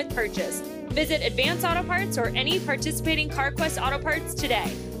installation with purchase. Visit Advanced Auto Parts or any participating CarQuest Auto Parts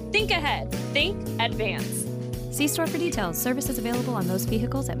today. Think ahead. Think Advance. See store for details. Services available on most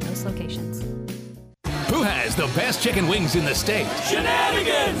vehicles at most locations. Who has the best chicken wings in the state?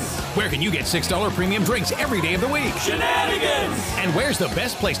 Shenanigans! Where can you get $6 premium drinks every day of the week? Shenanigans! And where's the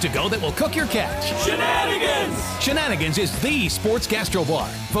best place to go that will cook your catch? Shenanigans! Shenanigans is the sports gastro bar.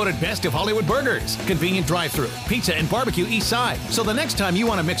 Voted best of Hollywood burgers, convenient drive-thru, pizza and barbecue east side. So the next time you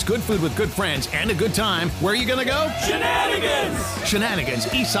want to mix good food with good friends and a good time, where are you going to go? Shenanigans!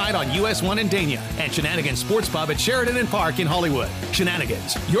 Shenanigans east side on US 1 in Dania. And Shenanigans Sports Pub at Sheridan and Park in Hollywood.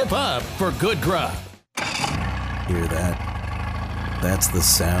 Shenanigans, your pub for good grub. Hear that? That's the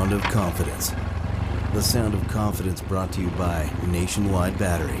sound of confidence. The sound of confidence brought to you by Nationwide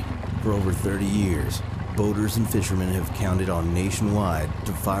Battery. For over 30 years, boaters and fishermen have counted on Nationwide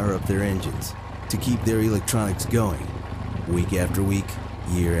to fire up their engines, to keep their electronics going, week after week,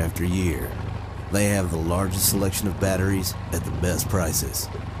 year after year. They have the largest selection of batteries at the best prices,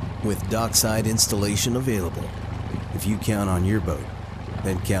 with dockside installation available. If you count on your boat,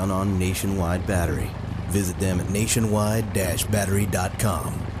 then count on Nationwide Battery. Visit them at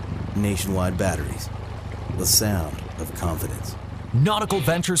nationwide-battery.com. Nationwide Batteries, the sound of confidence.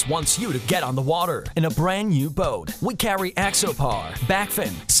 Nautical-Ventures wants you to get on the water in a brand new boat. We carry Axopar,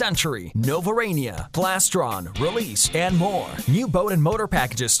 Backfin, Century, Novarania, Glastron, Release, and more. New boat and motor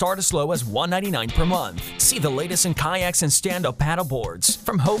packages start as low as $199 per month. See the latest in kayaks and stand-up paddle boards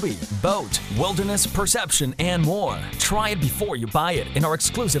from Hobie, Boat, Wilderness, Perception, and more. Try it before you buy it in our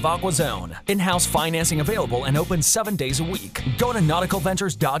exclusive AquaZone. In-house financing available and open 7 days a week. Go to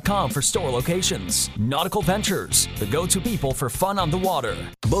nauticalventures.com for store locations. Nautical Ventures, the go-to people for fun on the water.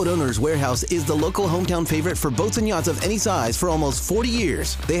 Boat Owners Warehouse is the local hometown favorite for boats and yachts of any size for almost 40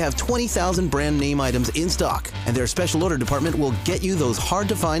 years. They have 20,000 brand name items in stock, and their special order department will get you those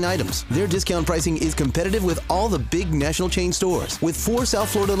hard-to-find items. Their discount pricing is competitive with all the big national chain stores, with 4 South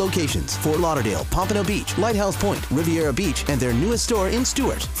Florida locations: Fort Lauderdale, Pompano Beach, Lighthouse Point, Riviera Beach, and their newest store in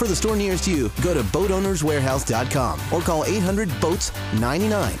Stuart. For the store nearest you, go to boatownerswarehouse.com or call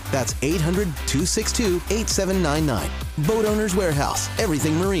 800-BOATS-99. That's 800-262-8799. Boat Owners Warehouse,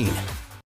 everything marine.